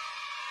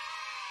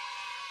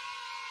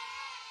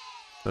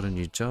 Got a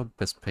new job,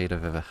 best paid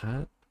I've ever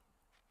had.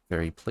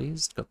 Very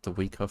pleased. Got the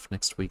week off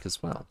next week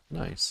as well.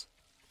 Nice.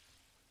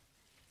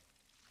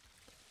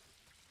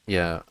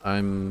 Yeah,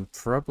 I'm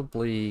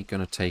probably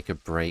gonna take a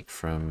break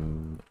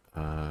from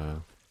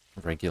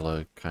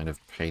regular kind of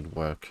paid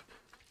work.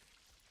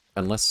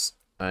 Unless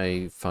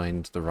I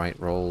find the right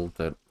role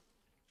that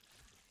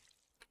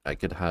I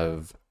could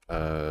have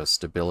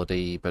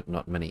stability but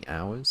not many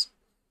hours,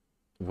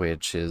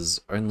 which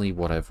is only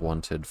what I've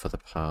wanted for the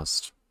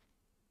past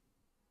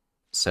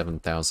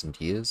 7,000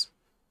 years.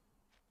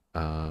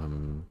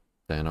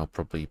 Then I'll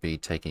probably be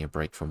taking a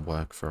break from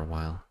work for a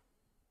while.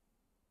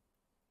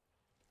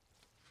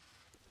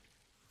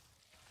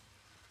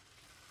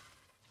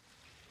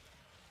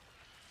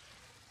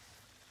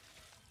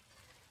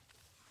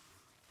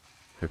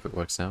 Hope it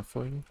works out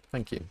for you.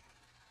 Thank you.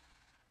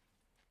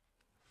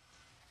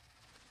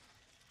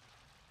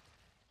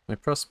 My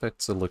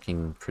prospects are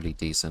looking pretty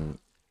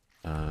decent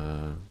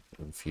in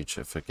the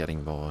future for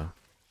getting more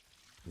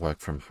work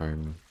from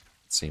home,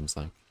 it seems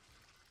like.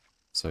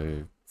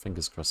 So,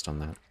 fingers crossed on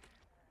that.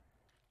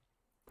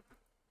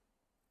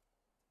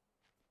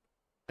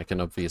 I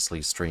can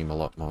obviously stream a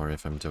lot more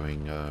if I'm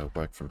doing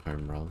work from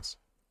home roles.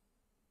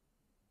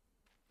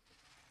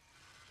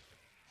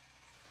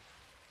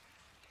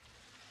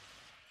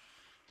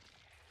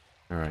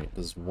 Alright,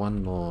 there's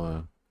one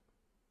more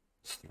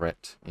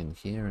threat in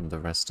here, and the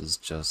rest is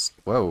just...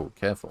 Whoa,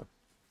 careful.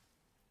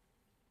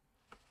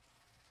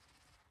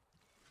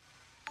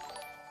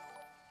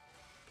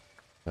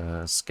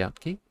 Scout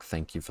Geek,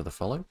 thank you for the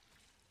follow.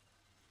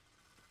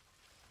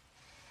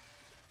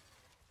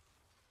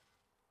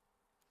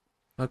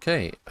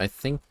 Okay, I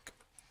think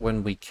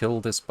when we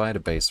kill this biter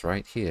base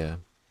right here,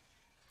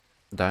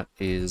 That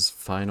is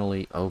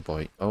finally... Oh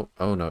boy. Oh,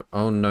 oh no.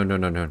 Oh no, no,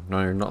 no, no.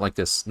 No, not like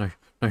this. No,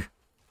 no.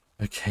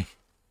 Okay.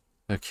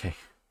 Okay.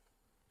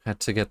 Had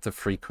to get the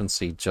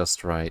frequency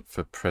just right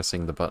for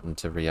pressing the button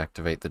to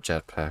reactivate the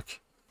jetpack.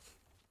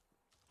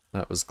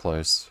 That was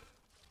close.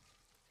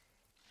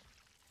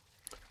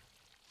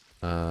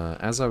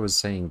 As I was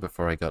saying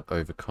before I got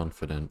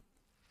overconfident,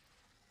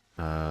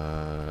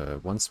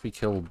 once we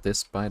kill this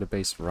spider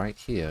base right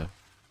here,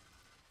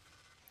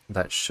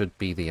 that should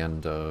be the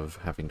end of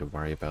having to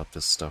worry about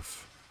this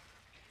stuff.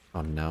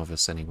 On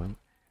Nauvis, anyway.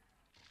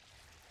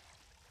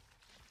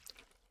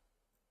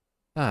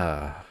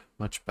 Ah,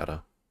 much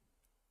better.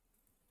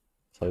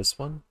 Close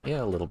one?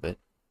 Yeah, a little bit.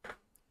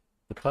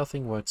 The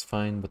pathing works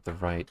fine with the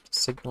right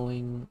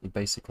signaling. You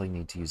basically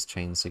need to use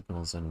chain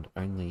signals and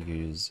only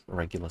use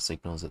regular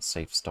signals at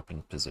safe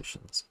stopping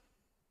positions.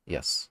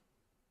 Yes.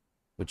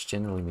 Which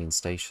generally means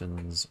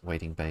stations,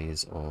 waiting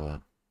bays,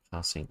 or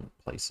passing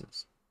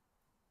places.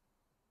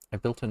 I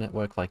built a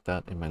network like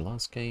that in my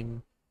last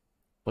game.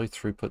 Low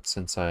throughput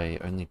since I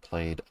only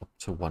played up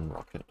to one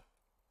rocket.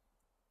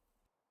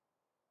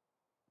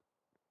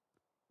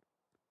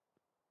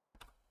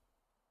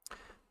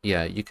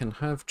 Yeah, you can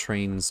have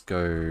trains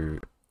go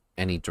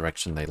any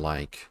direction they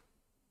like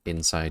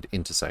inside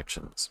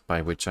intersections,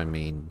 by which I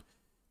mean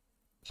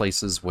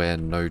places where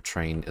no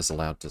train is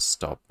allowed to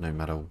stop no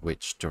matter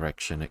which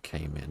direction it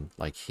came in,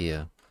 like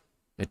here.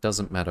 It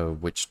doesn't matter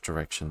which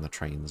direction the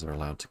trains are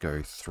allowed to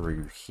go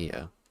through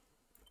here.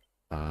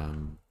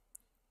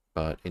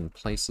 But in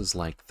places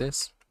like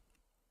this,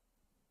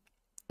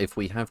 if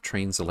we have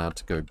trains allowed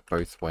to go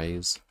both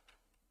ways,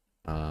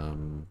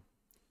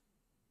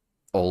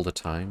 all the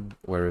time,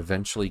 we're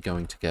eventually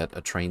going to get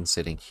a train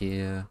sitting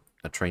here,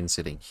 a train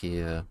sitting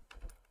here,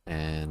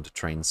 and a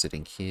train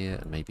sitting here,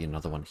 and maybe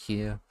another one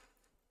here,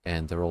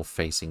 and they're all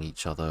facing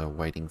each other,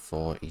 waiting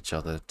for each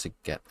other to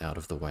get out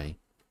of the way.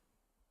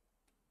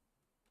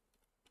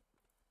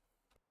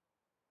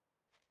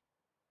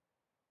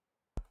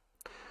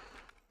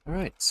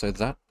 Alright, so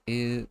that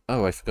is...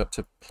 Oh, I forgot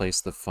to place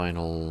the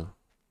final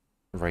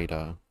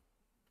radar.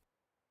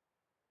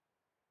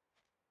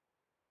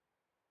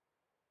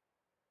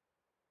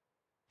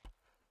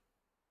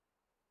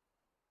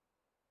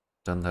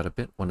 Done that a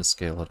bit, want to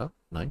scale it up.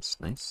 Nice,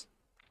 nice.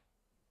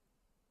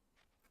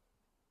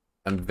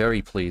 I'm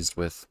very pleased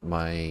with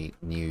my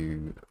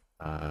new,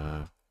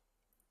 what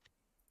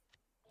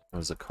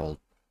is it called?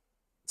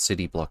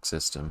 City block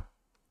system,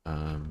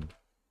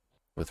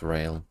 with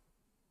rail.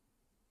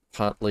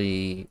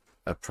 Partly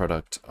a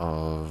product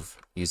of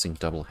using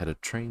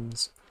double-headed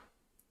trains.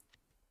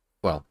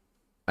 Well,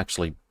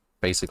 actually,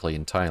 basically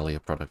entirely a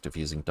product of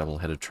using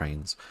double-headed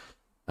trains.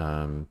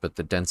 But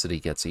the density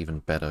gets even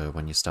better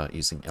when you start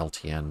using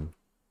LTN,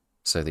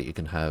 so that you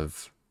can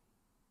have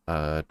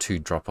 2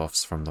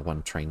 drop-offs from the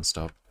one train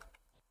stop.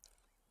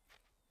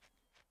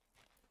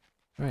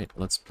 Alright,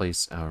 let's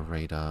place our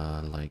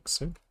radar like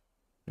so.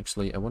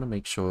 Actually, I want to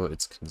make sure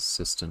it's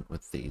consistent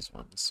with these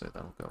ones, so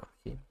that'll go up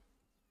here.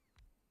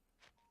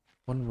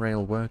 One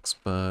rail works,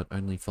 but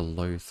only for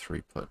low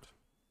throughput.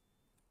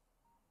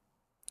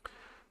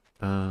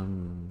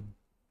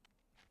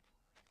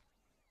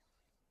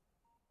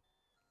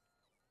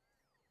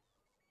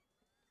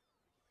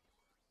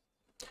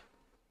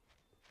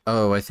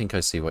 Oh, I think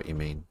I see what you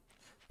mean.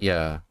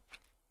 Yeah,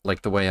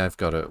 like the way I've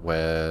got it,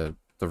 where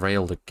the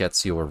rail that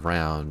gets you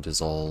around is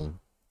all,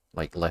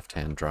 like,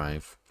 left-hand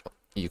drive.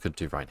 You could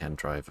do right-hand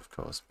drive, of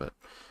course, but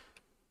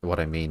what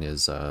I mean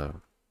is,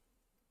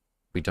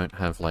 we don't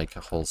have, like,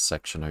 a whole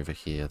section over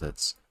here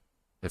that's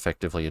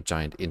effectively a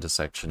giant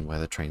intersection where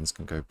the trains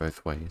can go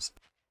both ways.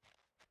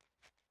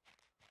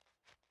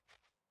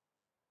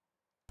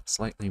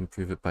 Slightly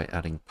improve it by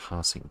adding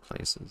passing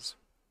places.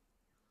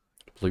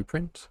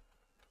 Blueprint?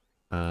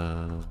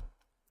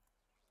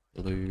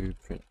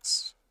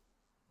 Blueprints.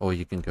 Or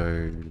you can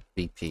go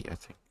BP, I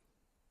think.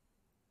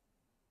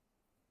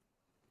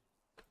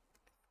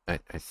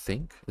 I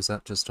think? Is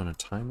that just on a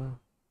timer?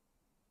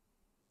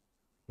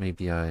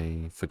 Maybe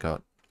I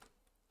forgot.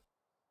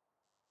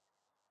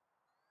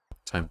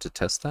 Time to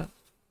test that.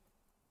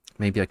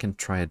 Maybe I can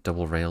try a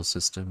double rail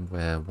system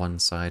where one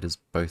side is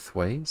both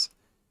ways.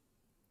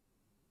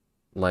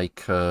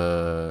 Like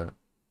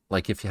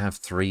if you have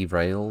 3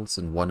 rails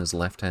and one is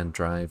left-hand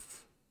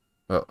drive.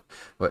 Well,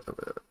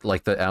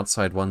 like the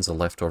outside one's a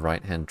left or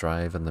right-hand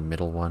drive and the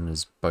middle one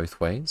is both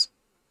ways.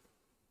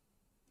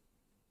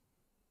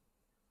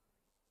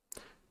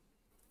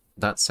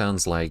 That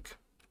sounds like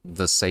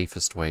the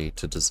safest way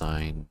to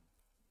design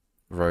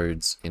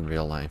roads in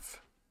real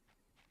life.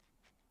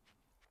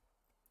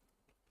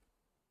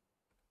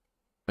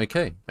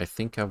 Okay, I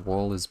think our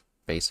wall is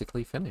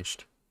basically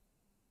finished.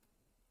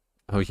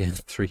 Oh yeah,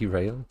 3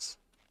 rails?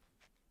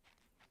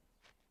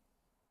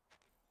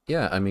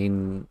 Yeah, I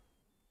mean,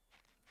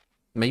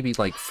 maybe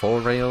like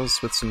 4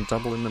 rails with some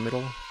double in the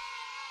middle.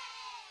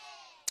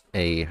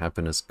 A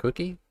happiness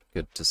cookie,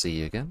 good to see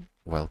you again.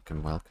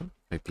 Welcome, welcome.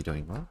 Hope you're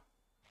doing well.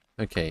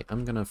 Okay,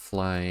 I'm gonna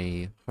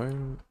fly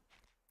home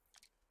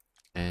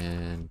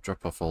and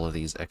drop off all of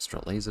these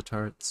extra laser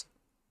turrets.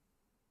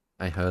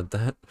 I heard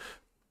that.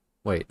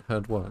 Wait,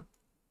 heard what?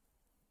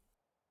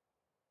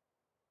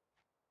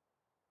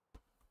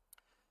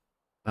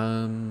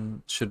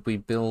 Should we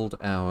build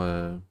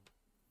our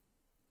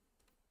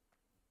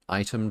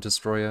item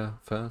destroyer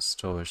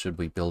first, or should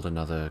we build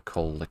another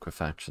coal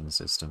liquefaction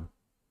system?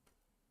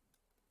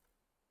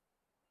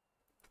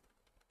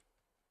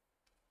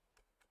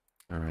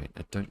 Alright,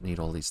 I don't need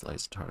all these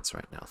laser turrets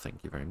right now,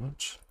 thank you very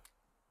much.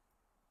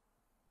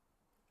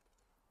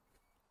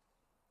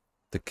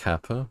 The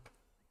Kappa.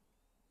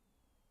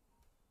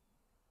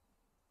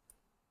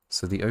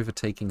 So the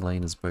overtaking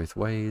lane is both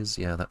ways.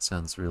 Yeah, that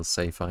sounds real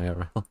safe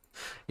IRL.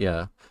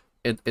 Yeah.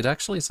 It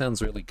actually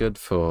sounds really good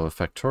for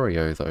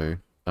Factorio though.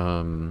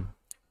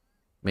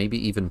 Maybe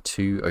even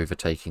 2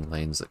 overtaking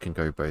lanes that can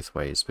go both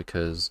ways,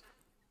 because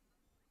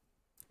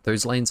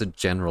those lanes are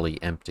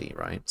generally empty,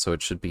 right? So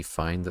it should be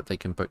fine that they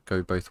can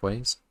go both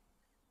ways.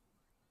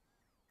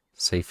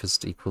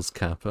 Safest equals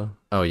Kappa.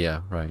 Oh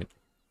yeah, right.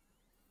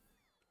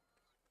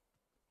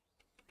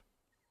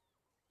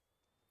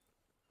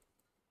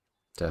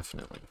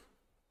 Definitely.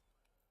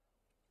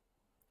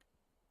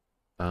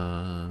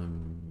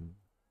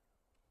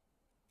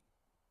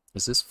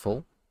 Is this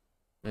full?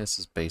 This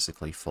is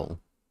basically full.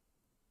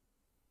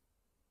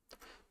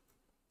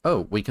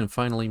 Oh, we can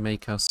finally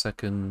make our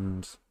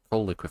second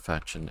coal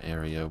liquefaction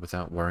area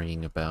without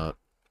worrying about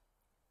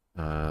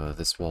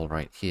this wall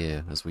right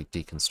here as we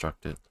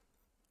deconstruct it.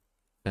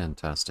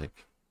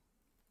 Fantastic.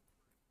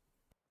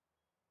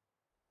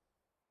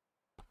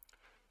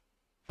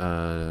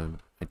 I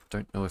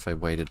don't know if I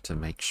waited to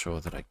make sure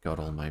that I got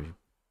all my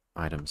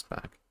items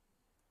back,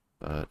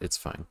 but it's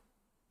fine.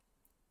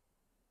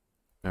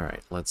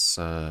 Alright, let's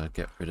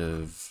get rid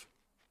of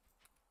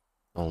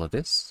all of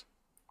this.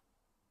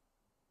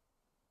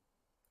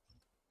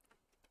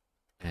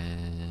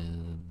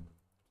 And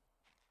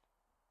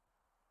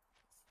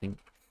I think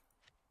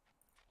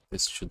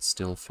this should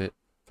still fit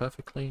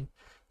perfectly.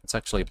 It's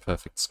actually a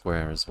perfect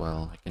square as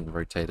well. I can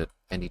rotate it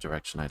any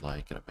direction I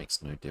like and it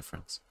makes no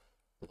difference.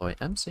 Although I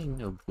am seeing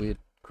a weird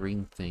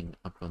green thing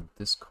up on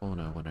this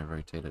corner when I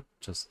rotate it,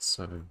 just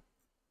so.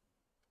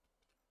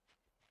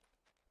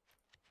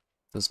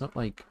 There's not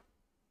like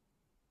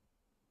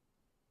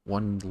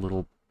one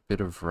little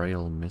bit of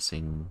rail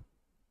missing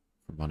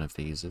from one of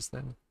these, is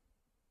there?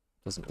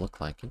 Doesn't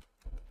look like it.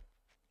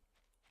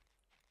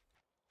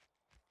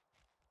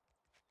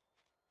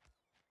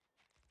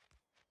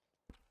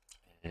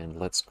 And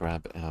let's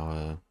grab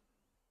our...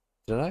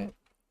 Did I?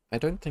 I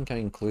don't think I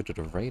included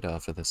a radar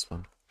for this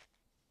one.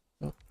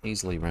 Oh,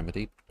 easily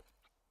remedied.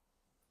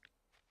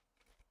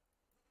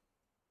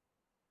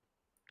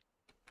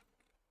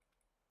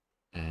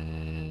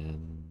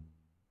 And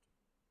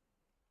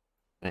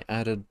I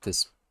added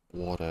this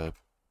water.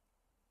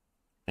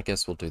 I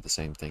guess we'll do the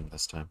same thing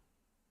this time,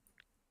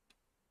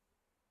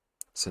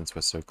 since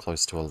we're so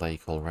close to a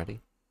lake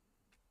already.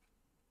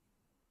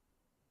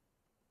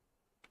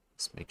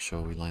 Let's make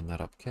sure we line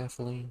that up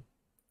carefully.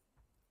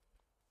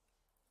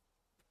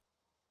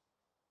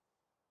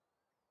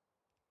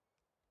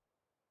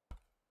 I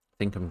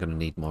think I'm going to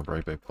need more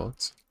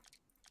robopods.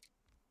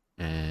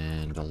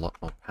 And a lot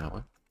more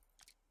power.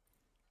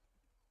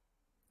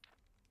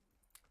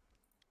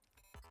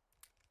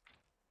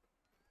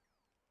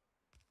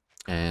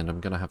 And I'm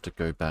going to have to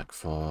go back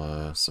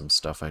for some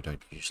stuff I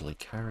don't usually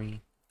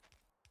carry.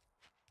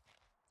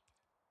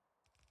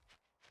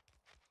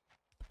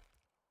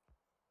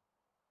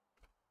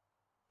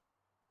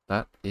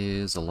 That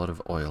is a lot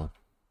of oil.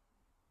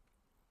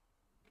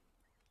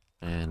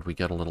 And we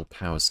get a little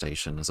power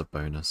station as a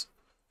bonus,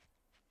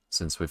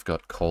 since we've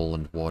got coal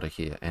and water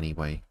here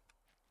anyway.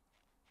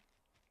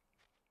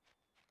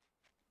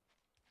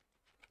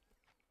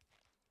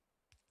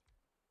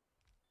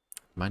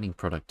 Mining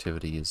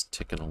productivity is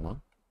ticking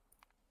along.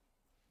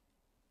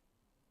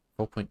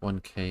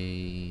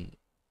 4.1k.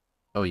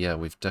 Oh yeah,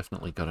 we've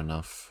definitely got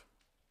enough.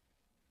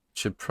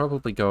 Should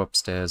probably go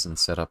upstairs and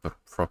set up a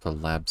proper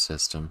lab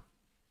system.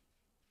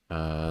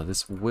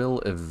 This will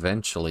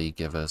eventually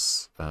give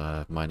us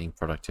mining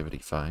productivity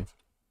 5.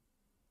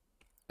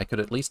 I could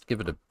at least give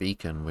it a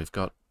beacon. We've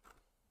got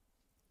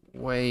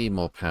way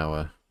more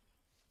power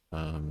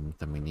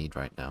than we need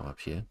right now up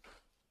here.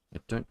 I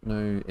don't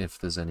know if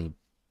there's any...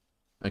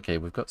 Okay,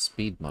 we've got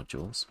speed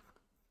modules.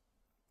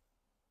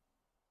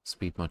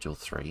 Speed module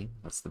 3,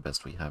 that's the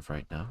best we have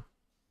right now.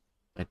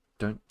 I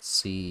don't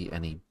see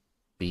any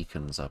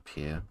beacons up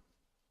here.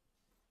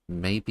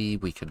 Maybe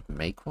we could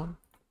make one?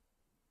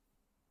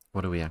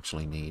 What do we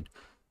actually need?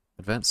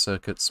 Advanced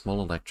circuit,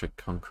 small electric,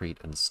 concrete,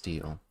 and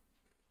steel.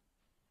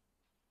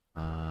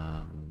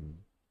 I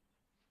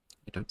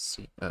don't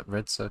see...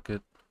 red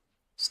circuit,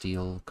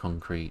 steel,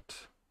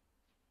 concrete.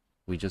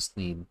 We just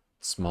need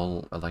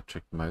small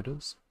electric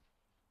motors.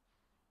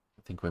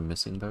 I think we're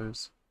missing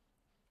those.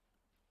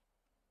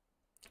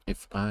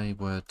 If I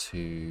were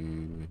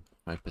to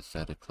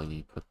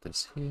hypothetically put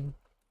this here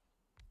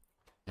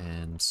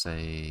and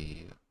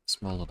say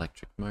small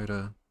electric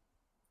motor,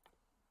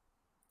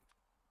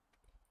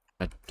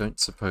 I don't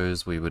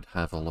suppose we would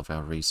have all of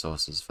our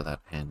resources for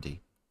that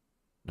handy.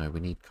 No, we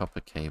need copper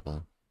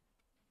cable.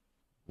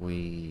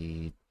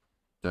 We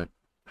don't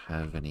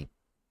have any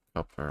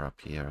copper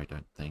up here, I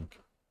don't think.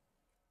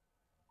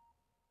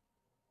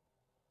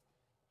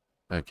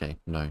 Okay,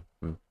 no.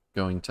 I'm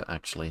going to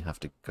actually have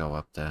to go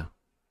up there.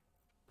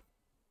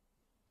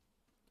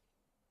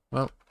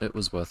 Well, it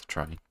was worth a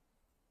try.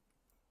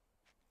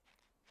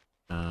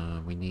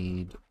 We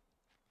need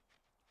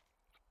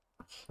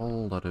a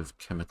whole lot of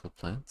chemical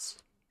plants.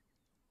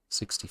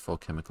 64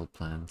 chemical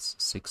plants,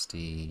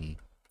 60...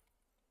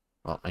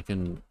 Well, I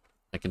can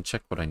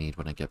check what I need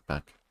when I get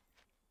back.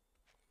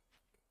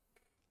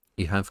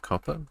 You have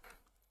copper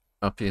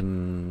up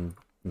in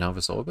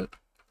Nauvis orbit?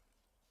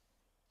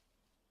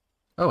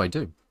 Oh, I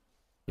do.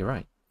 You're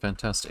right.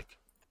 Fantastic.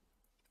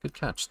 Good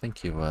catch.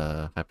 Thank you,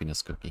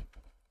 Happiness Cookie.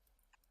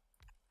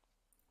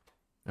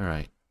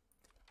 Alright.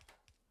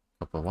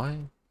 Copper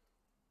wire.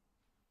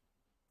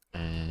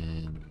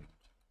 And...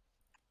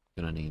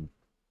 gonna need...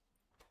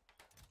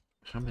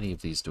 How many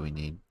of these do we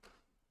need?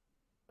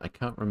 I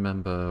can't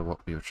remember what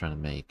we were trying to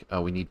make.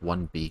 Oh, we need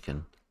 1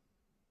 beacon.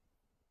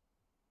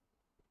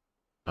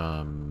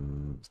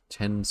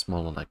 10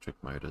 small electric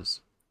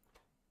motors.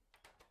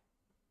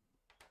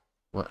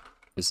 What?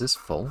 Is this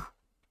full?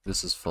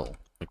 This is full.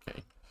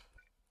 Okay.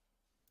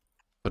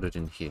 Put it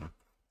in here.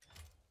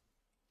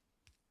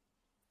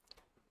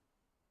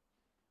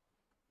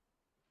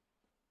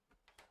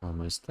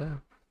 Almost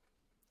there.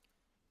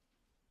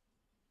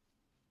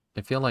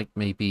 I feel like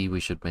maybe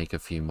we should make a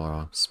few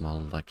more small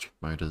electric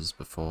motors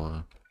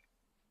before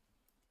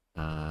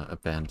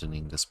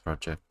abandoning this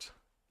project.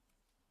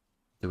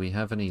 Do we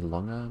have any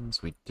long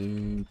arms? We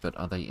do, but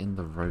are they in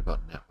the robot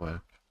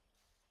network?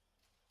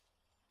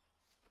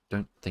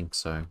 Don't think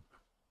so.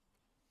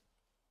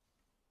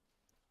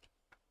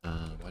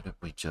 Why don't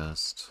we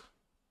just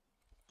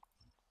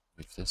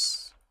move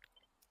this,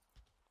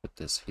 put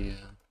this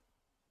here.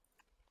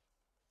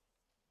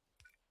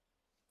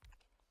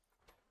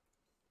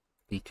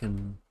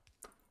 Beacon.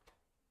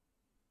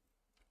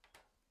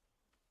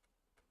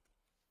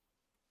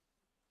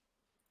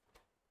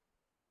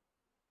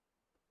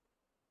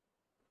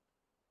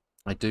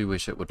 I do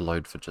wish it would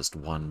load for just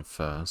one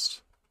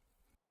first.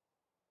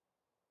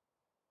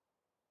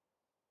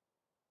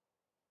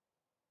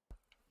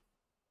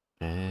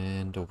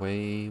 And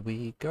away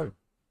we go.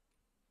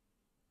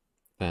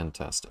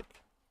 Fantastic.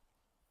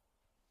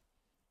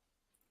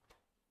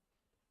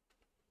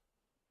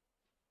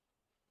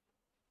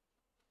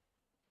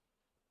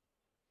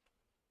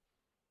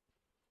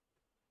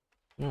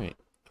 Alright.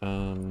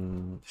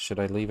 Should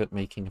I leave it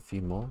making a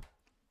few more?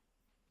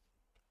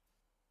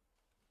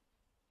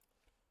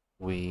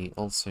 We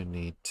also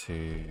need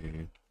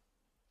to...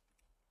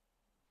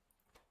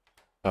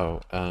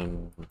 Oh,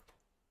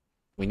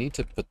 we need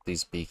to put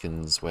these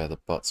beacons where the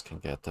bots can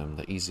get them.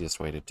 The easiest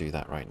way to do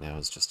that right now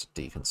is just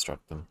to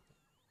deconstruct them.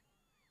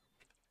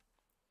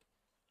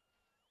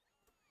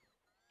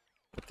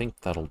 I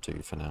think that'll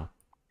do for now.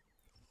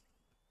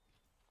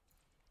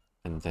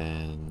 And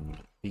then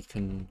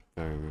beacon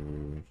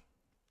go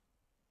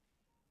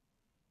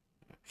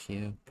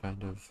here,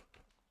 kind of.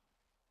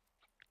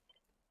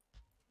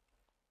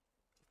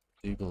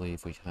 I do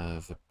believe we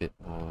have a bit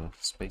more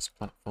space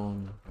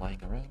platform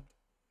lying around.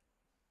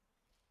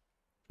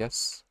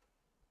 Yes.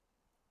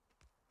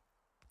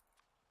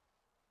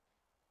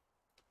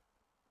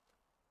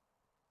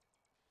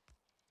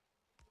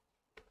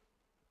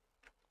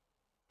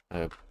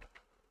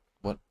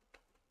 What?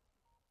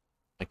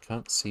 I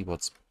can't see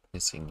what's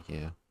missing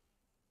here.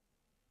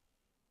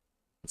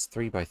 It's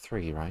 3 by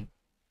 3, right?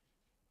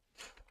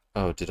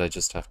 Oh, did I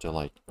just have to,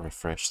 like,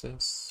 refresh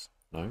this?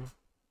 No?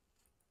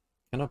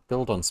 Cannot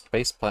build on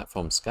space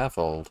platform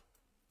scaffold.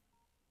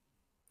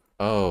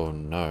 Oh,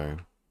 no.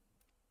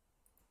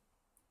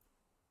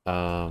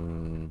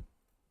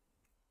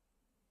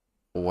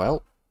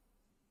 Well,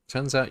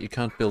 turns out you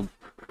can't build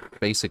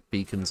basic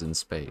beacons in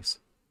space.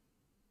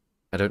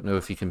 I don't know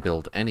if you can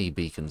build any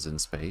beacons in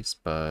space,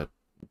 but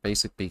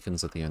basic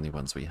beacons are the only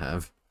ones we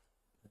have.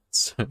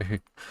 So,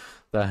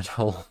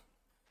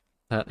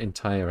 that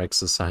entire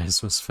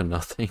exercise was for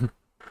nothing.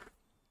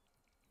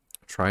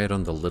 Try it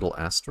on the little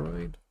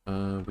asteroid?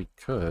 We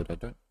could. I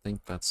don't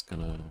think that's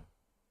gonna...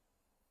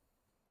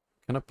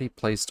 Cannot be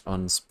placed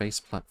on space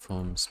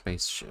platform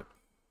spaceship.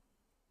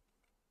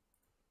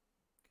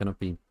 Cannot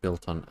be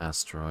built on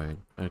asteroid.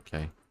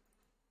 Okay.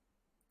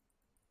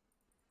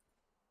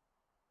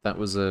 That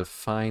was a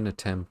fine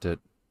attempt at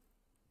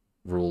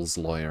rules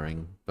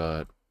lawyering,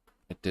 but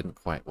it didn't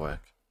quite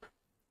work.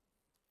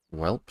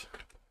 Welp.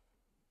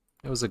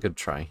 It was a good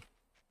try.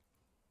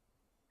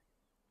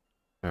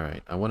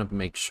 Alright, I want to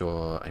make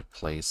sure I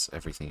place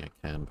everything I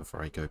can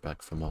before I go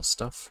back for more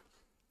stuff.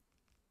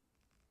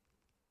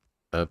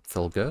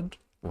 Thilgerd,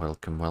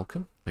 welcome,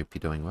 welcome. Hope you're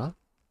doing well.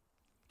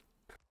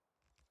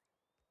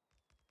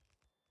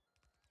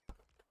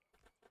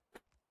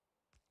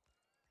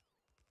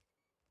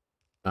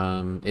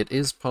 It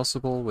is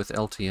possible with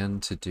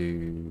LTN to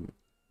do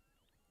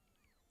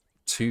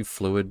 2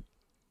 fluid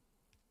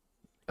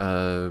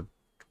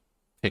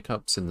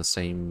pickups in the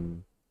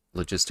same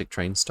logistic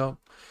train stop,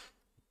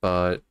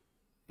 but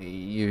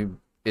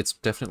it's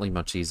definitely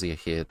much easier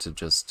here to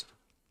just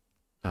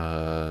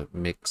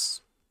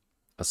mix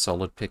a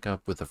solid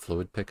pickup with a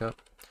fluid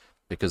pickup,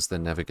 because they're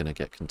never going to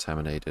get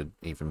contaminated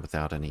even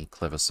without any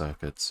clever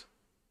circuits.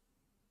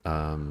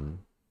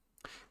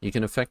 You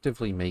can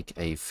effectively make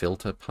a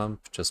filter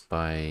pump just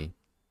by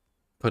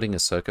putting a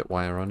circuit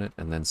wire on it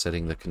and then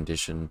setting the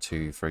condition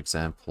to, for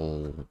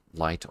example,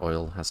 light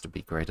oil has to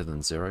be greater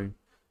than 0.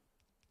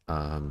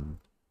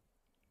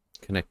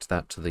 Connect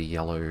that to the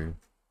yellow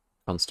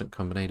constant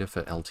combinator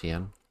for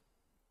LTN,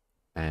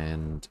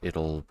 and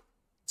it'll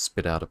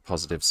spit out a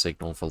positive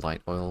signal for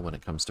light oil when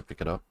it comes to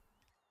pick it up.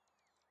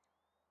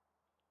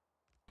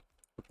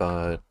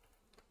 But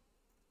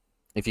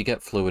if you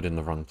get fluid in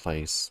the wrong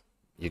place,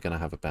 you're going to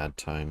have a bad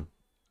time.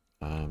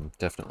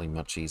 Definitely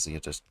much easier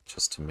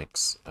just to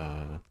mix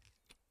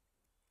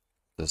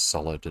the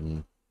solid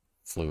and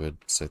fluid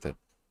so that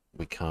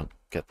we can't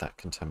get that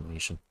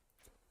contamination.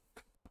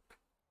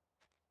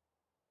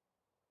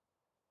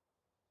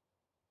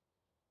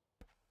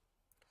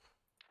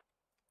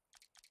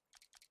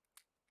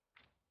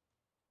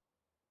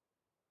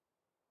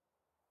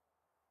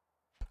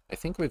 I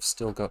think we've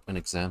still got an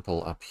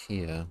example up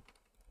here.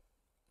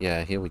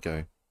 Yeah, here we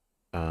go.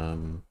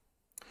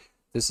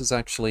 This is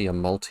actually a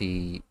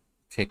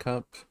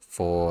multi-pickup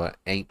for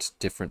 8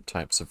 different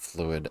types of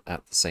fluid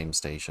at the same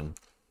station.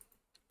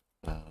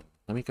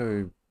 Let me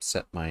go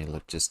set my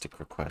logistic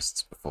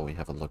requests before we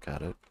have a look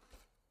at it.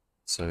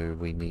 So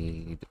we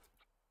need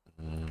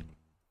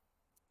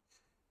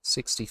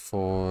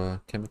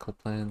 64 chemical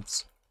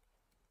plants,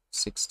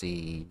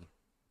 60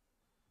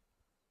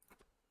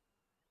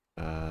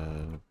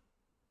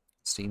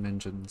 steam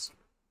engines,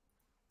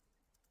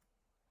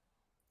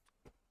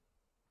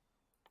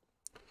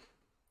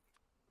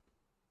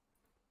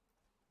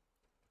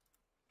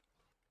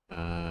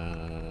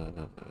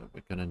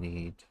 we're gonna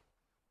need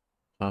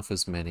half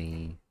as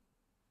many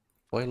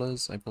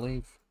boilers, I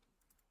believe.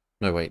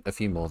 No, wait, a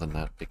few more than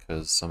that,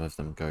 because some of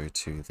them go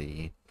to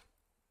the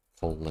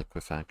full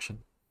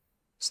liquefaction.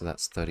 So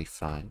that's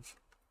 35.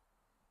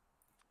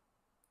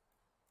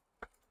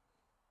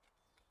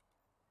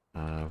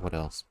 What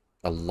else?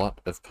 A lot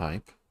of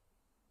pipe.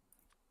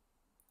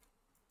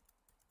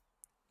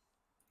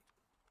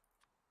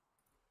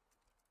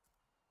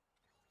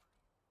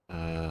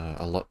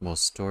 A lot more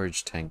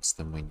storage tanks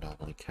than we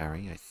normally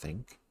carry, I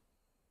think.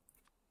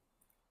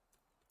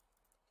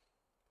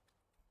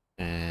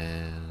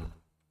 And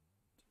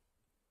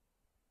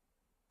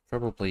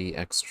probably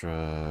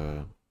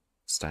extra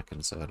stack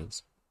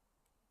inserters.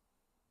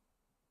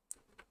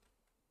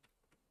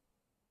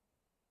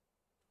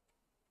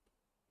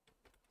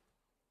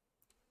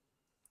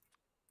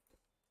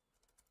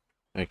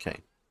 Okay,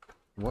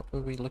 what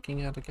were we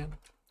looking at again?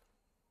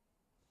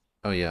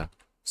 Oh yeah,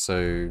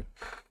 so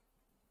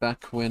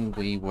back when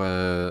we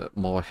were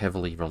more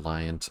heavily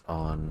reliant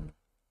on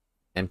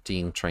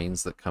emptying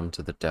trains that come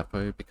to the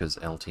depot because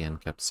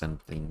LTN kept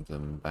sending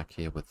them back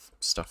here with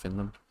stuff in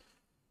them,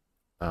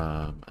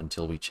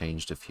 until we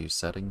changed a few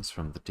settings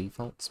from the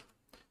defaults.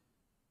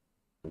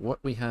 What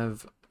we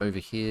have over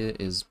here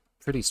is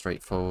pretty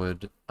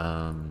straightforward.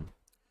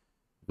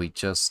 We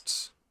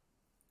just...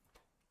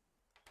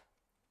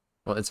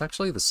 Well, it's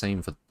actually the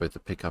same for both the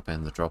pickup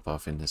and the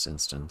drop-off in this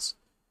instance.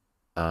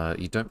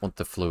 You don't want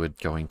the fluid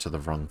going to the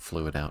wrong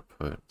fluid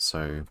output,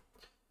 so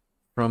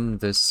from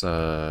this...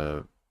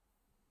 Oh,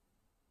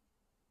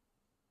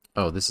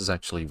 this is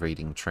actually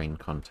reading train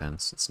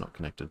contents. It's not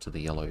connected to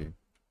the yellow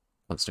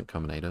constant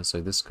combinator,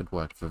 so this could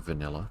work for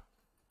vanilla.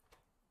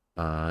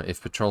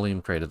 If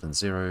petroleum greater than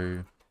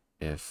 0,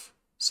 if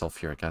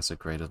sulfuric acid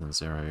greater than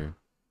 0,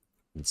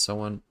 and so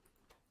on.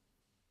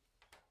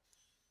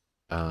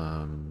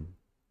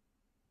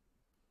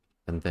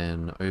 And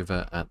then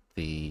over at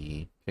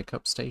the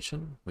pickup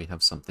station, we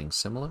have something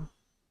similar.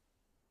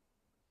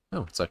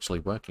 Oh, it's actually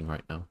working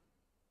right now.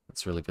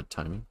 That's really good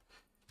timing.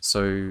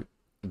 So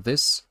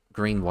this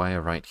green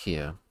wire right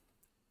here,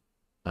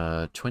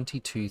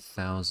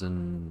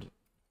 22,000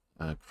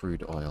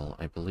 crude oil.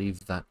 I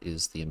believe that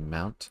is the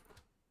amount.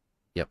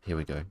 Yep, here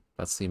we go.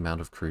 That's the amount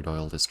of crude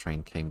oil this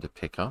train came to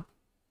pick up.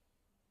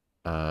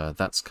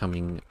 That's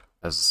coming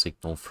as a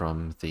signal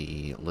from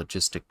the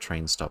logistic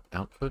train stop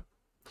output.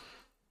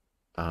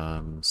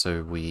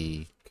 So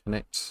we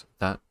connect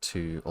that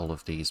to all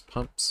of these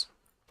pumps,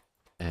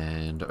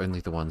 and only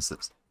the ones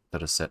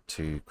that are set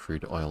to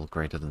crude oil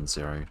greater than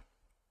 0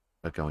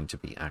 are going to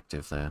be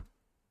active there.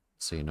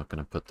 So you're not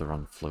going to put the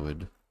wrong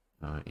fluid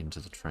into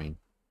the train.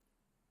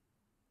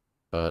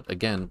 But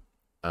again,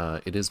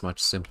 it is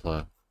much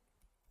simpler.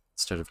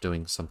 Instead of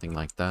doing something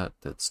like that,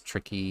 that's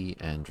tricky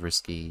and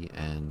risky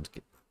and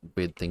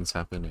weird things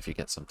happen if you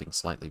get something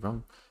slightly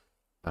wrong,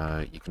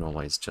 you can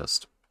always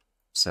just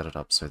set it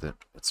up so that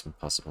it's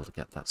impossible to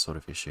get that sort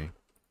of issue.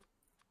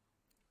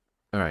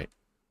 Alright,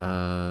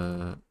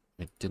 I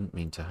didn't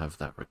mean to have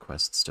that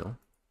request still.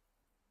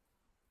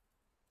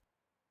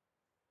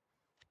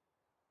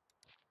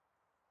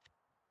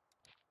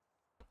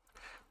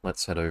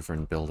 Let's head over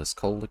and build this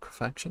coal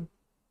liquefaction.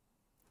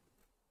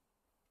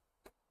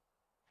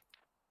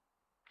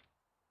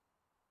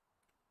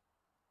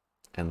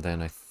 And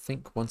then I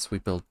think once we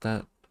build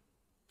that,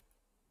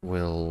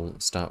 we'll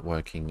start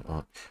working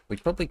on... We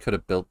probably could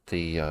have built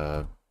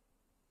the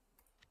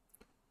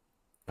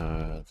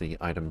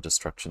item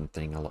destruction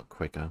thing a lot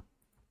quicker.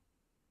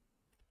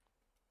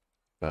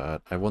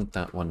 But I want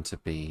that one to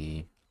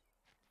be...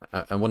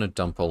 I want to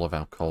dump all of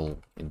our coal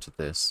into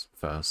this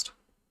first.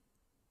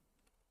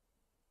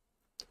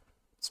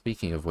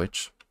 Speaking of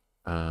which,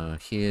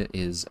 here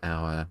is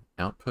our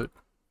output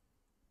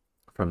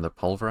from the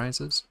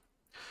pulverizers.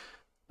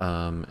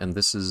 And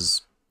this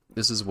is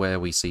where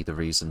we see the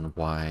reason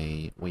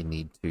why we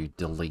need to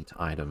delete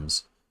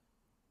items.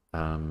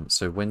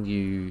 So when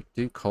you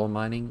do coal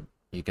mining,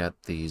 you get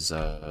these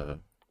core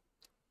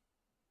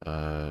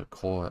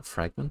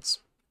fragments.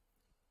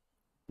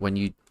 When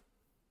you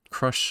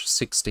crush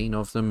 16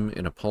 of them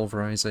in a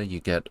pulverizer, you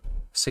get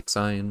 6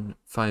 iron,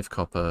 5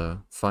 copper,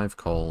 5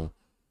 coal,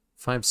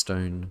 5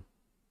 stone,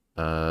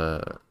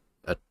 a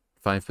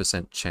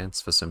 5% chance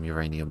for some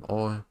uranium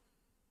ore,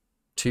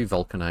 2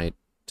 vulcanite,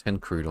 10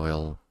 crude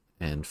oil,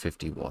 and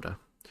 50 water.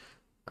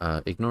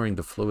 Ignoring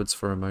the fluids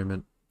for a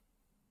moment,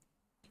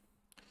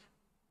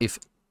 if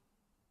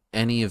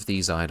any of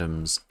these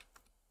items,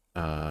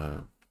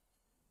 we're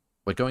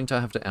going to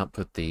have to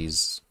output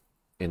these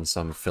in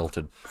some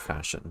filtered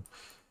fashion.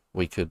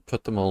 We could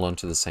put them all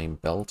onto the same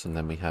belt, and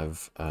then we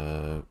have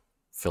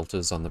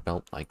filters on the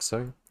belt like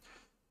so.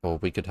 Or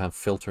we could have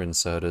filter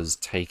inserters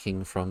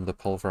taking from the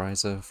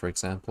pulverizer, for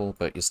example,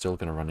 but you're still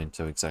going to run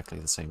into exactly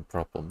the same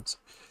problems.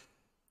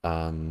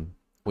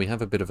 We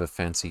have a bit of a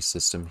fancy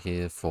system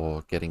here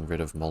for getting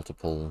rid of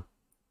multiple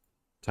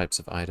types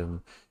of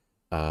item.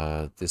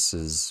 This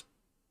is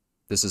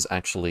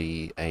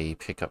actually a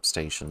pickup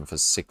station for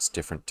 6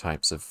 different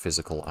types of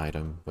physical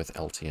item with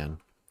LTN.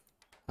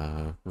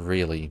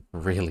 Really,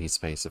 really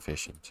space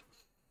efficient.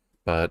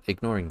 But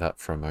ignoring that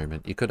for a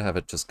moment, you could have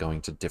it just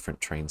going to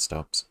different train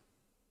stops.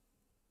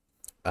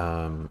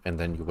 And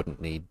then you wouldn't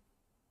need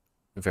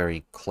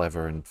very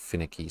clever and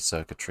finicky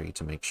circuitry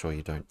to make sure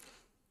you don't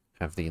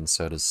have the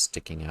inserters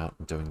sticking out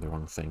and doing the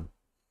wrong thing.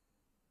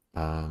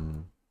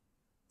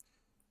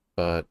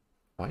 But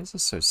why is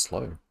this so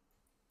slow?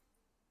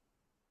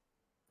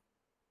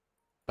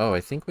 Oh, I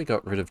think we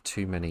got rid of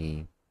too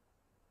many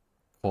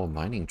core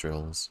mining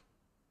drills.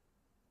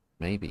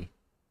 Maybe.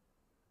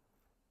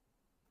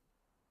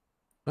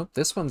 Oh,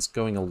 this one's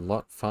going a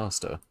lot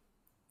faster.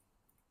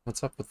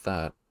 What's up with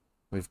that?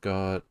 We've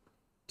got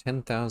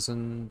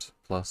 10,000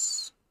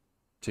 plus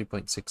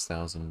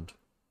 2,600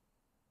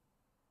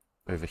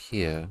 over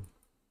here.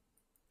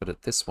 But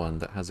at this one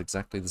that has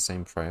exactly the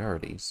same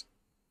priorities,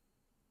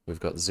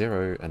 we've got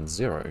 0 and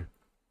 0.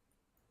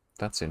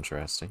 That's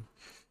interesting.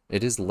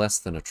 It is less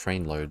than a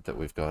train load that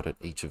we've got at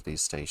each of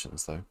these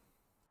stations, though.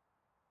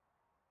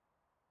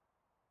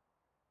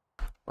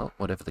 Well,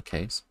 whatever the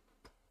case.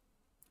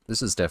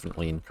 This is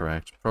definitely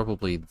incorrect.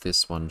 Probably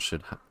this one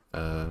should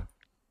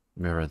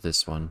mirror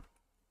this one.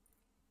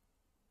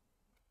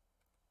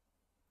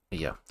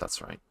 Yeah,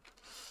 that's right.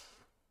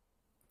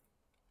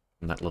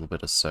 And that little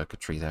bit of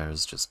circuitry there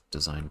is just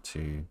designed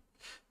to...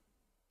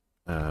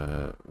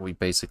 we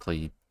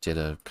basically did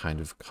a kind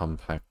of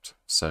compact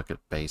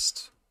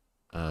circuit-based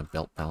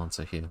belt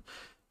balancer here.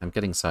 I'm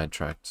getting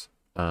sidetracked.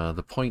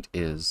 The point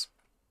is,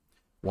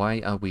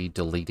 why are we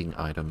deleting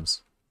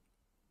items?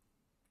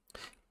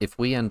 If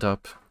we end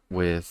up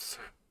with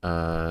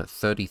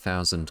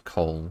 30,000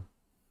 coal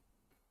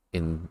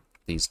in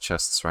these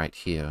chests right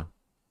here,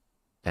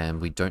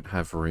 and we don't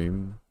have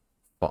room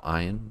for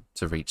iron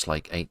to reach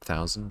like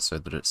 8,000 so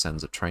that it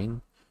sends a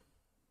train,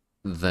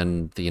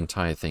 then the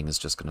entire thing is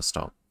just going to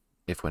stop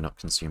if we're not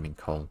consuming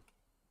coal.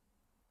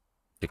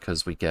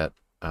 Because we get...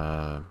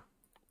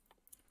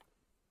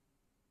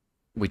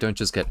 we don't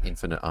just get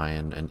infinite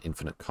iron and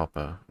infinite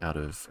copper out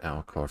of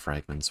our core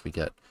fragments, we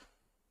get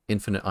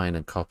infinite iron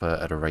and copper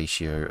at a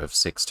ratio of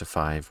 6 to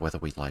 5, whether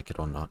we like it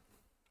or not.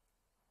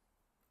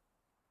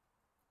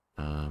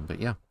 But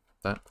yeah,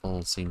 that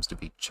all seems to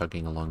be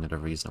chugging along at a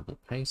reasonable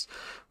pace.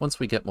 Once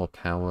we get more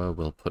power,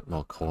 we'll put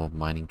more core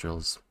mining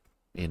drills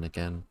in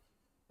again.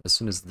 As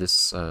soon as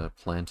this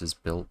plant is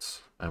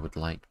built, I would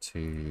like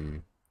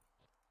to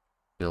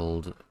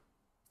build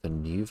the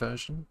new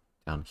version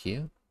down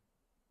here.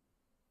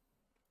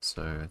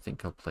 So I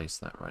think I'll place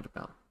that right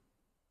about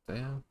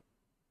there.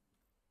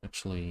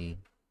 Actually,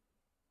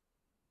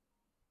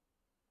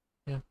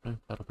 yeah, no,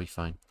 that'll be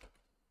fine.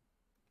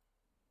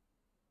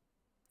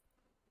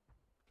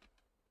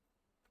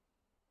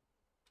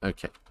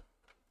 Okay.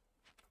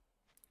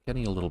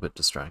 Getting a little bit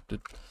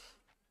distracted.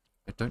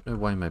 I don't know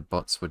why my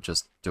bots were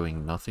just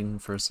doing nothing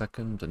for a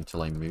second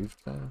until I moved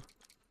there.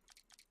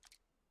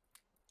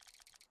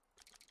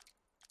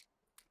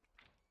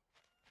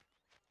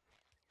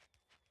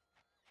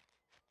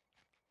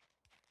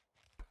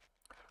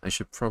 I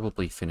should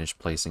probably finish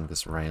placing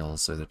this rail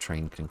so the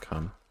train can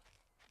come.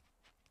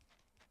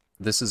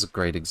 This is a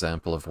great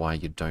example of why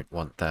you don't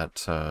want that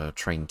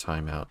train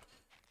timeout,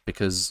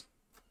 because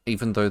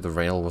even though the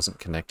rail wasn't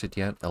connected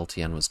yet,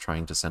 LTN was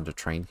trying to send a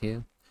train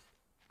here.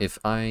 If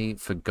I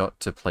forgot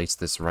to place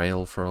this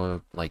rail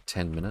for like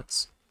 10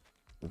 minutes,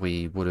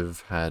 we would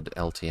have had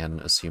LTN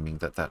assuming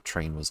that that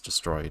train was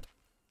destroyed,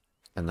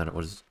 and then it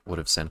would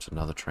have sent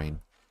another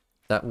train.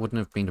 That wouldn't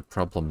have been a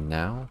problem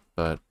now,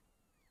 but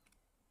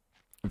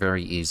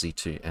very easy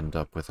to end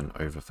up with an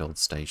overfilled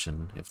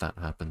station if that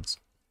happens.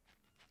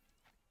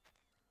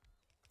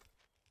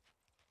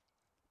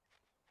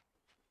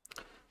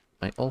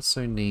 I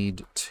also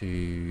need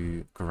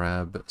to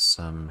grab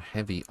some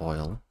heavy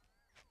oil,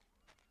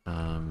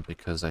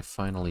 because I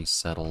finally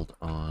settled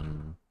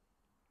on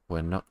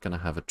we're not going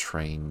to have a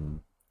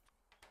train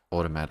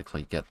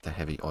automatically get the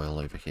heavy oil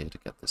over here to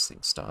get this thing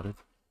started.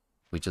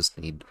 We just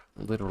need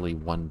literally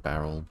 1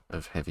 barrel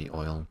of heavy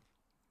oil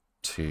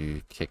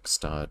to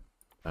kickstart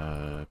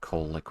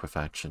coal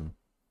liquefaction.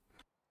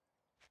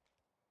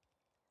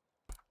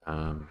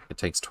 It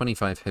takes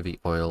 25 heavy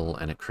oil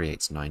and it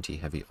creates 90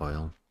 heavy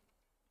oil.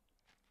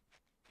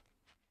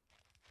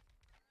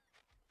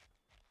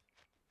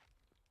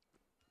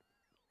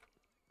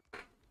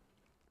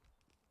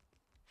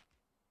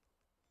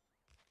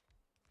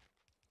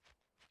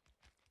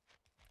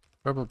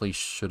 Probably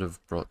should have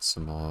brought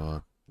some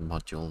more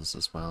modules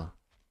as well.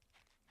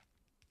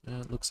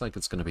 It looks like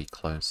it's going to be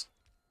close.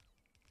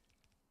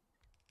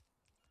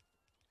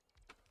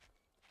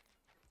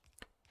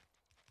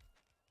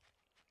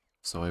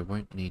 So I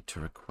won't need to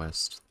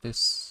request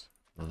this,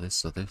 or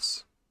this, or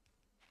this.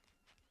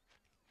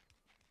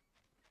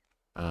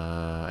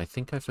 I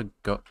think I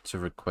forgot to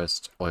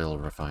request oil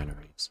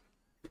refineries.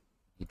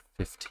 Need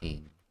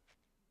 15.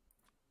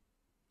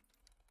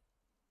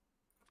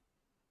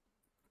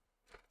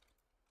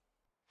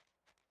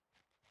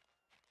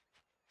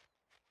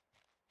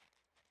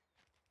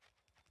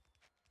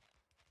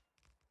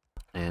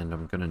 And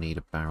I'm gonna need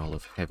a barrel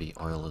of heavy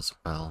oil as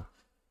well.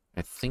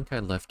 I think I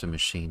left a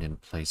machine in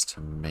place to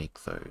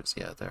make those.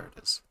 Yeah, there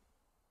it is.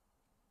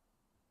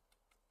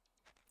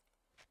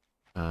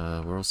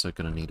 We're also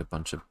gonna need a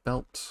bunch of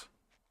belt.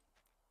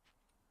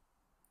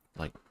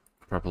 Like,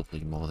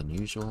 probably more than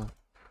usual.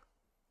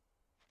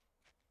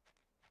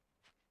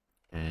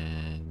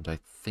 And I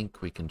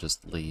think we can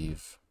just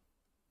leave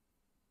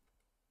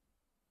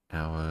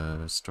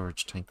our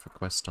storage tank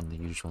request on the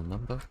usual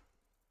number.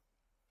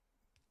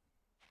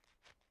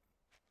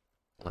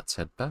 Let's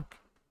head back.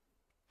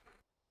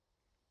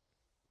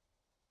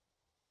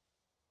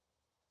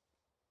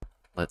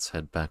 Let's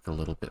head back a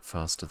little bit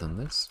faster than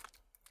this.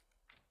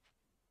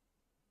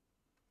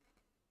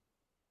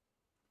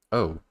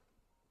 Oh.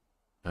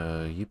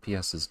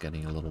 UPS is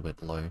getting a little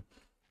bit low.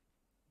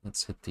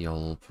 Let's hit the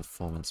old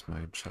performance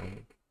mode, shall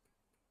we?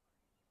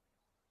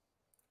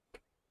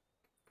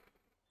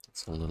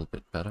 It's a little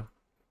bit better.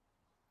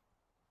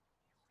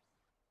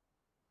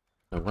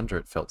 No wonder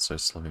it felt so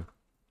slow.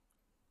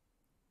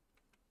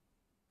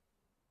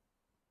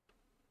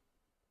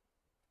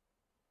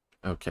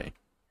 Okay.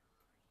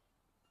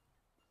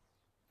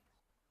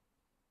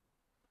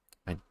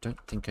 I don't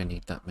think I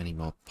need that many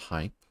more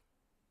pipe.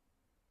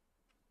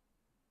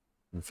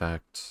 In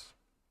fact,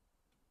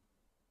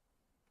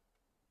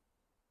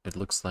 it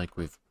looks like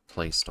we've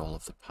placed all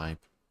of the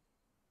pipe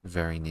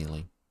very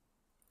nearly.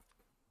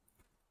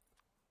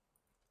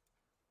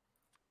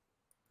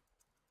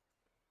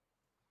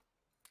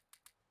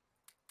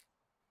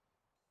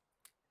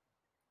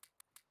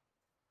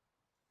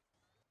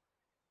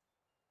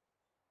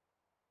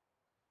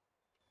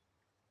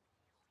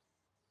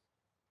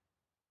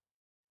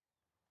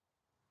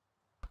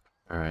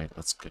 Alright,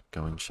 let's get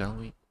going, shall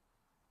we?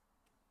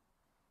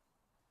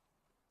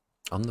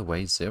 On the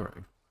way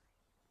 0.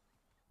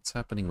 What's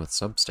happening with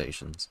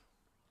substations?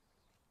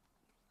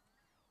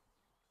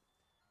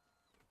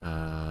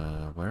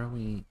 Where are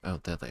we? Oh,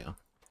 there they are.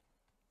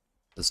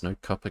 There's no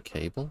copper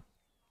cable?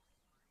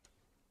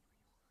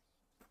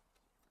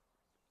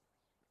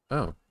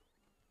 Oh.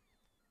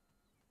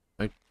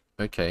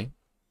 Okay.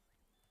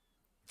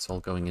 It's all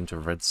going into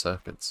red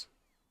circuits.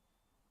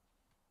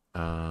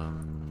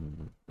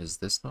 Is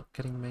this not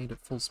getting made at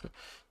full speed?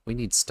 We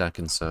need stack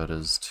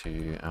inserters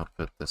to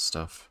output this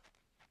stuff.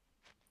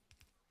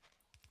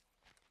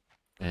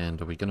 And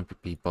are we going to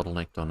be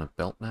bottlenecked on a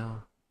belt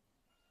now?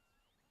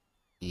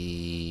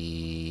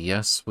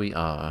 Yes, we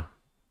are.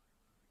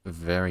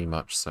 Very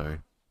much so.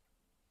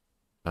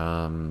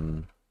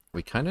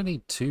 We kind of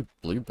need 2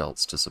 blue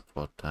belts to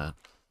support that.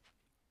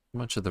 How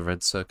much are the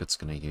red circuits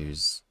going to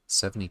use?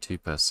 72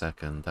 per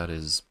second. That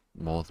is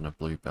more than a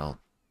blue belt.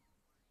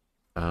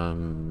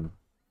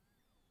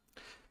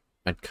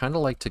 I'd kind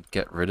of like to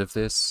get rid of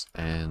this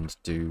and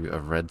do a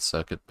red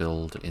circuit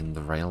build in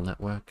the rail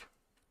network,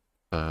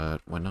 but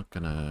we're not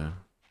gonna...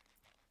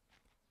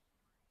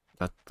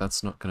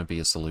 That's not gonna be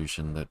a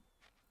solution that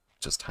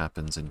just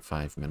happens in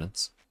 5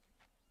 minutes.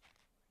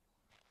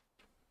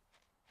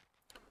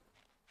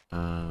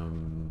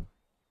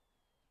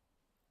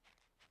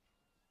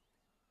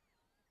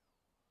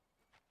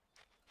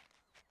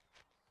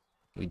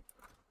 We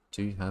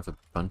do have a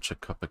bunch of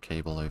copper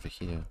cable over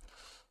here.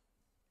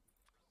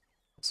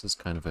 This is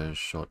kind of a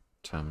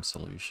short-term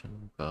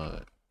solution,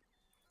 but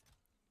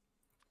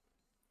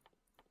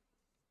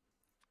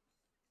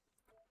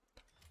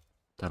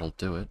That'll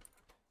do it.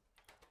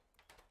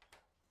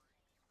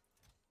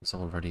 There's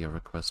already a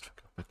request for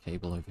copper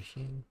cable over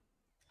here.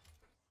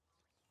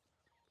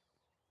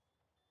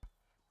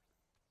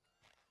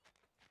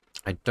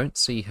 I don't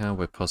see how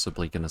we're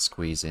possibly going to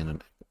squeeze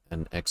in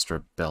an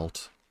extra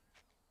belt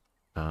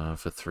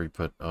for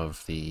throughput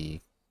of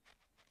the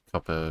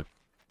copper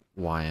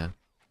wire.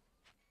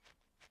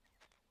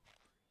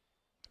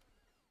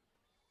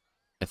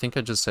 I think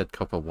I just said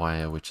copper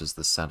wire, which is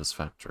the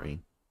satisfactory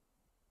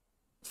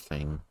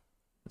thing.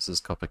 This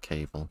is copper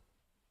cable.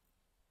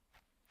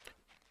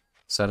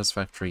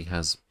 Satisfactory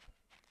has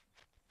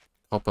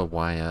copper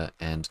wire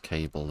and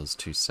cable as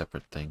two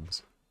separate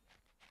things.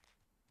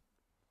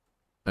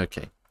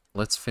 Okay,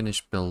 let's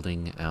finish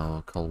building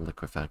our coal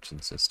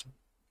liquefaction system.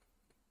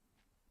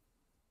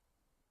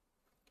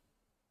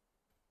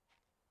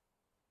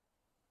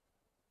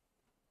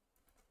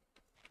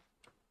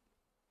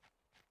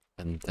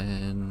 And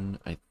then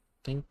I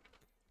think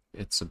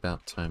it's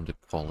about time to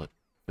call it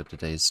for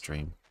today's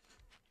stream.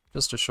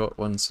 Just a short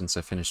one since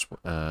I finished,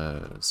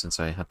 since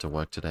I had to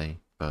work today,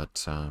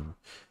 but,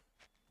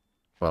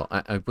 well,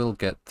 I will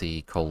get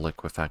the coal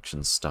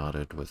liquefaction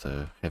started with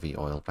a heavy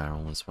oil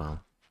barrel as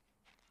well.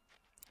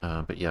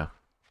 But yeah,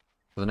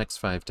 for the next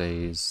 5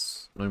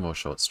 days, no more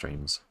short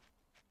streams.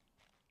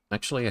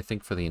 Actually, I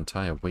think for the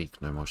entire week,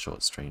 no more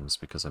short streams,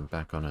 because I'm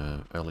back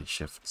on early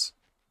shifts.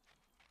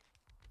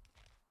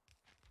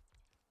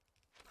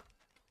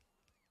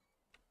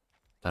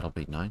 That'll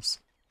be nice.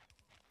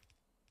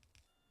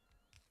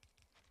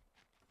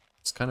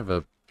 It's kind of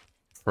a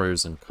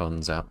pros and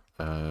cons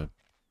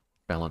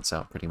balance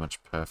out pretty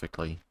much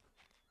perfectly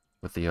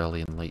with the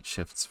early and late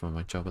shifts for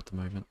my job at the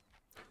moment.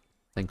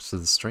 Thanks for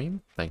the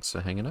stream. Thanks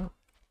for hanging out.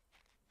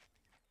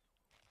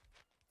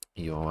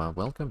 You're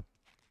welcome.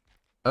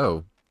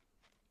 Oh.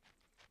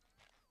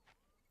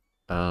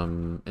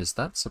 Is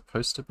that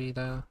supposed to be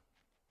there?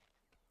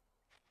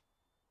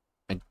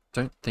 I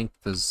don't think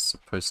there's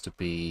supposed to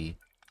be...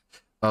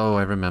 Oh,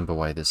 I remember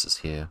why this is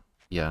here.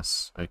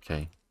 Yes,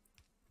 okay.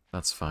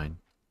 That's fine.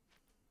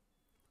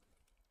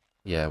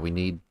 Yeah, we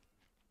need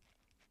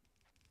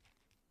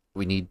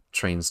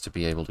trains to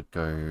be able to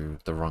go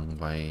the wrong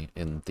way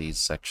in these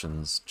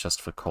sections just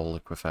for coal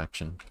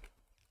liquefaction.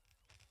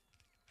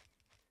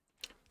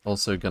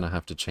 Also gonna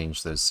have to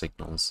change those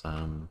signals.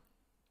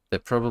 They're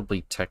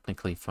probably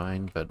technically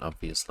fine, but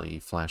obviously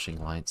flashing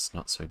lights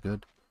not so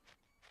good.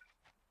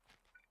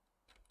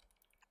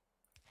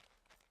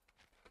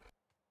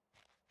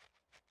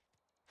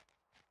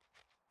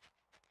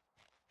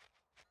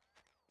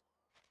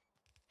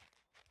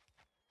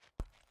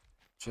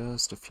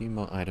 Just a few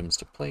more items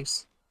to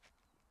place.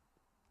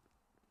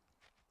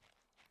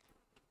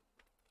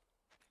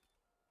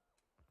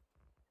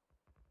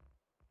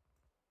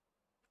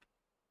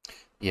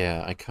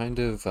 Yeah, I kind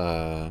of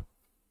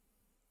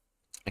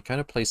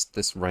placed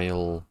this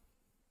rail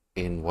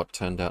in what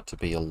turned out to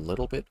be a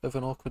little bit of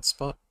an awkward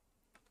spot.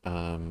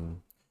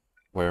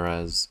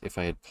 Whereas if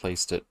I had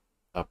placed it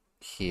up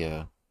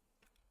here,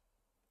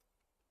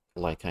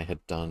 like I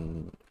had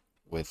done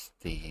with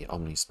the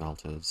Omni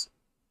smelters,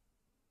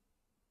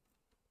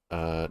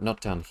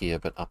 not down here,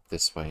 but up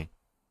this way.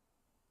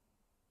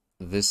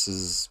 This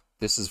is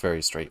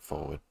very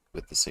straightforward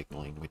with the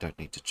signaling. We don't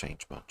need to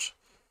change much.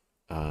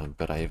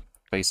 But I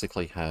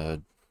basically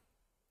had,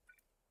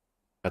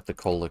 at the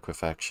coal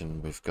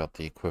liquefaction, we've got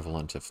the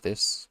equivalent of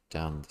this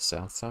down the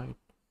south side.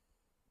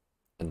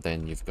 And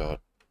then you've got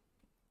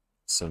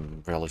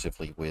some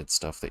relatively weird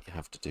stuff that you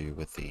have to do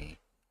with the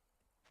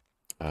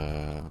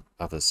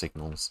other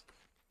signals.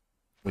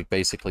 We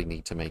basically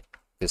need to make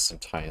this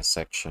entire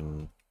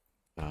section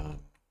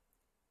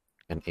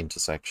an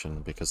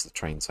intersection because the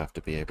trains have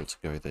to be able to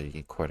go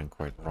the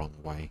quote-unquote wrong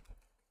way.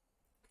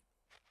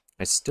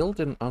 I still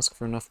didn't ask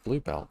for enough blue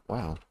belt.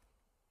 Wow.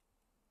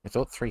 I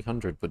thought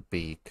 300 would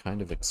be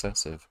kind of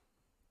excessive.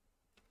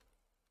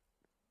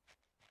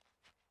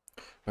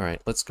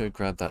 Alright, let's go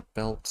grab that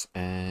belt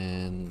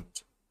and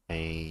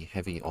a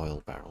heavy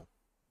oil barrel.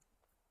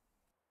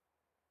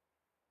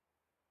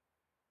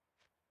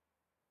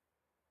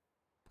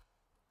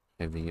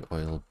 Heavy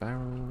oil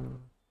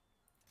barrel.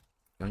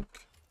 Yoink.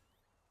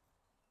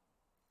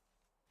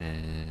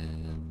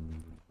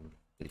 And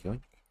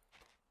yoink.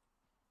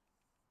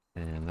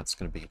 And that's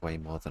going to be way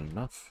more than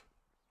enough.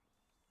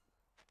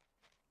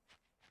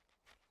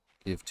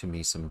 Give to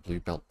me some blue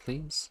belt,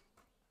 please.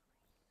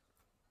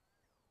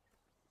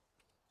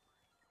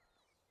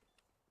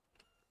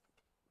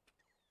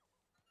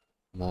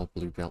 More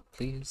blue belt,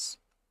 please.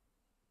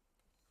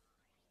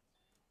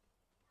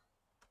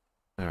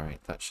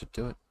 Alright, that should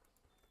do it.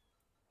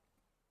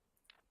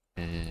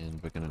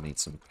 And we're going to need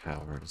some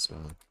power as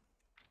well.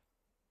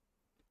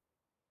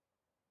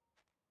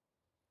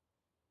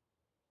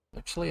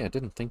 Actually, I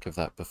didn't think of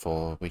that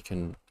before. We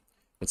can...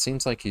 It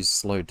seems like he's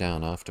slowed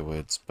down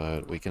afterwards,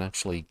 but we can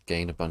actually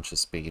gain a bunch of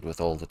speed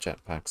with all the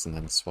jetpacks and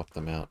then swap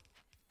them out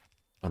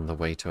on the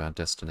way to our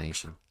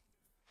destination.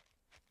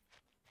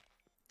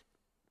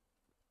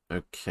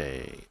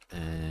 Okay,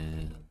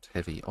 and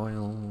heavy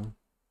oil.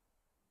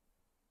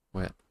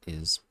 Where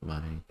is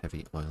my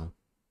heavy oil?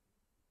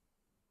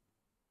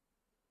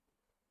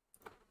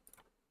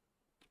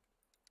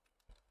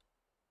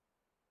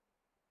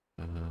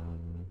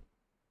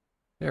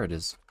 There it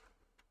is.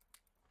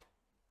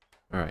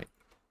 Alright.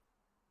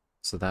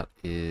 So that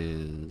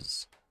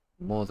is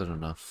more than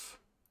enough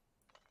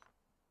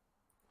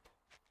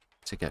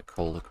to get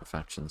coal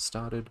liquefaction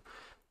started.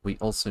 We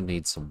also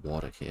need some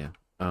water here.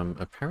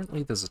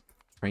 Apparently there's a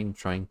train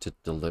trying to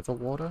deliver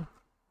water.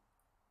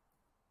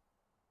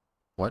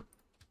 What?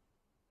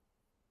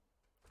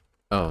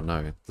 Oh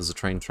no, there's a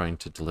train trying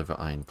to deliver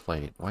iron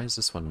plate. Why is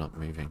this one not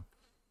moving?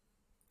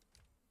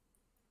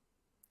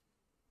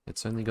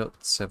 It's only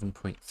got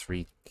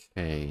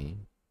 7.3k.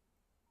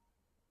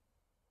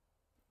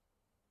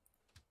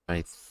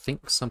 I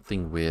think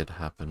something weird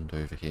happened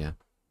over here.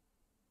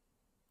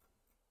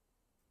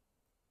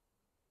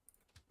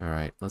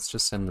 Alright, let's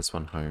just send this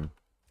one home.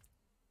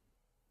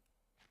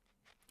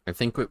 I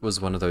think it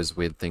was one of those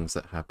weird things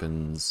that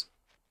happens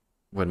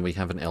when we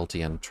have an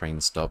LTN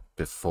train stop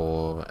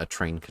before a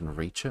train can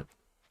reach it.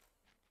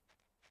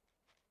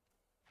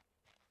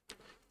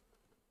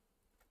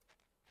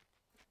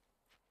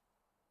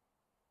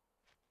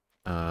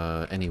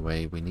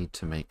 Anyway, we need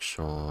to make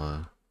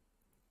sure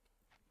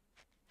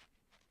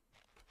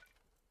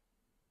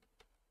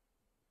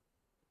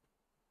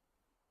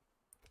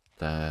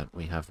that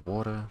we have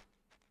water.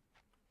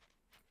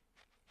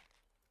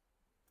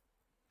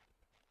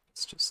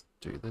 Let's just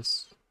do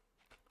this.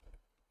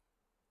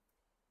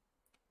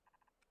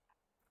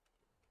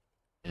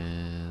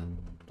 And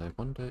I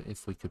wonder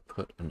if we could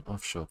put an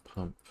offshore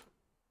pump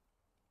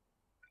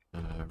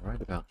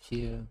right about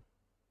here.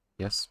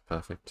 Yes,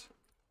 perfect.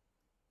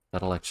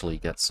 That'll actually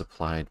get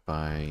supplied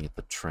by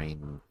the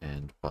train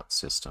and bot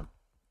system.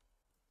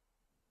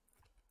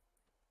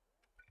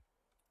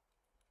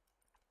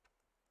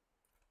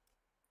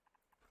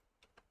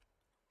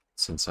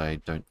 Since I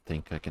don't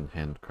think I can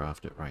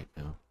handcraft it right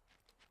now.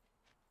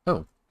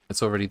 Oh,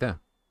 it's already there.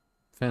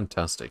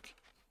 Fantastic.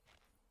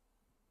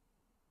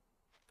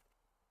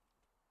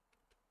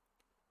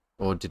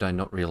 Or did I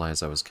not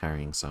realize I was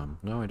carrying some?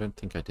 No, I don't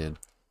think I did.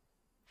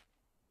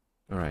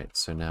 Alright,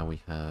 so now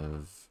we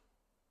have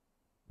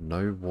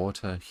no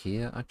water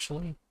here,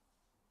 actually.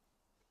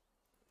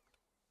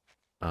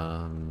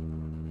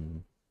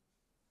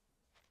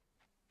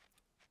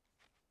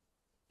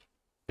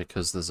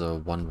 Because there's a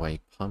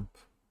one-way pump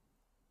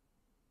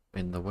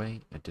in the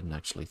way. I didn't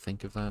actually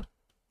think of that.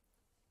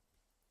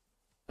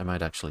 I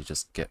might actually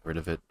just get rid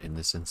of it in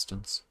this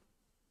instance.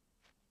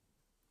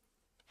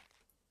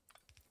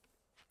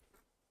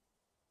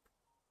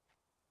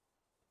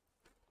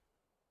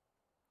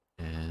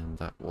 And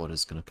that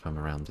water's going to come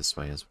around this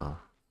way as well.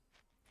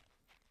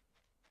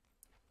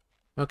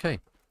 Okay.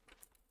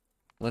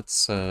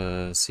 Let's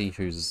see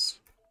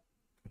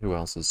who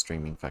else is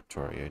streaming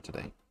Factorio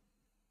today.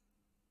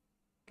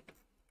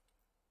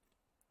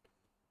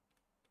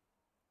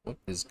 What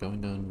is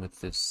going on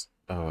with this?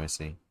 Oh, I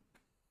see.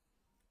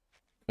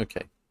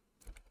 Okay.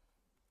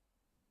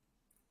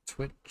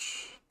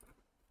 Twitch.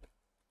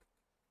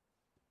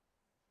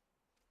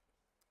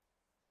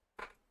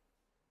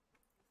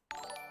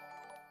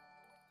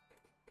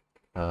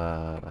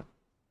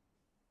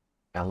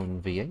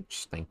 Alan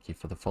VH, thank you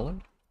for the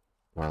follow.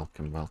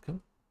 Welcome,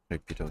 welcome.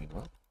 Hope you're doing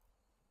well.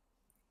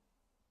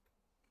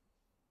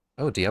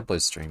 Oh,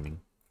 Diablo's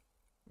streaming.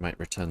 Might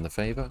return the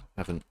favor.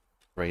 Haven't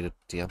raided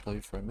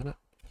Diablo for a minute.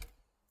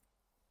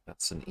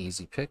 That's an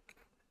easy pick.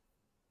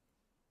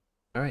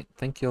 Alright,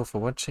 thank you all for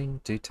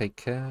watching. Do take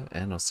care,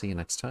 and I'll see you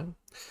next time.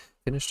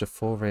 Finished a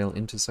 4-rail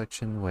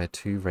intersection where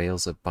 2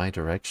 rails are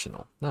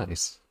bidirectional.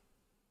 Nice.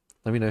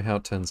 Let me know how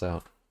it turns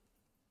out.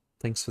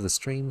 Thanks for the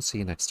stream. See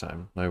you next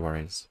time. No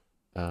worries.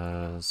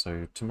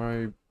 So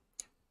tomorrow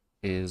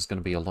is going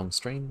to be a long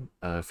stream,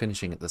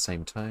 finishing at the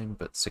same time,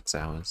 but 6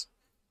 hours.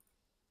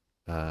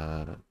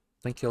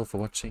 Thank you all for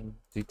watching.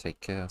 Do take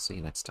care. See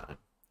you next time.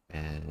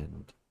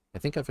 And I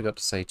think I forgot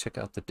to say, check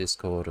out the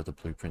Discord or the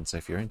blueprints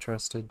if you're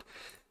interested.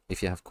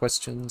 If you have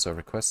questions or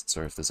requests,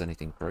 or if there's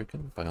anything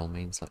broken, by all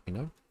means let me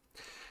know.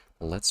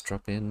 Let's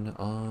drop in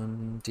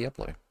on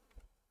Diablo.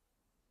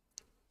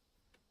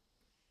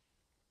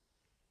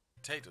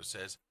 Tato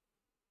says,